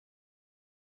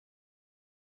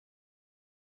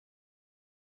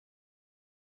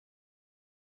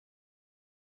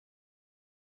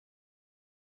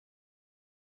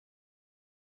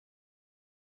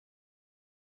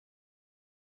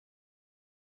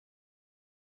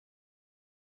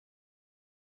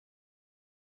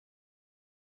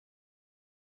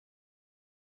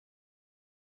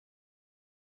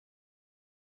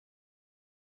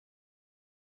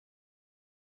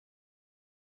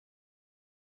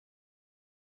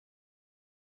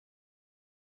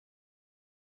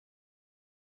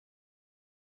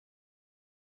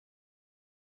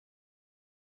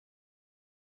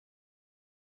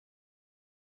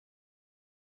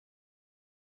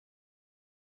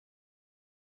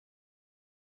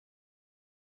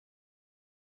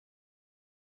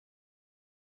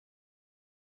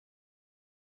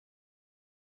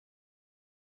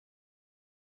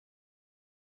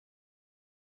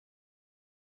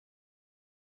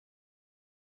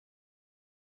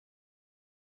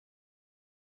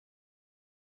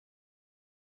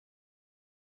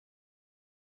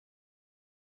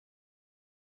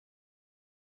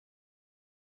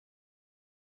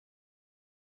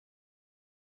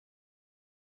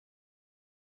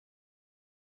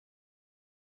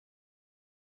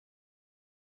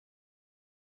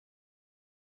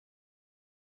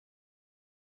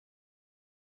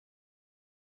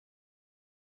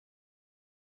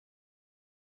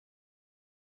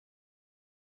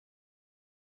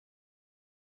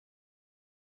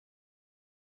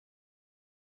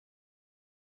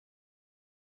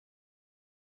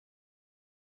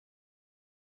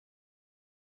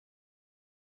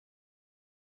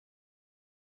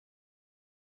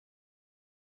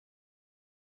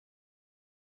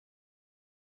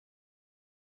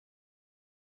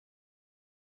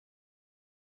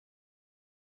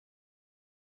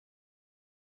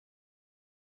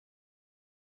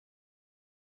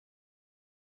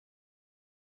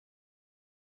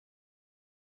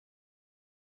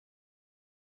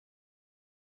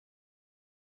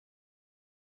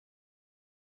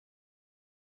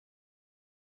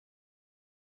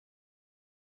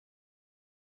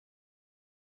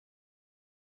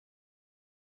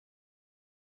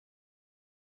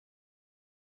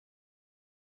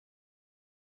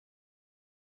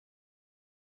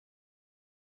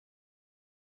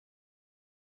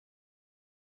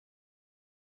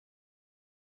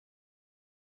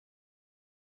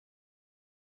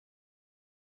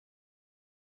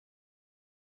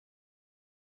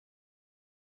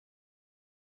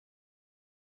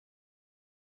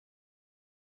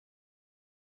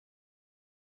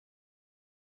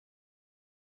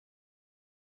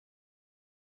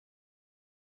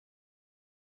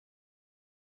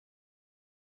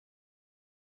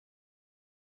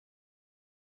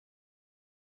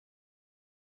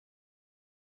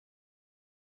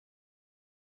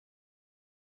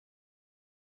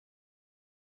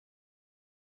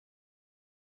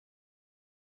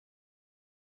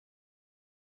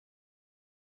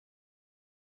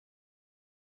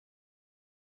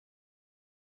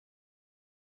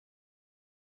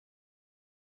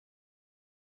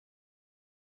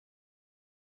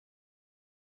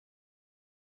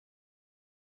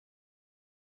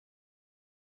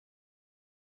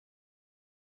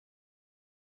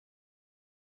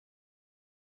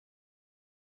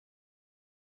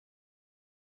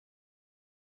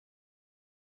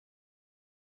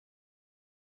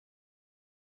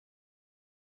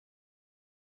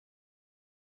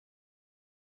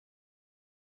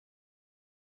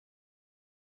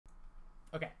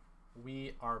 Okay,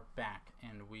 we are back,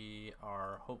 and we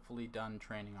are hopefully done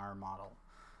training our model.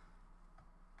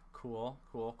 Cool.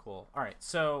 All right,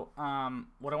 so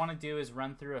what I want to do is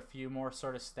run through a few more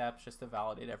sort of steps just to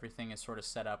validate everything is sort of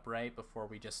set up right before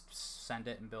we just send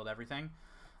it and build everything.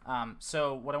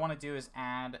 So what I want to do is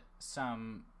add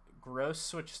some gross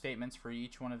switch statements for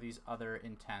each one of these other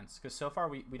intents, because so far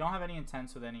we don't have any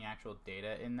intents with any actual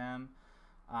data in them.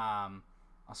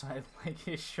 Also, I like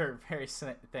his shirt.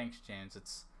 Thanks, James.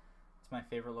 It's my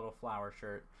favorite little flower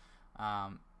shirt.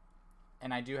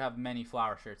 And I do have many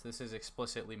flower shirts. This is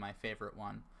explicitly my favorite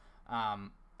one.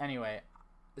 Anyway,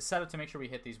 the setup to make sure we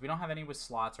hit these. We don't have any with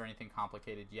slots or anything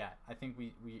complicated yet. I think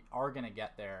we are going to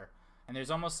get there. And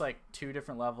there's almost like 2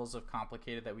 different levels of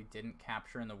complicated that we didn't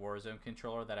capture in the Warzone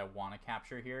controller that I want to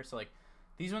capture here. So like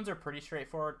these ones are pretty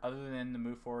straightforward other than the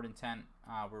move forward intent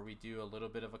where we do a little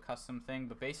bit of a custom thing.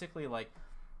 But basically like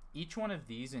each one of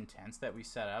these intents that we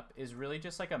set up is really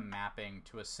just like a mapping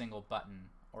to a single button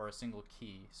or a single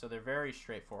key. So they're very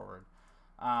straightforward.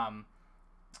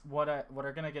 What are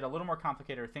going to get a little more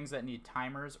complicated are things that need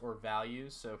timers or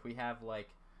values. So if we have like,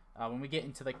 when we get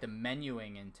into like the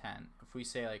menuing intent, if we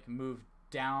say like move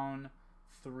down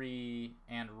 3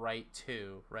 and right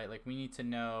 2, right? Like we need to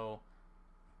know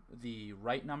the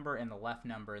right number and the left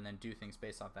number and then do things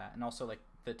based off that. And also like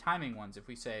the timing ones, if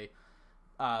we say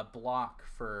block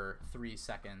for 3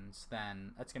 seconds,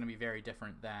 then that's going to be very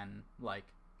different than like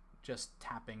just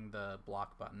tapping the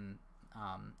block button.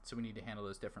 So we need to handle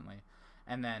those differently.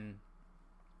 And then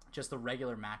just the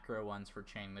regular macro ones for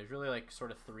chaining. There's really like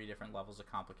sort of 3 different levels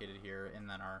of complicated here, and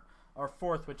then our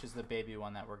fourth, which is the baby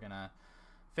one that we're gonna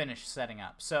finish setting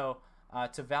up. So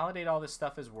to validate all this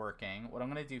stuff is working, what I'm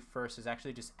gonna do first is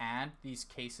actually just add these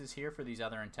cases here for these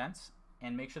other intents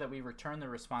and make sure that we return the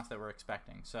response that we're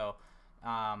expecting. So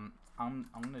I'm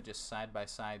gonna just side by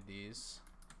side these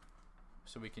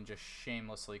so we can just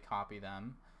shamelessly copy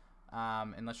them.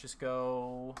 And let's just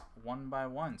go one by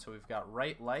one. So we've got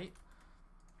right light.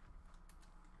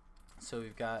 So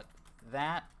we've got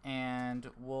that, and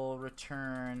we'll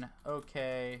return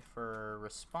OK for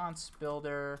response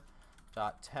builder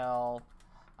dot tell.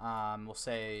 We'll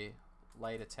say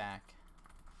light attack.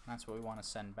 That's what we want to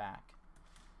send back.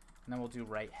 And then we'll do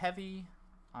right heavy,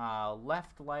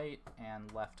 left light,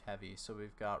 and left heavy. So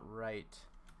we've got right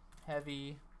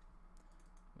heavy,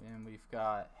 and we've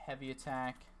got heavy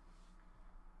attack.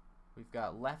 We've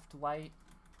got left light,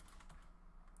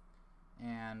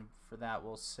 and for that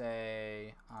we'll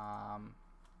say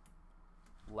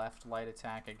left light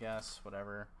attack, I guess,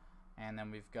 whatever. And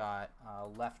then we've got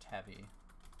left heavy,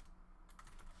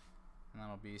 and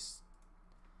that'll be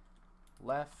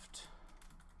left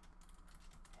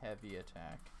heavy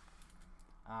attack.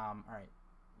 Alright,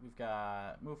 we've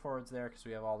got move forwards there because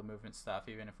we have all the movement stuff,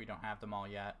 even if we don't have them all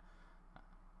yet.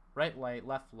 Right light,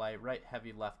 right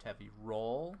heavy, left heavy,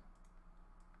 roll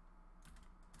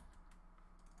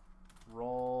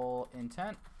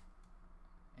intent,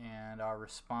 and our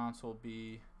response will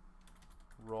be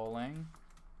rolling.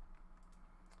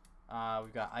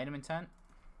 We've got item intent,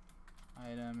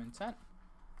 and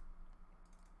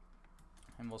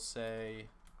we'll say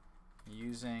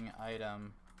using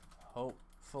item,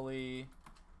 hopefully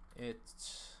it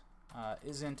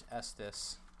isn't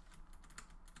Estes.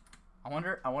 I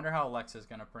wonder how Alexa's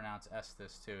gonna pronounce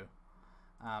Estes too.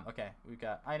 Okay, we've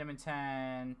got item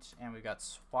intent, and we've got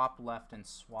swap left and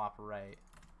swap right.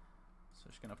 So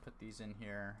just gonna put these in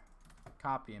here,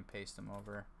 copy and paste them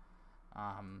over.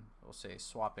 We'll say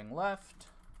swapping left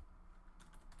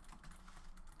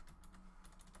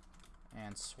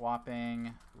and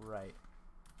swapping right.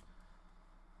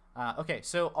 Okay,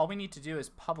 so all we need to do is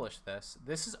publish this.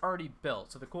 This is already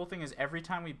built. So the cool thing is every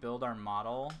time we build our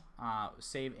model,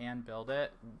 save and build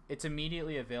it, it's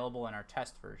immediately available in our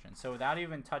test version. So without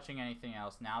even touching anything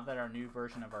else, now that our new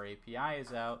version of our API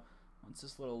is out, once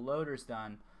this little loader's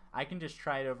done, I can just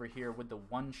try it over here with the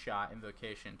one-shot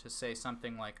invocation to say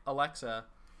something like, Alexa,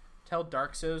 tell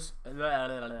Dark Souls,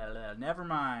 never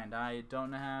mind, I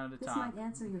don't know how to talk. This might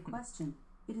answer your question.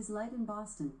 It is light in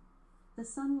Boston. The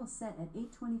sun will set at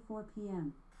 8:24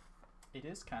 p.m. It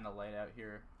is kind of light out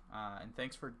here. And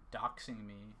thanks for doxing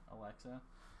me, Alexa.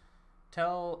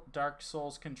 Tell Dark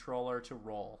Souls controller to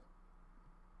roll.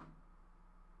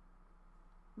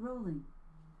 Rolling.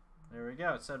 There we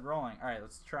go. It said rolling. All right,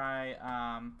 let's try.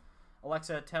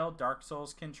 Alexa, tell Dark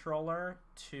Souls controller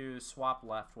to swap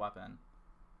left weapon.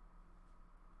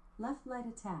 Left light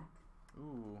attack.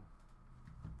 Ooh.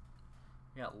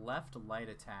 We got left light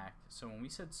attack. So when we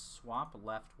said swap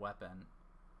left weapon,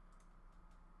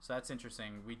 so that's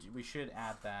interesting. We should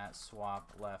add that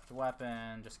swap left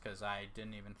weapon just because I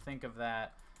didn't even think of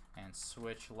that. and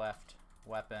switch left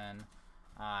weapon.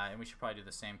 And we should probably do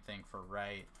the same thing for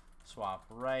right. Swap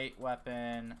right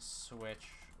weapon, switch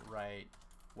right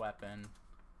weapon.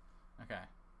 Okay,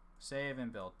 save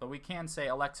and build. But we can say,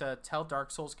 Alexa, tell Dark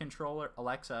Souls controller,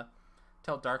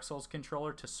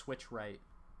 to switch right.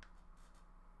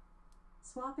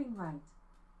 Swapping right.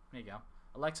 There you go.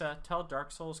 Alexa, tell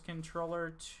Dark Souls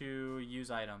controller to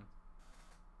use item.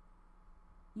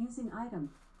 Using item.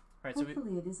 Right,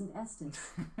 Hopefully it isn't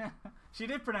Estes. She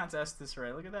did pronounce Estes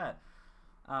right. Look at that.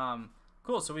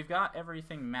 Cool. So we've got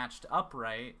everything matched up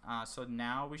right. So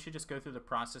now we should just go through the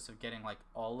process of getting like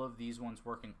all of these ones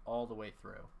working all the way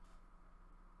through.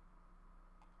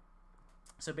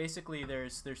 So basically,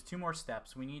 there's 2 more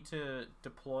steps. We need to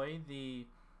deploy the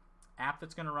app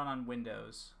that's going to run on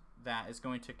Windows that is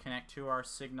going to connect to our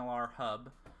SignalR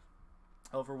hub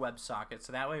over WebSocket.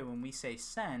 So that way, when we say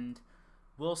send,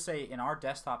 we'll say in our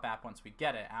desktop app once we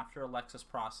get it, after Alexa's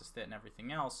processed it and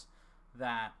everything else,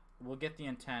 that we'll get the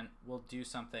intent, we'll do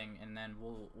something, and then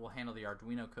we'll handle the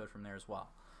Arduino code from there as well.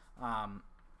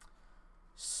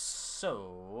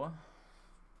 So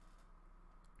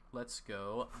let's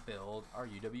go build our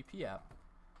UWP app.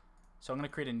 So I'm going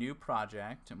to create a new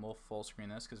project, and we'll full screen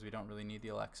this because we don't really need the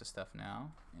Alexa stuff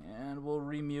now. And we'll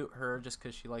remute her just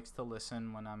because she likes to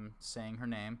listen when I'm saying her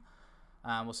name.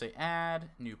 We'll say add,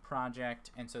 new project,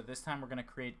 and so this time we're going to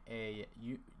create a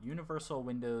Universal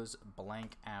Windows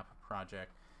blank app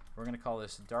project. We're going to call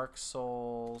this Dark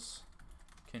Souls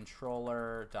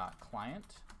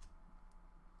controller.client,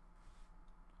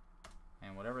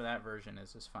 and whatever that version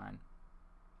is fine.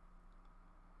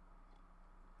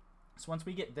 So once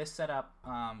we get this set up,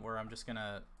 where I'm just going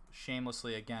to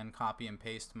shamelessly again copy and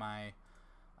paste my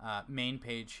main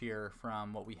page here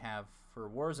from what we have for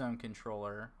Warzone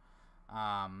controller,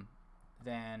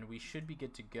 then we should be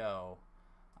good to go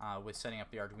with setting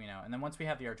up the Arduino. And then once we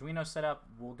have the Arduino set up,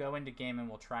 we'll go into game and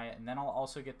we'll try it, and then I'll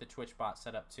also get the Twitch bot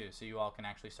set up too, so you all can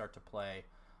actually start to play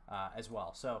as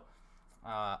well. So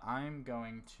I'm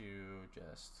going to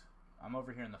I'm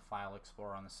over here in the File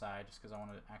Explorer on the side just because I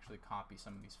want to actually copy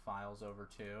some of these files over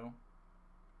too.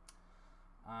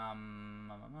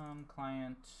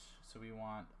 Client, so we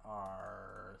want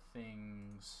our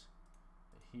things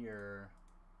here.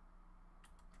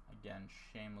 Again,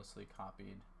 shamelessly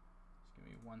copied. Just give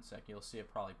me 1 sec. You'll see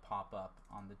it probably pop up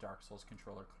on the Dark Souls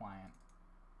controller client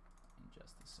in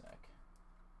just a sec.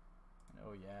 And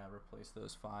oh yeah, replace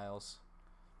those files.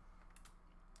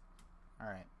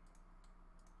 Alright.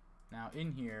 Now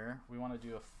in here, we want to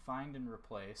do a find and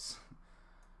replace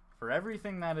for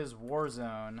everything that is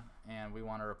Warzone, and we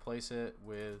want to replace it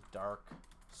with Dark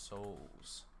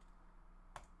Souls.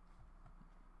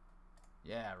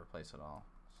 Yeah, replace it all.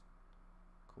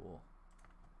 Cool.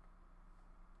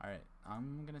 Alright,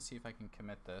 I'm going to see if I can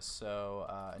commit this. So,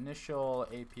 initial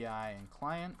API and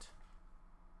client.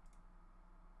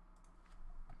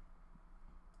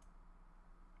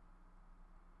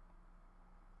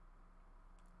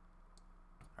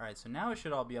 Alright, so now it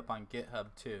should all be up on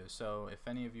GitHub too. So if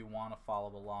any of you want to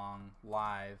follow along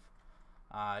live,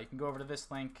 you can go over to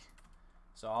this link.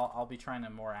 So I'll be trying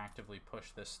to more actively push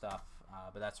this stuff,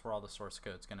 but that's where all the source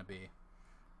code's going to be.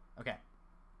 Okay.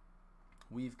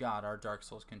 We've got our Dark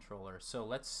Souls controller. So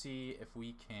let's see if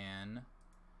we can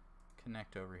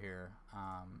connect over here.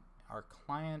 Our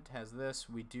client has this.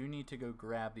 We do need to go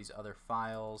grab these other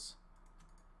files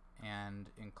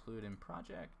and include in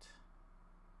project.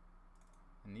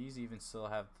 And these even still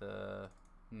have the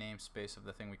namespace of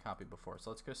the thing we copied before.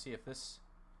 So let's go see if this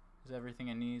is everything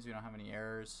it needs. We don't have any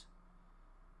errors.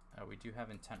 We do have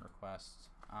intent requests.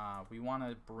 We want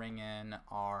to bring in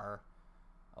our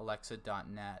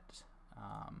alexa.net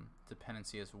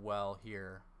dependency as well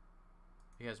here,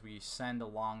 because we send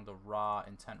along the raw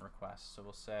intent request. So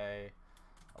we'll say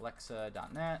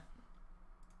alexa.net,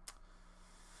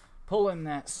 pull in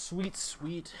that sweet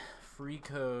free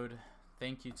code.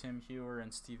 Thank you, Tim Hewer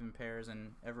and Stephen Pears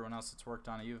and everyone else that's worked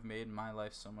on it. You've made my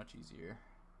life so much easier.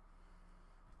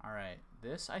 Alright,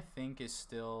 this I think is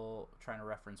still trying to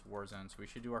reference Warzone, so we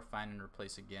should do our find and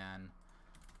replace again.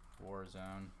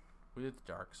 Warzone with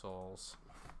Dark Souls.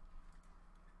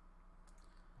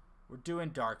 We're doing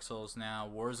Dark Souls now.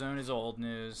 Warzone is old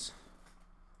news,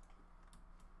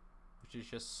 which is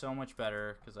just so much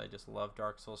better because I just love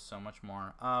Dark Souls so much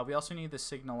more. We also need the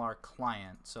SignalR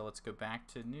client, so let's go back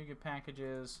to NuGet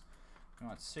packages. We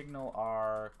want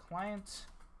SignalR client.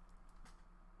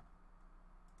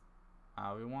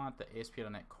 We want the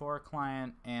ASP.NET Core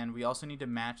client, and we also need to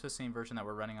match the same version that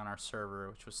we're running on our server,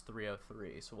 which was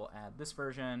 303. So we'll add this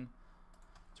version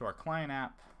to our client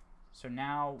app. So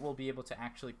now we'll be able to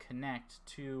actually connect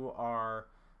to our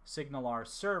SignalR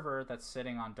server that's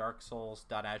sitting on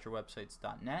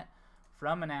darksouls.azurewebsites.net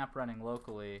from an app running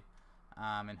locally.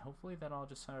 And hopefully that all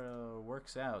just sort of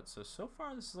works out. So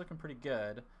far this is looking pretty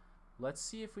good. Let's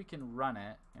see if we can run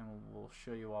it, and we'll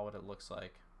show you all what it looks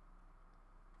like.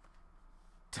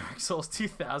 Dark Souls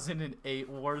 2008,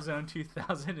 Warzone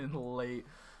 2000 and late.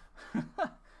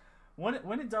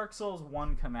 When did Dark Souls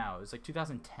 1 come out? It was like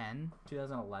 2010,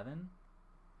 2011.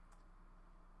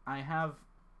 I have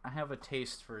a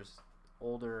taste for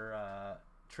older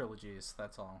trilogies,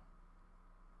 that's all.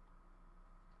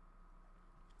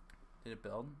 Did it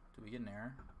build? Did we get an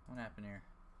error? What happened here?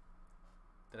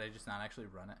 Did I just not actually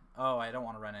run it? Oh, I don't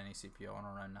want to run any CPU. I want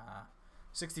to run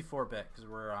 64-bit because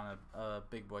we're on a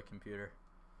big boy computer.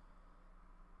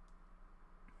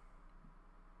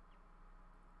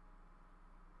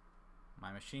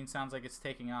 My machine sounds like it's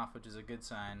taking off, which is a good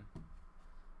sign.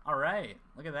 Alright,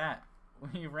 look at that.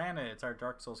 We ran it. It's our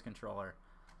Dark Souls controller.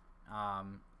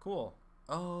 Cool.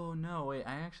 Oh, no, wait.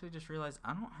 I actually just realized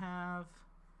I don't have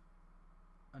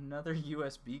another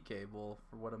USB cable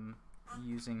for what I'm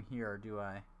using here, do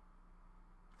I?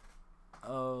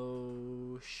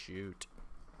 Oh, shoot.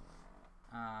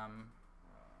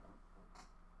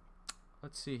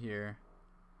 Let's see here.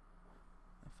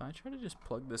 If I try to just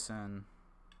plug this in.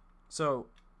 So,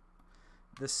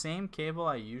 the same cable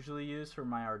I usually use for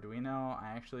my Arduino,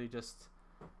 I actually just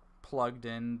plugged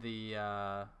in the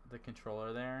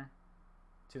controller there.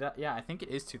 To that, yeah, I think it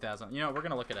is 2000. You know, we're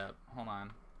gonna look it up. Hold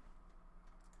on.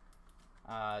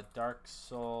 Dark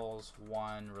Souls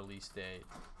 1 release date.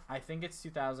 I think it's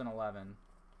 2011.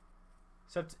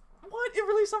 What? It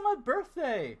released on my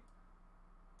birthday!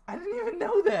 I didn't even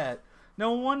know that!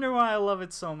 No wonder why I love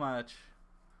it so much.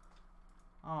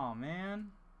 Oh,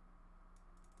 man.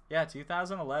 Yeah,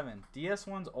 2011.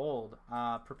 DS1's old.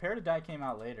 Prepare to Die came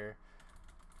out later.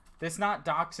 This not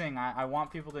doxing. I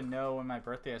want people to know when my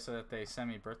birthday is so that they send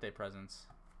me birthday presents.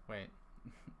 Wait.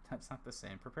 That's not the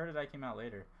same. Prepare to Die came out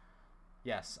later.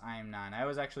 Yes, I am 9. I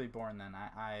was actually born then.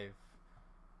 I've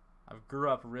grew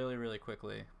up really, really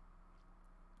quickly.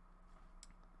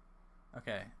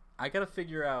 Okay, I gotta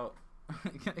figure out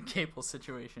a cable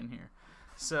situation here.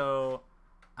 So,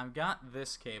 I've got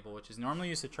this cable, which is normally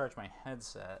used to charge my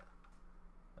headset.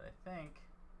 But I think,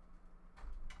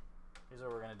 here's what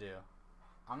we're gonna do.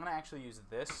 I'm gonna actually use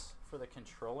this for the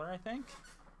controller, I think.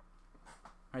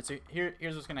 Alright, so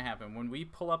here's what's gonna happen. When we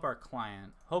pull up our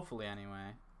client, hopefully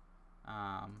anyway,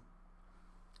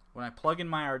 when I plug in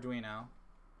my Arduino,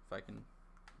 if I can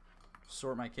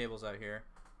sort my cables out here,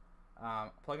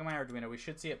 plug in my Arduino, we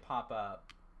should see it pop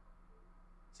up.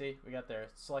 See, we got there.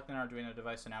 Select an Arduino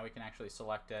device, so now we can actually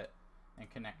select it and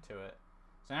connect to it.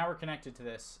 So now we're connected to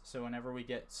this, so whenever we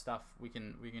get stuff, we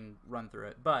can run through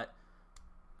it. But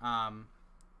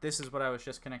this is what I was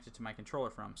just connected to my controller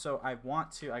from. So I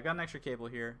got an extra cable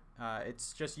here.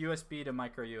 It's just USB to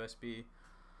micro USB.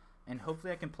 And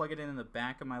hopefully I can plug it in the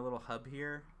back of my little hub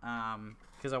here,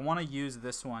 because I want to use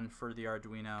this one for the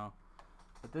Arduino.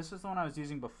 But this is the one I was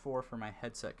using before for my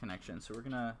headset connection. So we're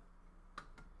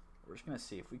just gonna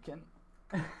see if we can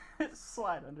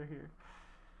slide under here.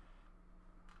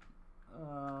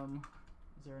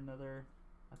 Is there another?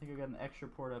 I think I got an extra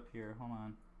port up here. Hold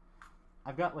on.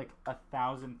 I've got like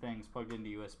 1,000 things plugged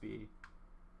into USB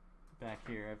back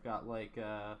here. I've got like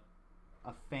a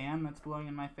fan that's blowing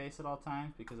in my face at all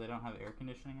times because I don't have air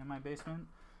conditioning in my basement.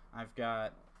 I've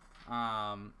got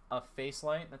a face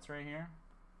light that's right here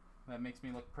that makes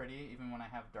me look pretty even when I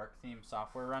have dark theme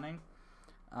software running.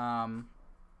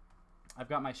 I've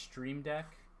got my Stream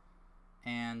Deck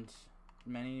and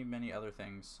many other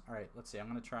things. All right, let's see. I'm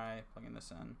gonna try plugging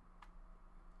this in.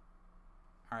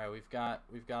 All right, we've got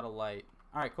a light.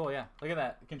 All right, cool. Yeah, look at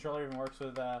that. The controller even works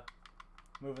with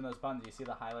moving those buttons. You see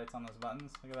the highlights on those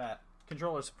buttons? Look at that.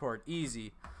 Controller support,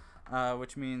 easy.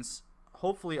 Which means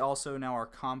hopefully also now our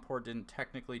COM port didn't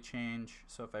technically change.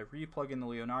 So if I re-plug in the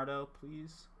Leonardo,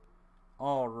 please.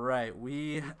 All right,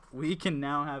 we can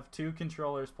now have 2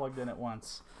 controllers plugged in at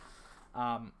once.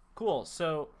 Cool.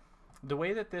 So the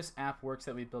way that this app works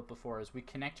that we built before is we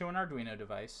connect to an Arduino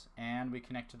device and we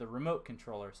connect to the remote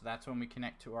controller. So that's when we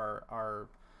connect to our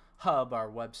hub, our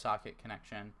WebSocket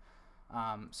connection.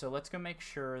 So let's go make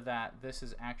sure that this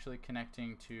is actually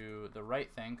connecting to the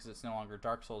right thing because it's no longer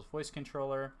Dark Souls voice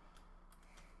controller.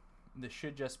 This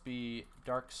should just be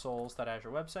Dark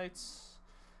Souls.azurewebsites.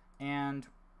 And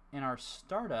in our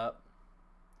startup,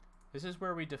 this is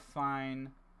where we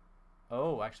define...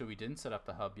 Oh, actually, we didn't set up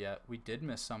the hub yet. We did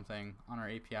miss something on our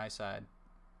API side.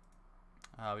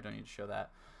 We don't need to show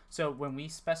that. So when we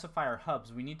specify our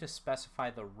hubs, we need to specify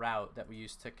the route that we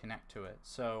use to connect to it.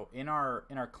 So in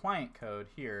our client code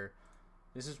here,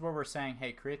 This is where we're saying,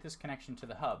 hey, create this connection to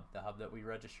the hub that we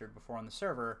registered before on the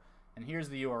server, and here's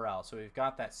the URL. So we've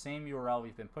got that same URL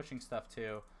we've been pushing stuff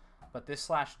to, but this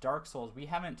 /Dark Souls, we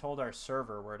haven't told our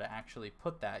server where to actually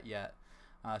put that yet.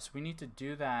 So we need to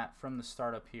do that from the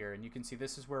startup here, and you can see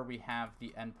this is where we have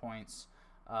the endpoints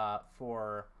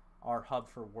for our hub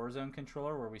for Warzone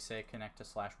controller, where we say connect to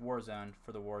 /Warzone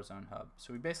for the Warzone hub.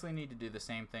 So we basically need to do the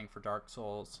same thing for Dark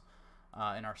Souls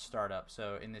in our startup.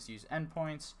 So in this use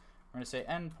endpoints, we're going to say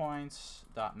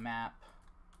endpoints.map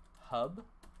hub,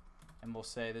 and we'll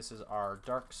say this is our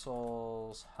Dark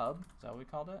Souls hub. Is that what we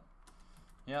called it?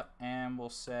 Yep, and we'll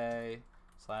say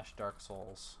 /Dark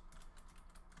Souls.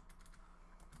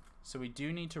 So we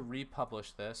do need to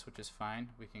republish this, which is fine.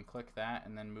 We can click that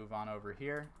and then move on over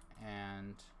here,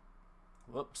 and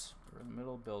whoops, we're in the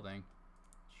middle of building.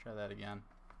 Let's try that again.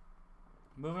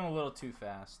 Moving a little too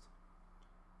fast.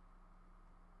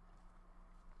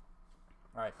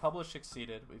 Alright, publish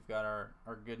succeeded. We've got our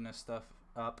goodness stuff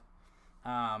up.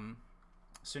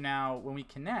 So now when we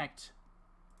connect,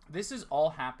 this is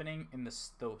all happening in the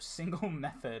single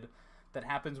method that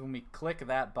happens when we click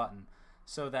that button.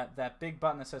 So that big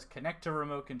button that says connect to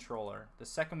remote controller, the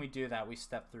second we do that, we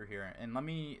step through here. And let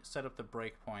me set up the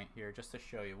breakpoint here just to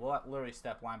show you. We'll literally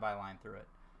step line by line through it,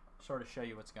 sort of show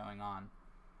you what's going on.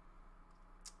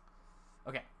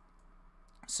 Okay.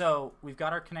 So we've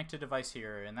got our connected device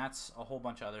here, and that's a whole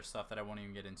bunch of other stuff that I won't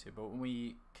even get into. But when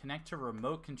we connect to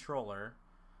remote controller,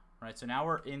 right, so now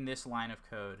we're in this line of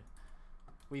code.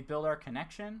 We build our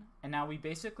connection, and now we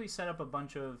basically set up a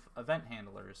bunch of event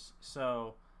handlers.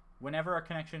 So whenever our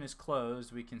connection is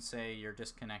closed, we can say you're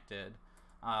disconnected.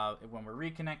 When we're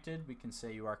reconnected, we can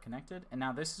say you are connected. And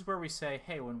now this is where we say,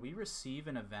 hey, when we receive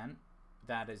an event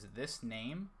that is this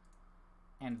name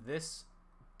and this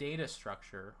data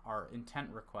structure, our intent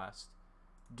request,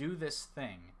 do this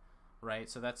thing, right?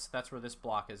 So that's where this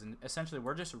block is, and essentially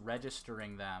we're just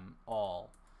registering them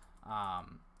all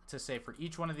to say for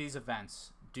each one of these events,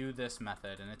 do this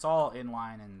method, and it's all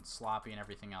inline and sloppy and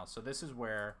everything else. So this is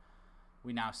where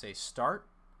we now say start,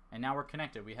 and now we're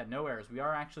connected. We had no errors. We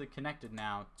are actually connected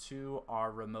now to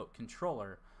our remote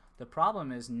controller. The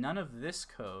problem is none of this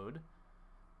code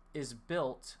is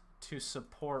built to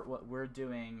support what we're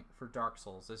doing for Dark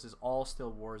Souls. This is all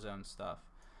still Warzone stuff.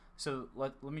 So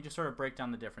let me just sort of break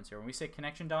down the difference here. When we say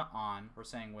connection.on, we're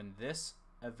saying when this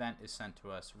event is sent to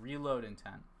us, reload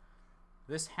intent.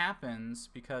 This happens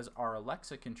because our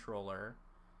Alexa controller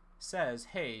says,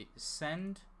 hey,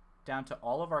 send down to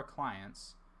all of our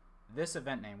clients this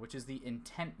event name, which is the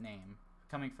intent name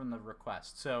coming from the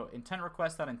request. So intent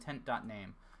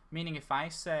request.intent.name, meaning if I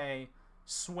say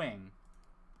swing,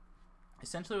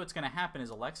 essentially what's going to happen is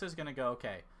Alexa is going to go,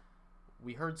 okay,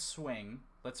 we heard swing,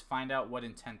 let's find out what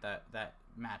intent that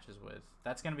matches with.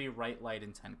 That's going to be right light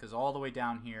intent, because all the way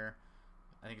down here,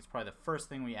 I think it's probably the first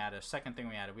thing we added, second thing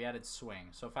we added swing.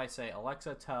 So if I say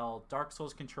Alexa tell Dark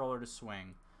Souls controller to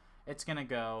swing, it's going to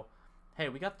go, hey,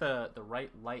 we got the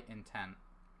right light intent,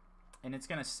 and it's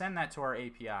going to send that to our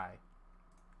API.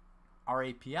 Our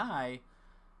API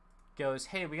goes,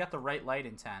 hey, we got the right light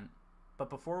intent, but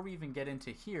before we even get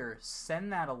into here,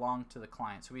 send that along to the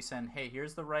client. So we send, hey,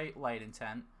 here's the right light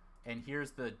intent, and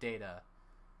here's the data.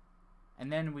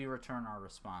 And then we return our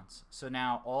response. So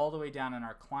now all the way down in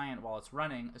our client while it's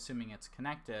running, assuming it's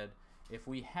connected, if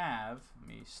we have, let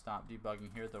me stop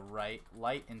debugging here, the right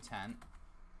light intent,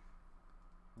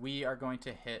 we are going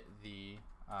to hit the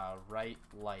right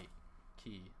light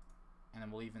key. And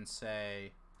then we'll even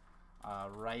say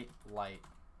right light.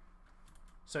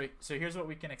 So here's what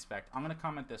we can expect. I'm going to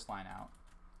comment this line out.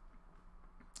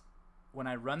 When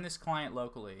I run this client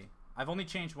locally, I've only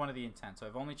changed one of the intents, so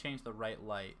I've only changed the right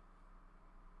light.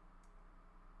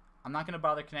 I'm not going to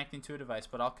bother connecting to a device,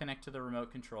 but I'll connect to the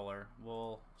remote controller.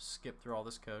 We'll skip through all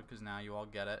this code because now you all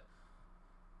get it.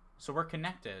 So we're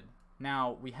connected.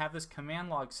 Now we have this command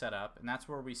log set up, and that's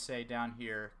where we say down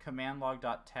here command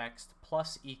log.text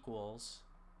plus equals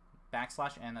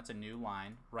 \n, that's a new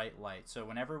line, right light. So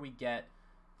whenever we get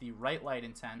the right light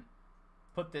intent,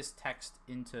 put this text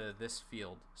into this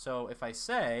field. So if I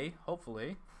say,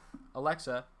 hopefully,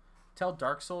 Alexa, tell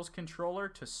Dark Souls controller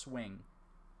to swing.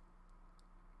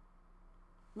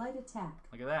 Light attack.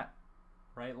 Look at that.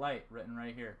 Right light written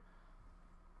right here.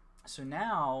 So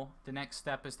now the next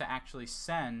step is to actually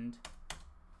send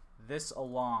this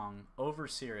along over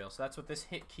serial. So that's what this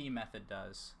hit key method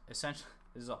does. Essentially,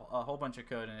 this is a whole bunch of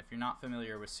code, and if you're not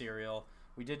familiar with serial,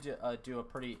 we did do a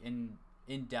pretty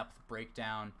in-depth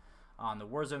breakdown on the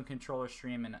Warzone controller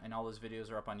stream, and all those videos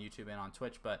are up on YouTube and on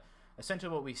Twitch. But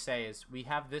essentially what we say is we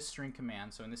have this string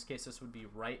command. So in this case, this would be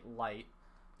right light,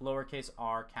 lowercase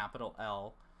r, capital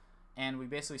L. and we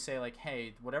basically say like,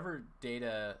 hey, whatever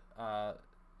data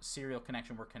serial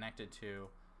connection we're connected to,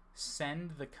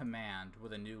 send the command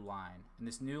with a new line. And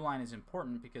this new line is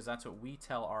important because that's what we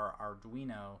tell our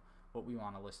Arduino what we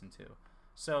want to listen to.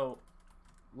 So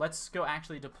let's go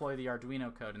actually deploy the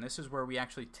Arduino code, and this is where we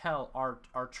actually tell our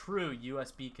true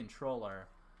USB controller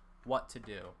what to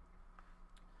do.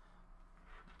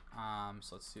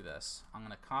 So let's do this. I'm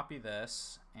going to copy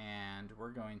this, and we're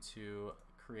going to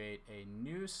create a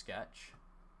new sketch.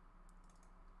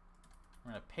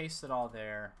 We're going to paste it all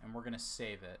there, and we're going to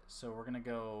save it. So we're going to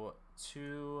go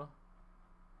to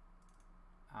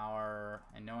our,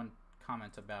 and no one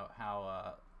comment about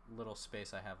how little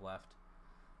space I have left.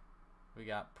 We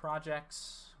got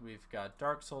projects, we've got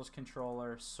Dark Souls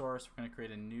controller, source. We're going to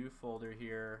create a new folder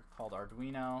here called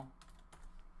Arduino.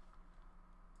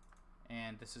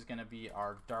 And this is going to be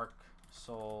our Dark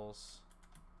Souls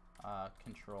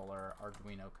controller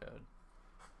Arduino code.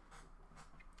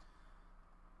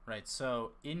 Right,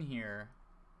 so in here,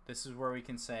 this is where we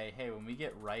can say, hey, when we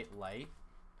get write light,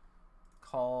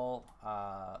 call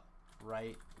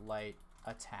write light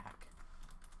attack.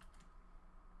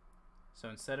 So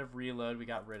instead of reload, we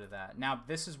got rid of that. Now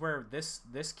this is where this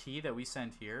key that we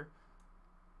send here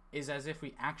is as if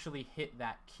we actually hit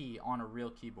that key on a real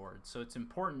keyboard. So it's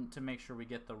important to make sure we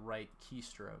get the right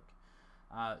keystroke.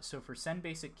 So for send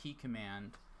basic key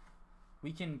command,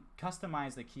 we can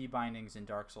customize the key bindings in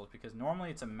Dark Souls because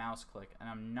normally it's a mouse click, and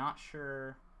I'm not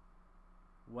sure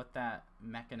what that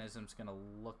mechanism's gonna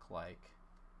look like.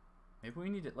 Maybe we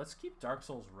need to, let's keep Dark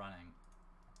Souls running,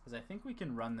 because I think we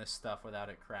can run this stuff without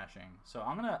it crashing. So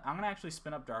I'm gonna actually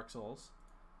spin up Dark Souls,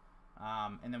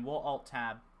 and then we'll Alt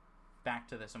Tab back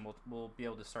to this, and we'll be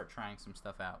able to start trying some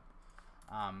stuff out.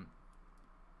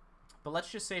 But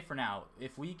let's just say for now,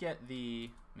 if we get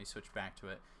the, let me switch back to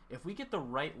it. If we get the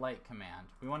write light command,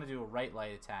 we want to do a write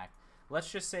light attack.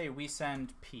 Let's just say we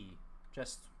send P,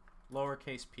 just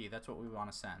lowercase p. That's what we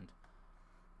want to send.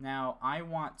 Now I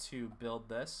want to build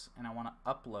this, and I want to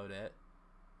upload it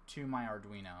to my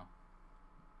Arduino.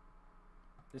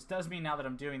 This does mean now that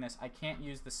I'm doing this, I can't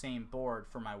use the same board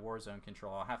for my Warzone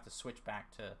control. I'll have to switch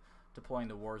back to deploying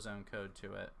the Warzone code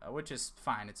to it, which is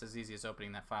fine. It's as easy as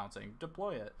opening that file and saying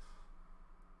deploy it.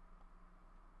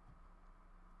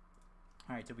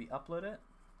 Alright, did we upload it?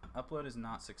 Upload is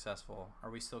not successful. Are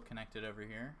we still connected over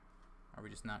here? Are we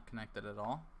just not connected at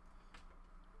all?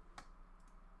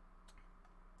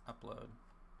 Upload.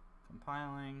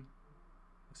 Compiling.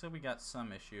 Looks like we got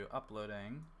some issue.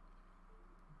 Uploading.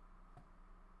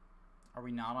 Are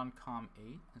we not on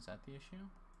COM8? Is that the issue?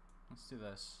 Let's do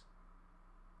this.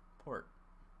 Port.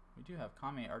 We do have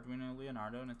COM8 Arduino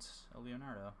Leonardo, and it's a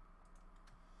Leonardo.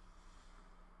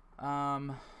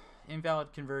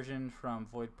 Invalid conversion from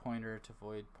void pointer to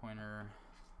void pointer.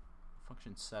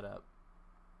 Function setup.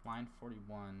 Line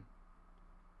 41.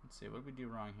 Let's see, what did we do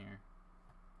wrong here?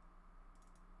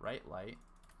 Write light.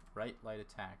 Write light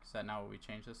attack. Is that not what we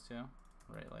changed this to?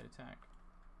 Write light attack.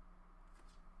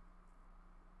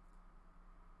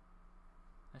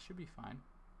 That should be fine.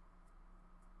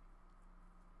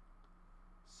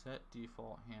 Set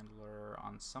default handler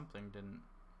on something didn't.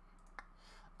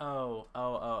 Oh.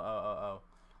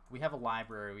 We have a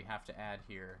library we have to add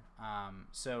here.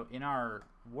 So in our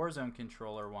Warzone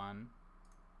controller one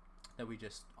that we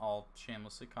just all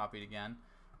shamelessly copied again,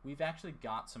 we've actually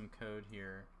got some code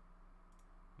here.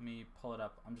 Let me pull it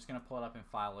up. I'm just going to pull it up in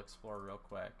File Explorer real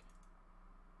quick.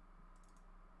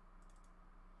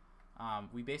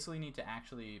 We basically need to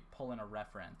actually pull in a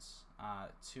reference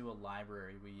to a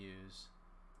library we use.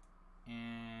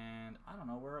 And I don't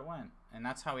know where it went. And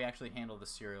that's how we actually handle the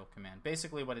serial command.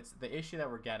 Basically what it's, the issue that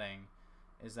we're getting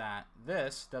is that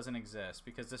this doesn't exist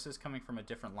because this is coming from a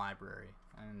different library.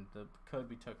 And the code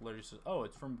we took literally says, oh,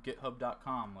 it's from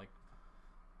github.com, like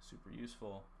super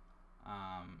useful.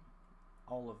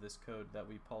 All of this code that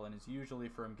we pull in is usually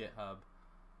from GitHub.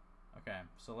 Okay,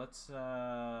 so let's,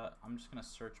 I'm just gonna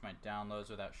search my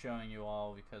downloads without showing you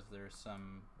all because there's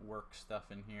some work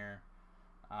stuff in here.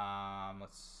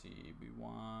 Let's see, we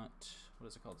want, what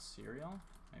is it called, serial?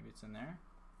 Maybe it's in there.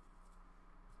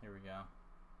 Here we go.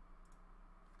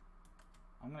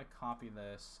 I'm gonna copy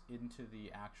this into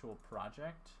the actual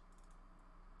project.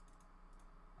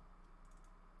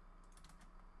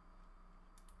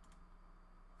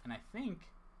 And I think,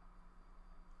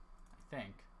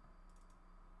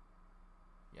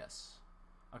 yes.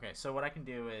 Okay, so what I can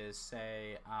do is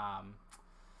say,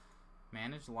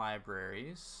 manage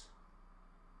libraries.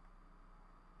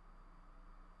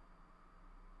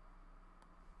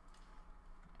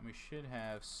 And we should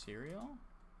have serial.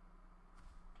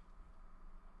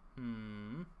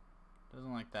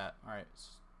 Doesn't like that. Alright,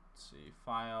 let's see,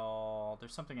 file,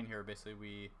 there's something in here, basically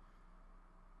we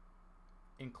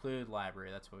include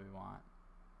library, that's what we want.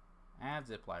 Add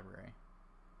zip library.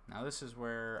 Now this is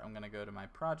where I'm gonna go to my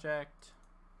project,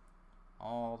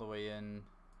 all the way in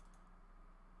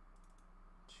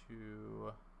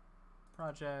to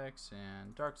projects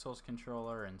and Dark Souls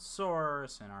controller and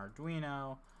source and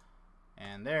Arduino,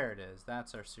 and there it is.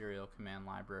 That's our serial command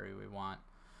library we want.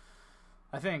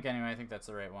 I think, anyway, I think that's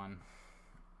the right one.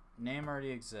 Name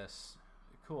already exists.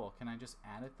 Cool. Can I just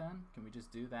add it then? Can we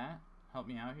just do that? Help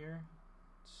me out here.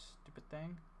 Stupid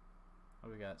thing. What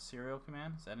do we got? Serial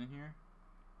command? Is that in here?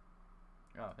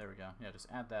 Oh, there we go. Yeah, just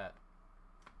add that.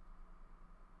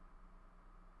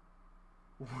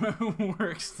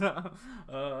 Work stuff.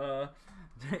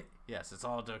 Yes, it's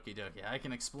all Doki Doki. I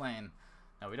can explain.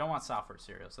 No, we don't want software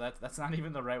serial, so that's not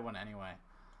even the right one anyway.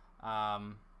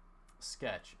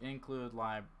 Sketch, include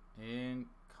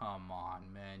come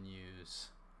on, menus,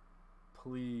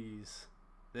 please.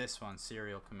 This one,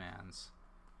 serial commands.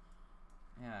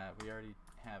 Yeah, we already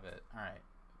have it. All right,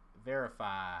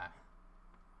 verify.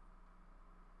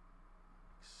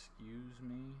 Excuse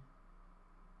me.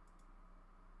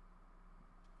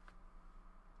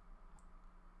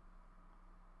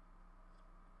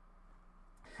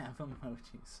 Have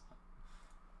emojis.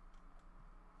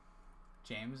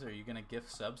 James, are you gonna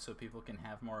gift subs so people can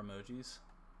have more emojis?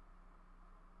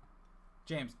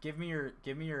 James, give me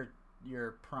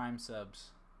your Prime subs.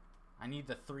 I need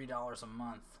the $3 a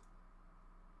month.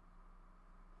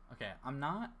 Okay, I'm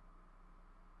not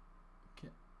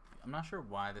sure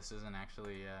why this isn't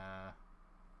actually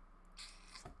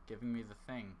giving me the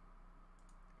thing.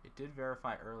 It did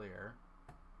verify earlier.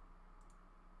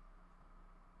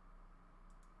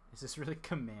 Is this really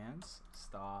commands?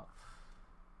 Stop.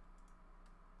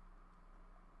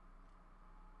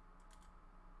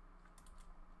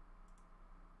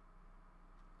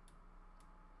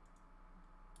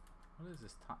 What is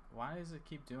this? Why does it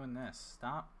keep doing this?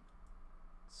 Stop.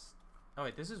 Oh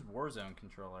wait, this is Warzone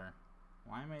controller.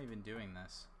 Why am I even doing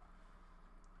this?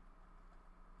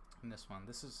 And this one.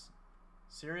 This is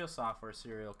serial software,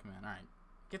 serial command. Alright.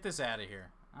 Get this out of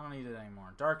here. I don't need it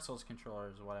anymore. Dark Souls controller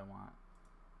is what I want.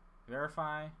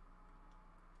 Verify.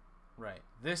 Right.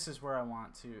 This is where I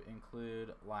want to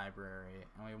include library.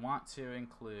 And we want to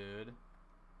include...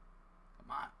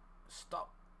 Come on.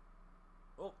 Stop.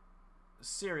 Oh.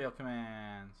 Serial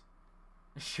commands.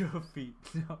 Show feet.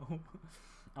 No.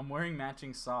 I'm wearing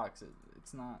matching socks.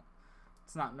 It's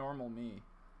not normal me.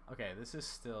 Okay, this is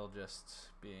still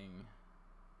just being...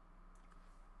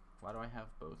 Why do I have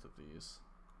both of these?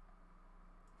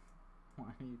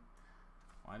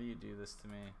 Why do you do this to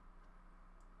me?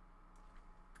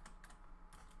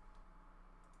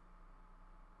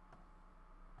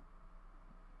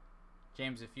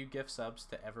 James, if you gift subs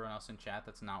to everyone else in chat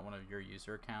that's not one of your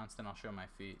user accounts, then I'll show my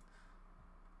feet.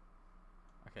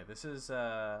 Okay, this is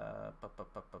oh,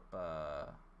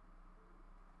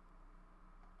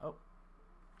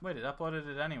 wait, it uploaded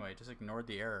it anyway. Just ignored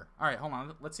the error. All right, hold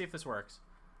on. Let's see if this works.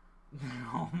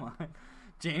 Oh my.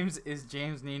 James is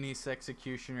James Nini's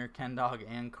Executioner, Ken Dog,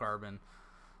 and Carbon.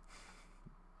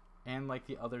 And like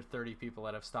the other 30 people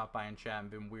that have stopped by in chat and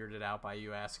been weirded out by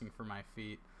you asking for my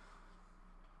feet.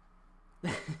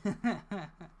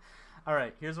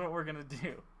 Alright, here's what we're going to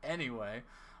do. Anyway,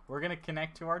 we're going to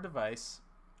connect to our device.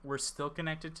 We're still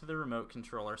connected to the remote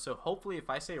controller. So hopefully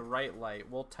if I say right light,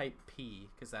 we'll type P,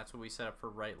 because that's what we set up for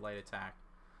right light attack.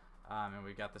 And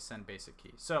we got the send basic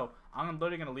key. So I'm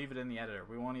literally going to leave it in the editor.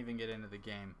 We won't even get into the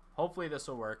game. Hopefully this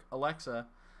will work. Alexa,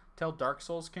 tell Dark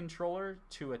Souls controller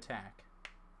to attack.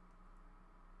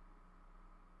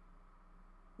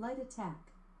 Light attack.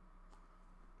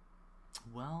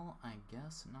 Well, I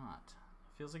guess not.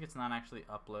 Feels like it's not actually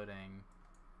uploading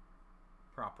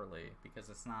properly because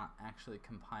it's not actually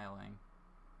compiling.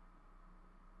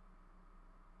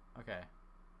 Okay.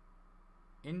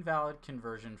 Invalid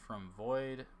conversion from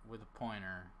void with a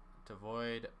pointer to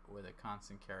void with a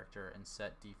constant character and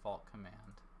set default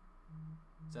command.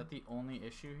 Is that the only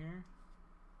issue here?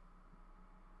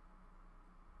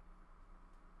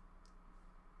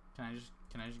 Can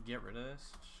I just get rid of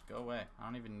this? Just go away. I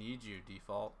don't even need you,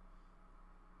 default.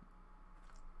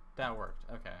 That worked.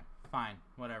 Okay. Fine.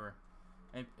 Whatever.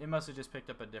 It must have just picked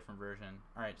up a different version.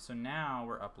 Alright, so now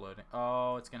we're uploading.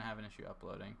 Oh, it's going to have an issue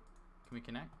uploading. Can we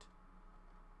connect?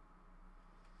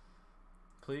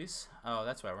 Please? Oh,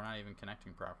 that's why we're not even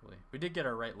connecting properly. We did get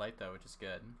our right light though, which is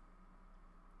good.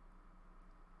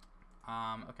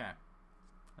 Okay.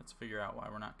 Let's figure out why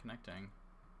we're not connecting.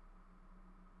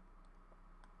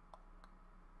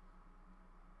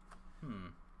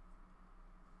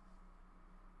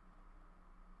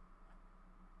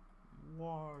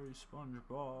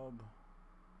 SpongeBob.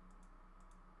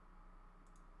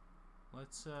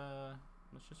 Let's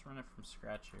just run it from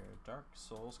scratch here. Dark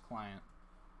Souls client.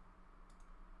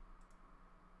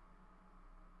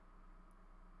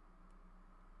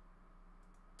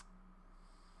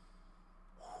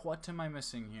 What am I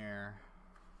missing here?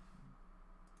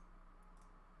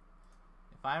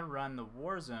 If I run the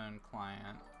Warzone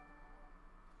client,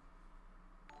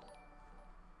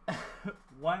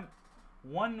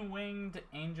 one-winged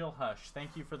angel hush.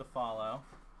 Thank you for the follow.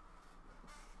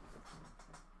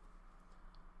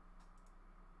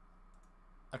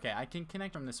 Okay, I can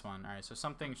connect from this one. All right, so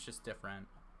something's just different.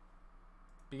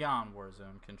 Beyond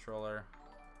Warzone controller.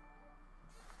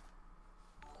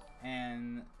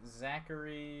 And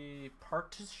Zachary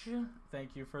Partish,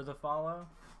 thank you for the follow.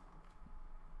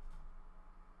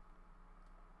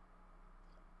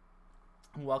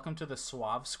 Welcome to the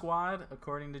Suave Squad,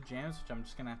 according to James, which I'm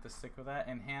just going to have to stick with that.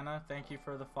 And Hannah, thank you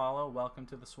for the follow. Welcome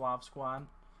to the Suave Squad.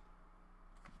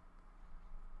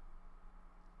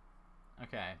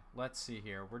 Okay, let's see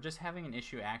here. We're just having an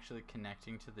issue actually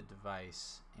connecting to the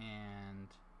device. And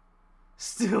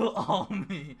still all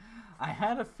me. I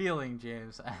had a feeling,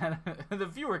 James. The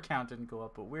viewer count didn't go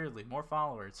up, but weirdly, more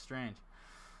followers. Strange.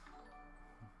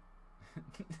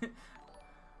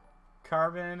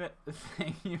 Carbon,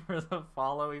 thank you for the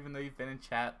follow, even though you've been in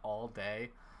chat all day.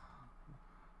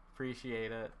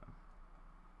 Appreciate it.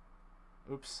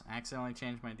 Oops, accidentally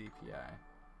changed my DPI.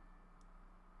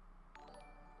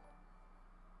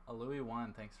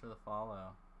 Louis1, thanks for the follow.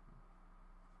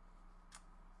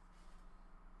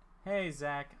 Hey,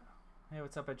 Zach. Hey,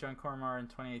 what's up? I joined Cormar in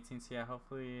 2018, so yeah,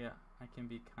 hopefully I can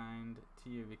be kind to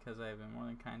you because I have been more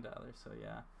than kind to others, so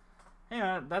yeah.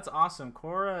 Hey, that's awesome.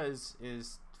 Cora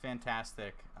is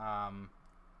fantastic. I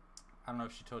don't know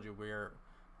if she told you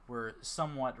we're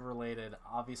somewhat related,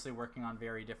 obviously working on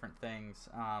very different things.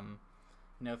 You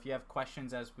know, if you have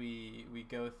questions as we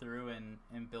go through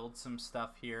and build some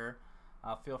stuff here,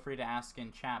 feel free to ask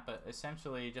in chat. But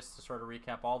essentially, just to sort of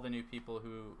recap all the new people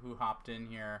who hopped in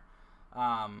here,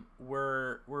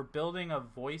 we're building a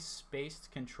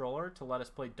voice-based controller to let us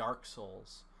play Dark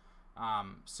Souls.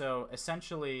 So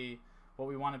essentially, what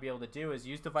we want to be able to do is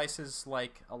use devices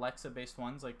like Alexa-based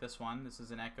ones, like this one. This is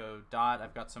an Echo Dot.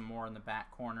 I've got some more in the back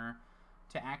corner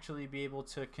to actually be able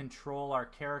to control our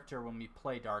character when we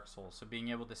play Dark Souls. So being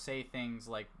able to say things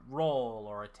like roll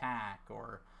or attack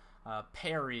or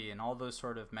parry and all those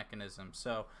sort of mechanisms.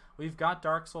 So we've got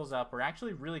Dark Souls up. We're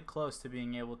actually really close to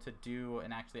being able to do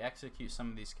and actually execute some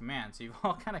of these commands. So you've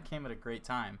all kind of came at a great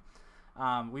time.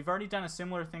 We've already done a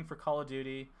similar thing for Call of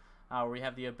Duty, where we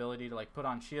have the ability to like put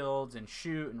on shields and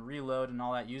shoot and reload and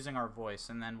all that using our voice.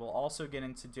 And then we'll also get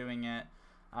into doing it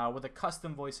with a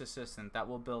custom voice assistant that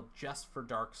we'll build just for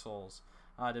Dark Souls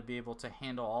to be able to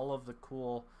handle all of the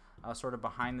cool sort of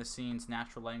behind the scenes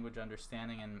natural language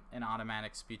understanding and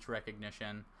automatic speech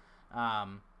recognition,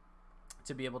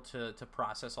 to be able to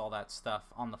process all that stuff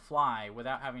on the fly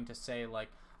without having to say like,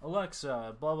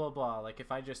 Alexa, blah, blah, blah. Like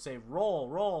if I just say roll,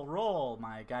 roll, roll,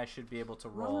 my guy should be able to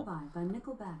roll. Lullaby by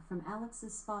Nickelback from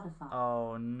Alex's Spotify.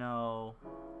 Oh no.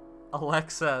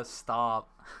 Alexa,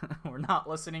 stop. We're not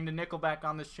listening to Nickelback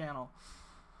on this channel.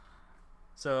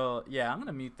 So yeah, I'm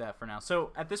gonna mute that for now.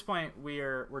 So at this point,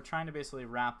 we're trying to basically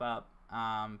wrap up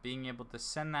being able to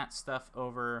send that stuff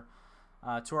over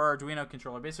to our Arduino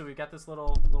controller. Basically, we've got this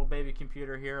little baby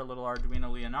computer here, a little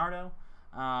Arduino Leonardo,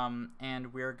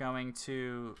 and we're going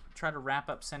to try to wrap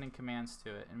up sending commands to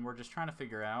it. And we're just trying to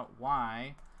figure out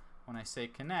why, when I say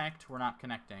connect, we're not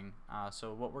connecting.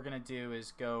 So what we're gonna do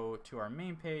is go to our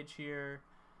main page here.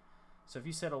 So if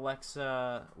you said,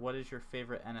 Alexa, what is your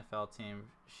favorite NFL team?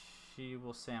 She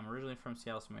will say, I'm originally from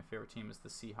Seattle, so my favorite team is the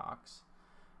Seahawks.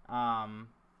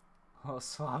 Oh,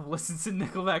 Slav listens to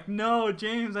Nickelback. No,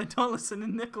 James, I don't listen to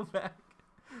Nickelback.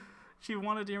 She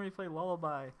wanted to hear me play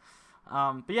Lullaby.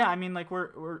 But yeah, I mean, like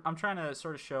I'm trying to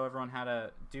sort of show everyone how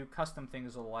to do custom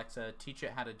things with Alexa, teach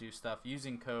it how to do stuff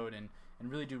using code, and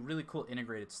really do really cool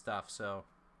integrated stuff. So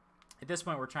at this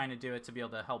point, we're trying to do it to be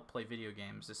able to help play video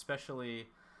games, especially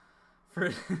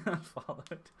for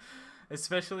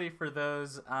especially for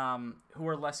those who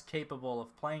are less capable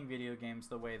of playing video games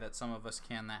the way that some of us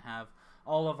can, that have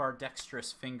all of our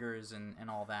dexterous fingers and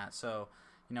all that. So,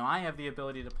 you know, I have the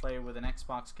ability to play with an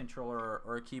Xbox controller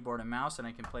or a keyboard and mouse, and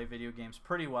I can play video games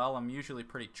pretty well. I'm usually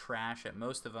pretty trash at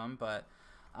most of them, but,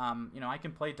 you know, I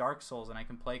can play Dark Souls and I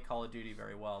can play Call of Duty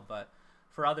very well. But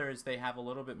for others, they have a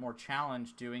little bit more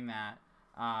challenge doing that.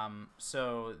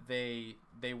 So they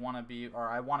want to be, or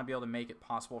I want to be able to make it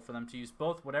possible for them to use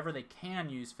both whatever they can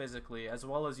use physically as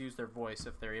well as use their voice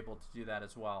if they're able to do that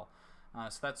as well.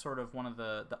 So that's sort of one of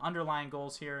the underlying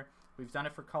goals here. We've done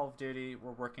it for Call of Duty.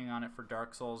 We're working on it for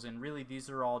Dark Souls. And really, these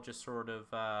are all just sort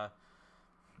of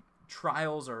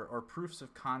trials or proofs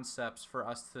of concepts for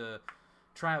us to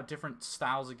try out different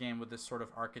styles of game with this sort of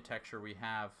architecture we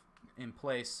have in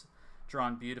place,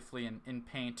 drawn beautifully in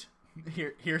paint.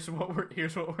 Here's what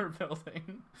we're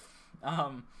building,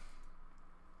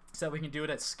 so we can do it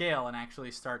at scale and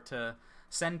actually start to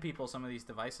send people some of these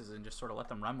devices and just sort of let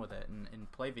them run with it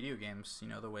and play video games, you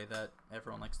know, the way that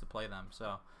everyone likes to play them.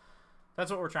 So that's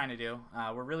what we're trying to do.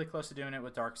 We're really close to doing it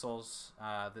with Dark Souls.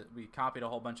 That we copied a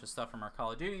whole bunch of stuff from our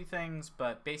Call of Duty things,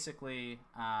 but basically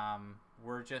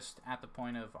we're just at the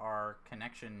point of our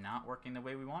connection not working the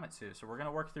way we want it to. So we're going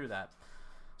to work through that.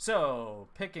 So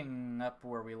picking up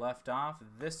where we left off,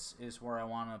 this is where I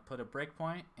want to put a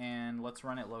breakpoint, and let's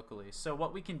run it locally. So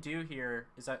what we can do here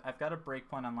is I've got a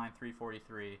breakpoint on line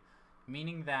 343,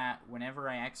 meaning that whenever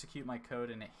I execute my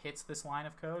code and it hits this line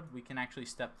of code, we can actually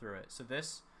step through it. So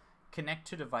this connect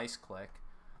to device click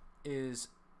is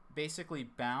basically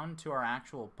bound to our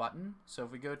actual button. So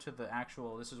if we go to the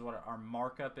actual, this is what our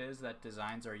markup is that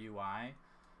designs our UI.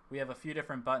 We have a few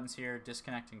different buttons here,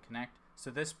 disconnect and connect.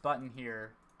 So this button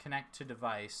here, connect to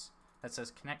device, that says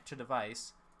connect to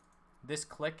device, this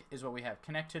click is what we have,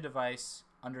 connect to device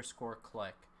underscore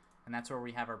click. And that's where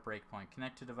we have our breakpoint,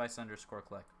 connect to device underscore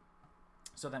click.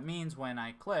 So that means when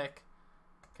I click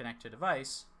connect to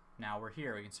device, now we're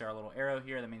here. We can see our little arrow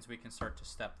here. That means we can start to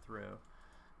step through.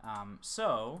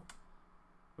 So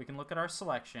we can look at our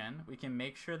selection. We can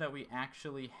make sure that we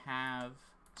actually have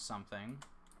something,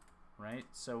 right?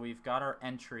 So we've got our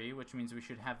entry, which means we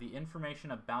should have the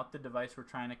information about the device we're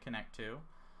trying to connect to.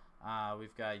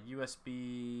 We've got USB,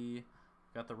 we've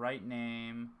got the right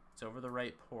name, it's over the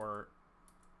right port.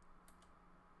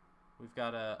 We've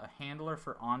got a handler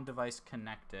for on-device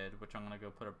connected, which I'm going to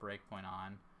go put a breakpoint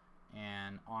on,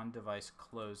 and on-device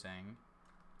closing.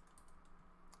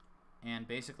 And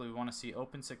basically we want to see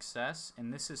open success,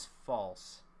 and this is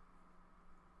false.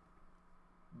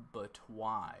 But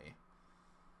why?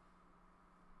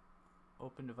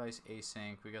 Open device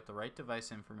async. We got the right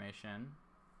device information,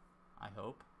 I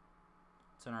hope.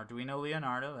 It's an Arduino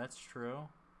Leonardo, that's true.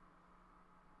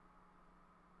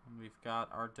 And we've got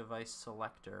our device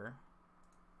selector.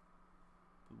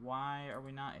 Why are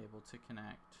we not able to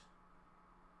connect?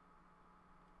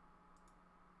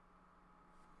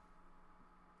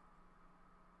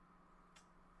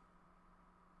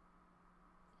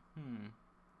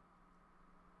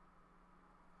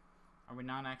 Are we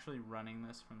not actually running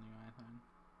this from the UI thing?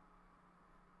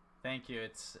 Thank you.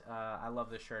 It's I love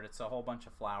this shirt. It's a whole bunch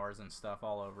of flowers and stuff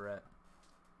all over it.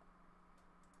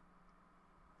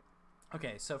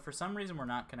 Okay, so for some reason we're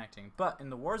not connecting, but in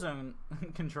the Warzone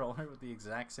controller with the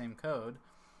exact same code,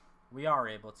 we are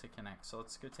able to connect. So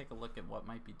let's go take a look at what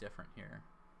might be different here.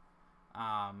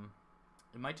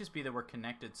 It might just be that we're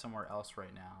connected somewhere else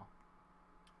right now.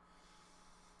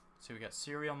 So we got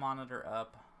serial monitor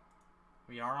up.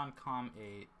 We are on COM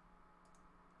 8.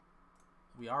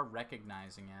 We are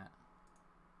recognizing it.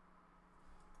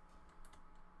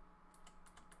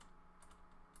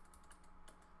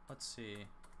 Let's see.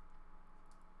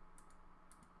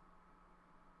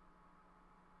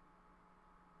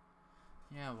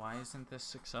 Yeah, why isn't this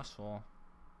successful?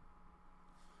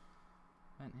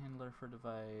 Event handler for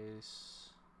device.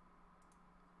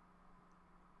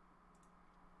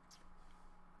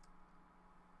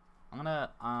 I'm gonna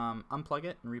unplug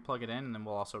it and replug it in, and then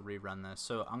we'll also rerun this.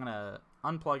 So I'm gonna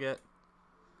unplug it,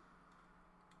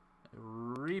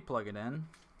 replug it in.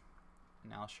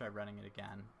 Now let's try running it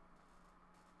again.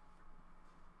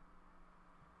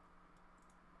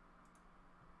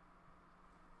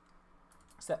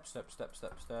 Step, step, step,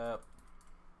 step, step.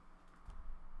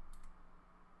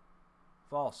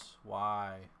 False.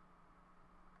 Why?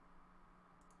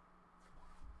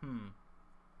 Let's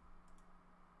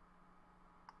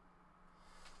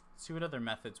see what other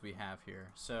methods we have here.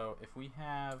 So if we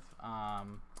have,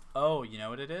 oh, you know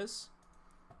what it is?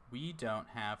 We don't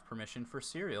have permission for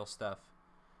serial stuff.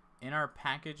 In our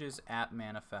packages app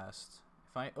manifest,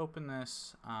 if I open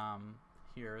this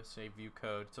here, say view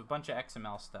code, it's a bunch of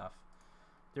XML stuff.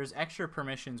 There's extra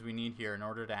permissions we need here in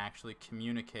order to actually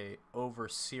communicate over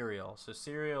serial. So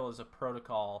serial is a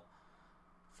protocol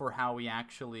for how we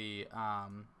actually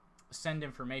send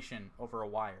information over a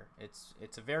wire.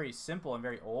 It's a very simple and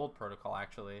very old protocol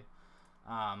actually,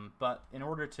 but in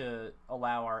order to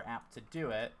allow our app to do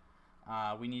it,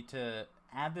 we need to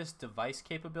add this device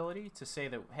capability to say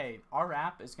that, hey, our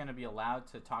app is going to be allowed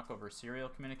to talk over serial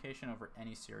communication over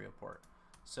any serial port.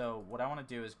 So what I want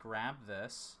to do is grab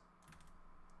this,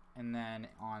 and then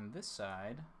on this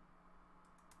side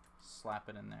slap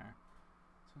it in there.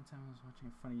 So one time I was watching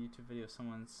a funny YouTube video.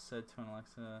 Someone said to an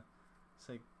Alexa,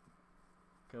 say,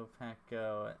 "Go Pack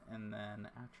Go," and then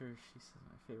after she says,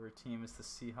 "My favorite team is the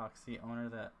Seahawks," the owner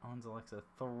that owns Alexa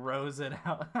throws it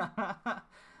out.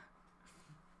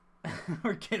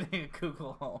 We're getting a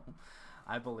Google Home.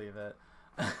 I believe it.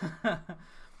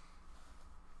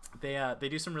 They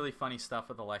do some really funny stuff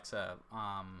with Alexa,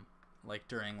 like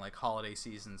during like holiday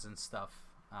seasons and stuff,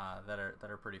 that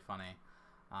are pretty funny.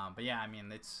 But yeah, I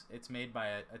mean it's made by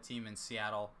a team in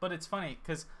Seattle, but it's funny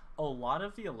because a lot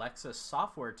of the Alexa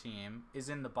software team is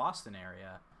in the Boston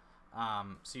area,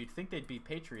 so you'd think they'd be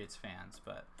Patriots fans,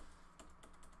 but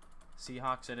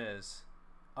Seahawks it is.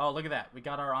 Oh, look at that, we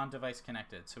got our on-device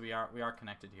connected, so we are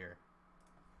connected here.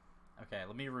 Okay,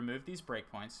 let me remove these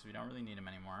breakpoints. We don't really need them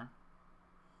anymore.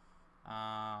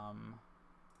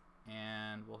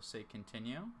 And we'll say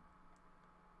continue,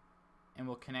 and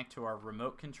we'll connect to our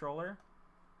remote controller.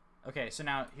 Okay, so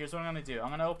now here's what I'm gonna do. I'm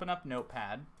gonna open up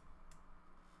Notepad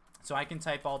so I can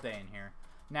type all day in here.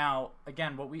 Now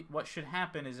again, what should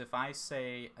happen is if I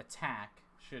say attack,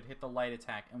 should hit the light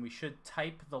attack, and we should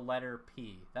type the letter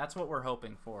P. That's what we're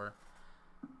hoping for.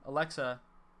 Alexa,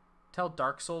 tell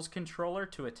Dark Souls controller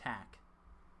to attack.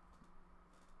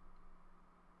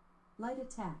 Light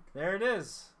attack. There it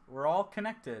is. We're all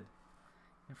connected.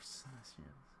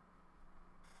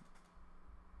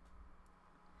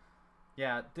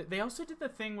 Yeah, they also did the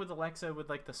thing with Alexa with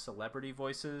like the celebrity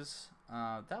voices.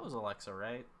 That was Alexa,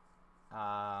 right?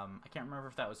 I can't remember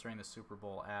if that was during the Super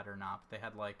Bowl ad or not. But they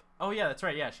had like, oh yeah, that's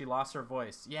right. Yeah, she lost her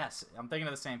voice. Yes, I'm thinking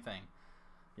of the same thing.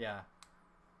 Yeah.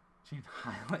 She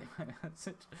highlight my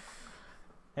message.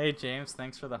 Hey James,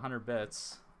 thanks for the 100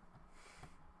 bits.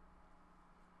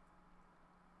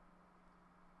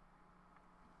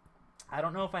 I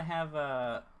don't know if I have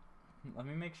let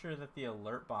me make sure that the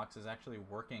alert box is actually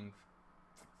working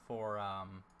for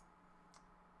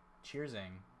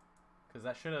cheersing, because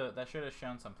that should have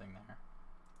shown something there.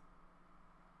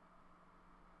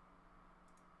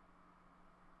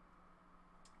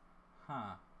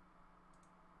 Huh.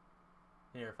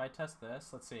 Here, if I test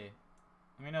this, let's see.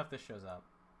 Let me know if this shows up.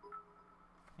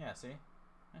 Yeah, see?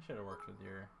 That should have worked with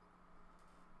your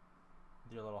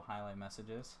little highlight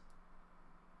messages.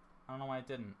 I don't know why it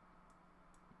didn't.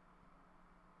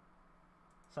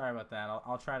 Sorry about that.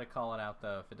 I'll try to call it out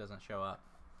though if it doesn't show up.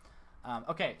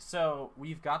 Okay, so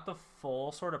we've got the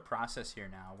full sort of process here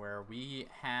now where we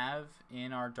have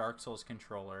in our Dark Souls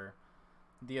controller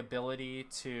the ability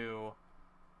to,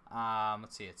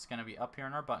 let's see, it's going to be up here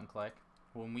in our button click.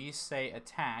 When we say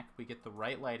attack, we get the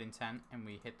right light intent and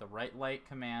we hit the right light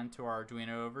command to our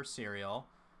Arduino over serial,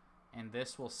 and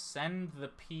this will send the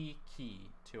P key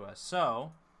to us.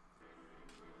 So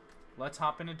let's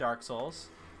hop into Dark Souls,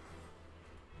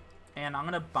 and I'm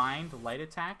gonna bind light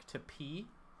attack to P.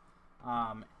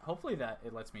 Hopefully that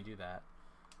it lets me do that.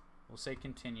 We'll say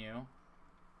continue.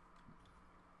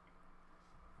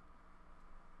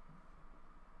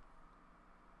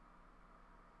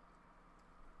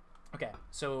 Okay,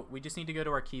 so we just need to go to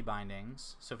our key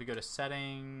bindings. So if we go to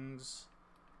settings,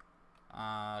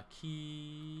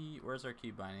 key, where's our key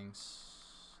bindings?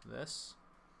 This.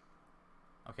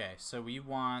 Okay, so we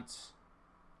want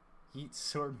Eat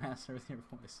Sword Master with your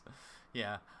voice.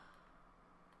 Yeah.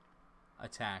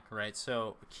 Attack, right?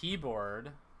 So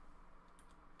keyboard.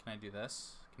 Can I do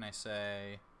this? Can I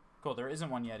say? Cool. There isn't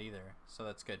one yet either, so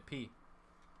that's good. P.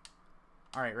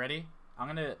 All right, ready?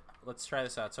 Let's try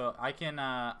this out. So I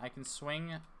can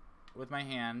swing with my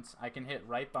hands. I can hit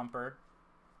right bumper,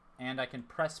 and I can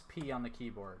press P on the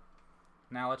keyboard.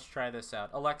 Now let's try this out.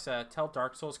 Alexa, tell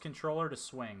Dark Souls controller to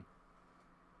swing.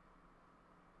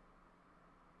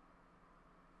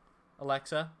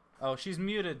 Alexa. Oh, she's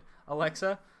muted.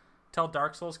 Alexa, tell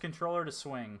Dark Souls controller to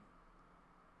swing.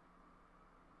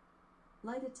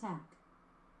 Light attack.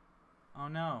 Oh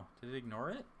no. Did it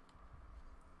ignore it?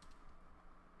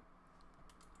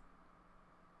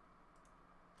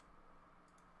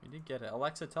 We did get it.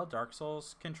 Alexa, tell Dark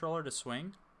Souls controller to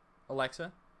swing.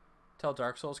 Alexa, tell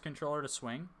Dark Souls controller to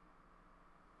swing.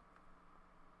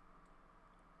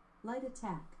 Light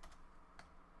attack.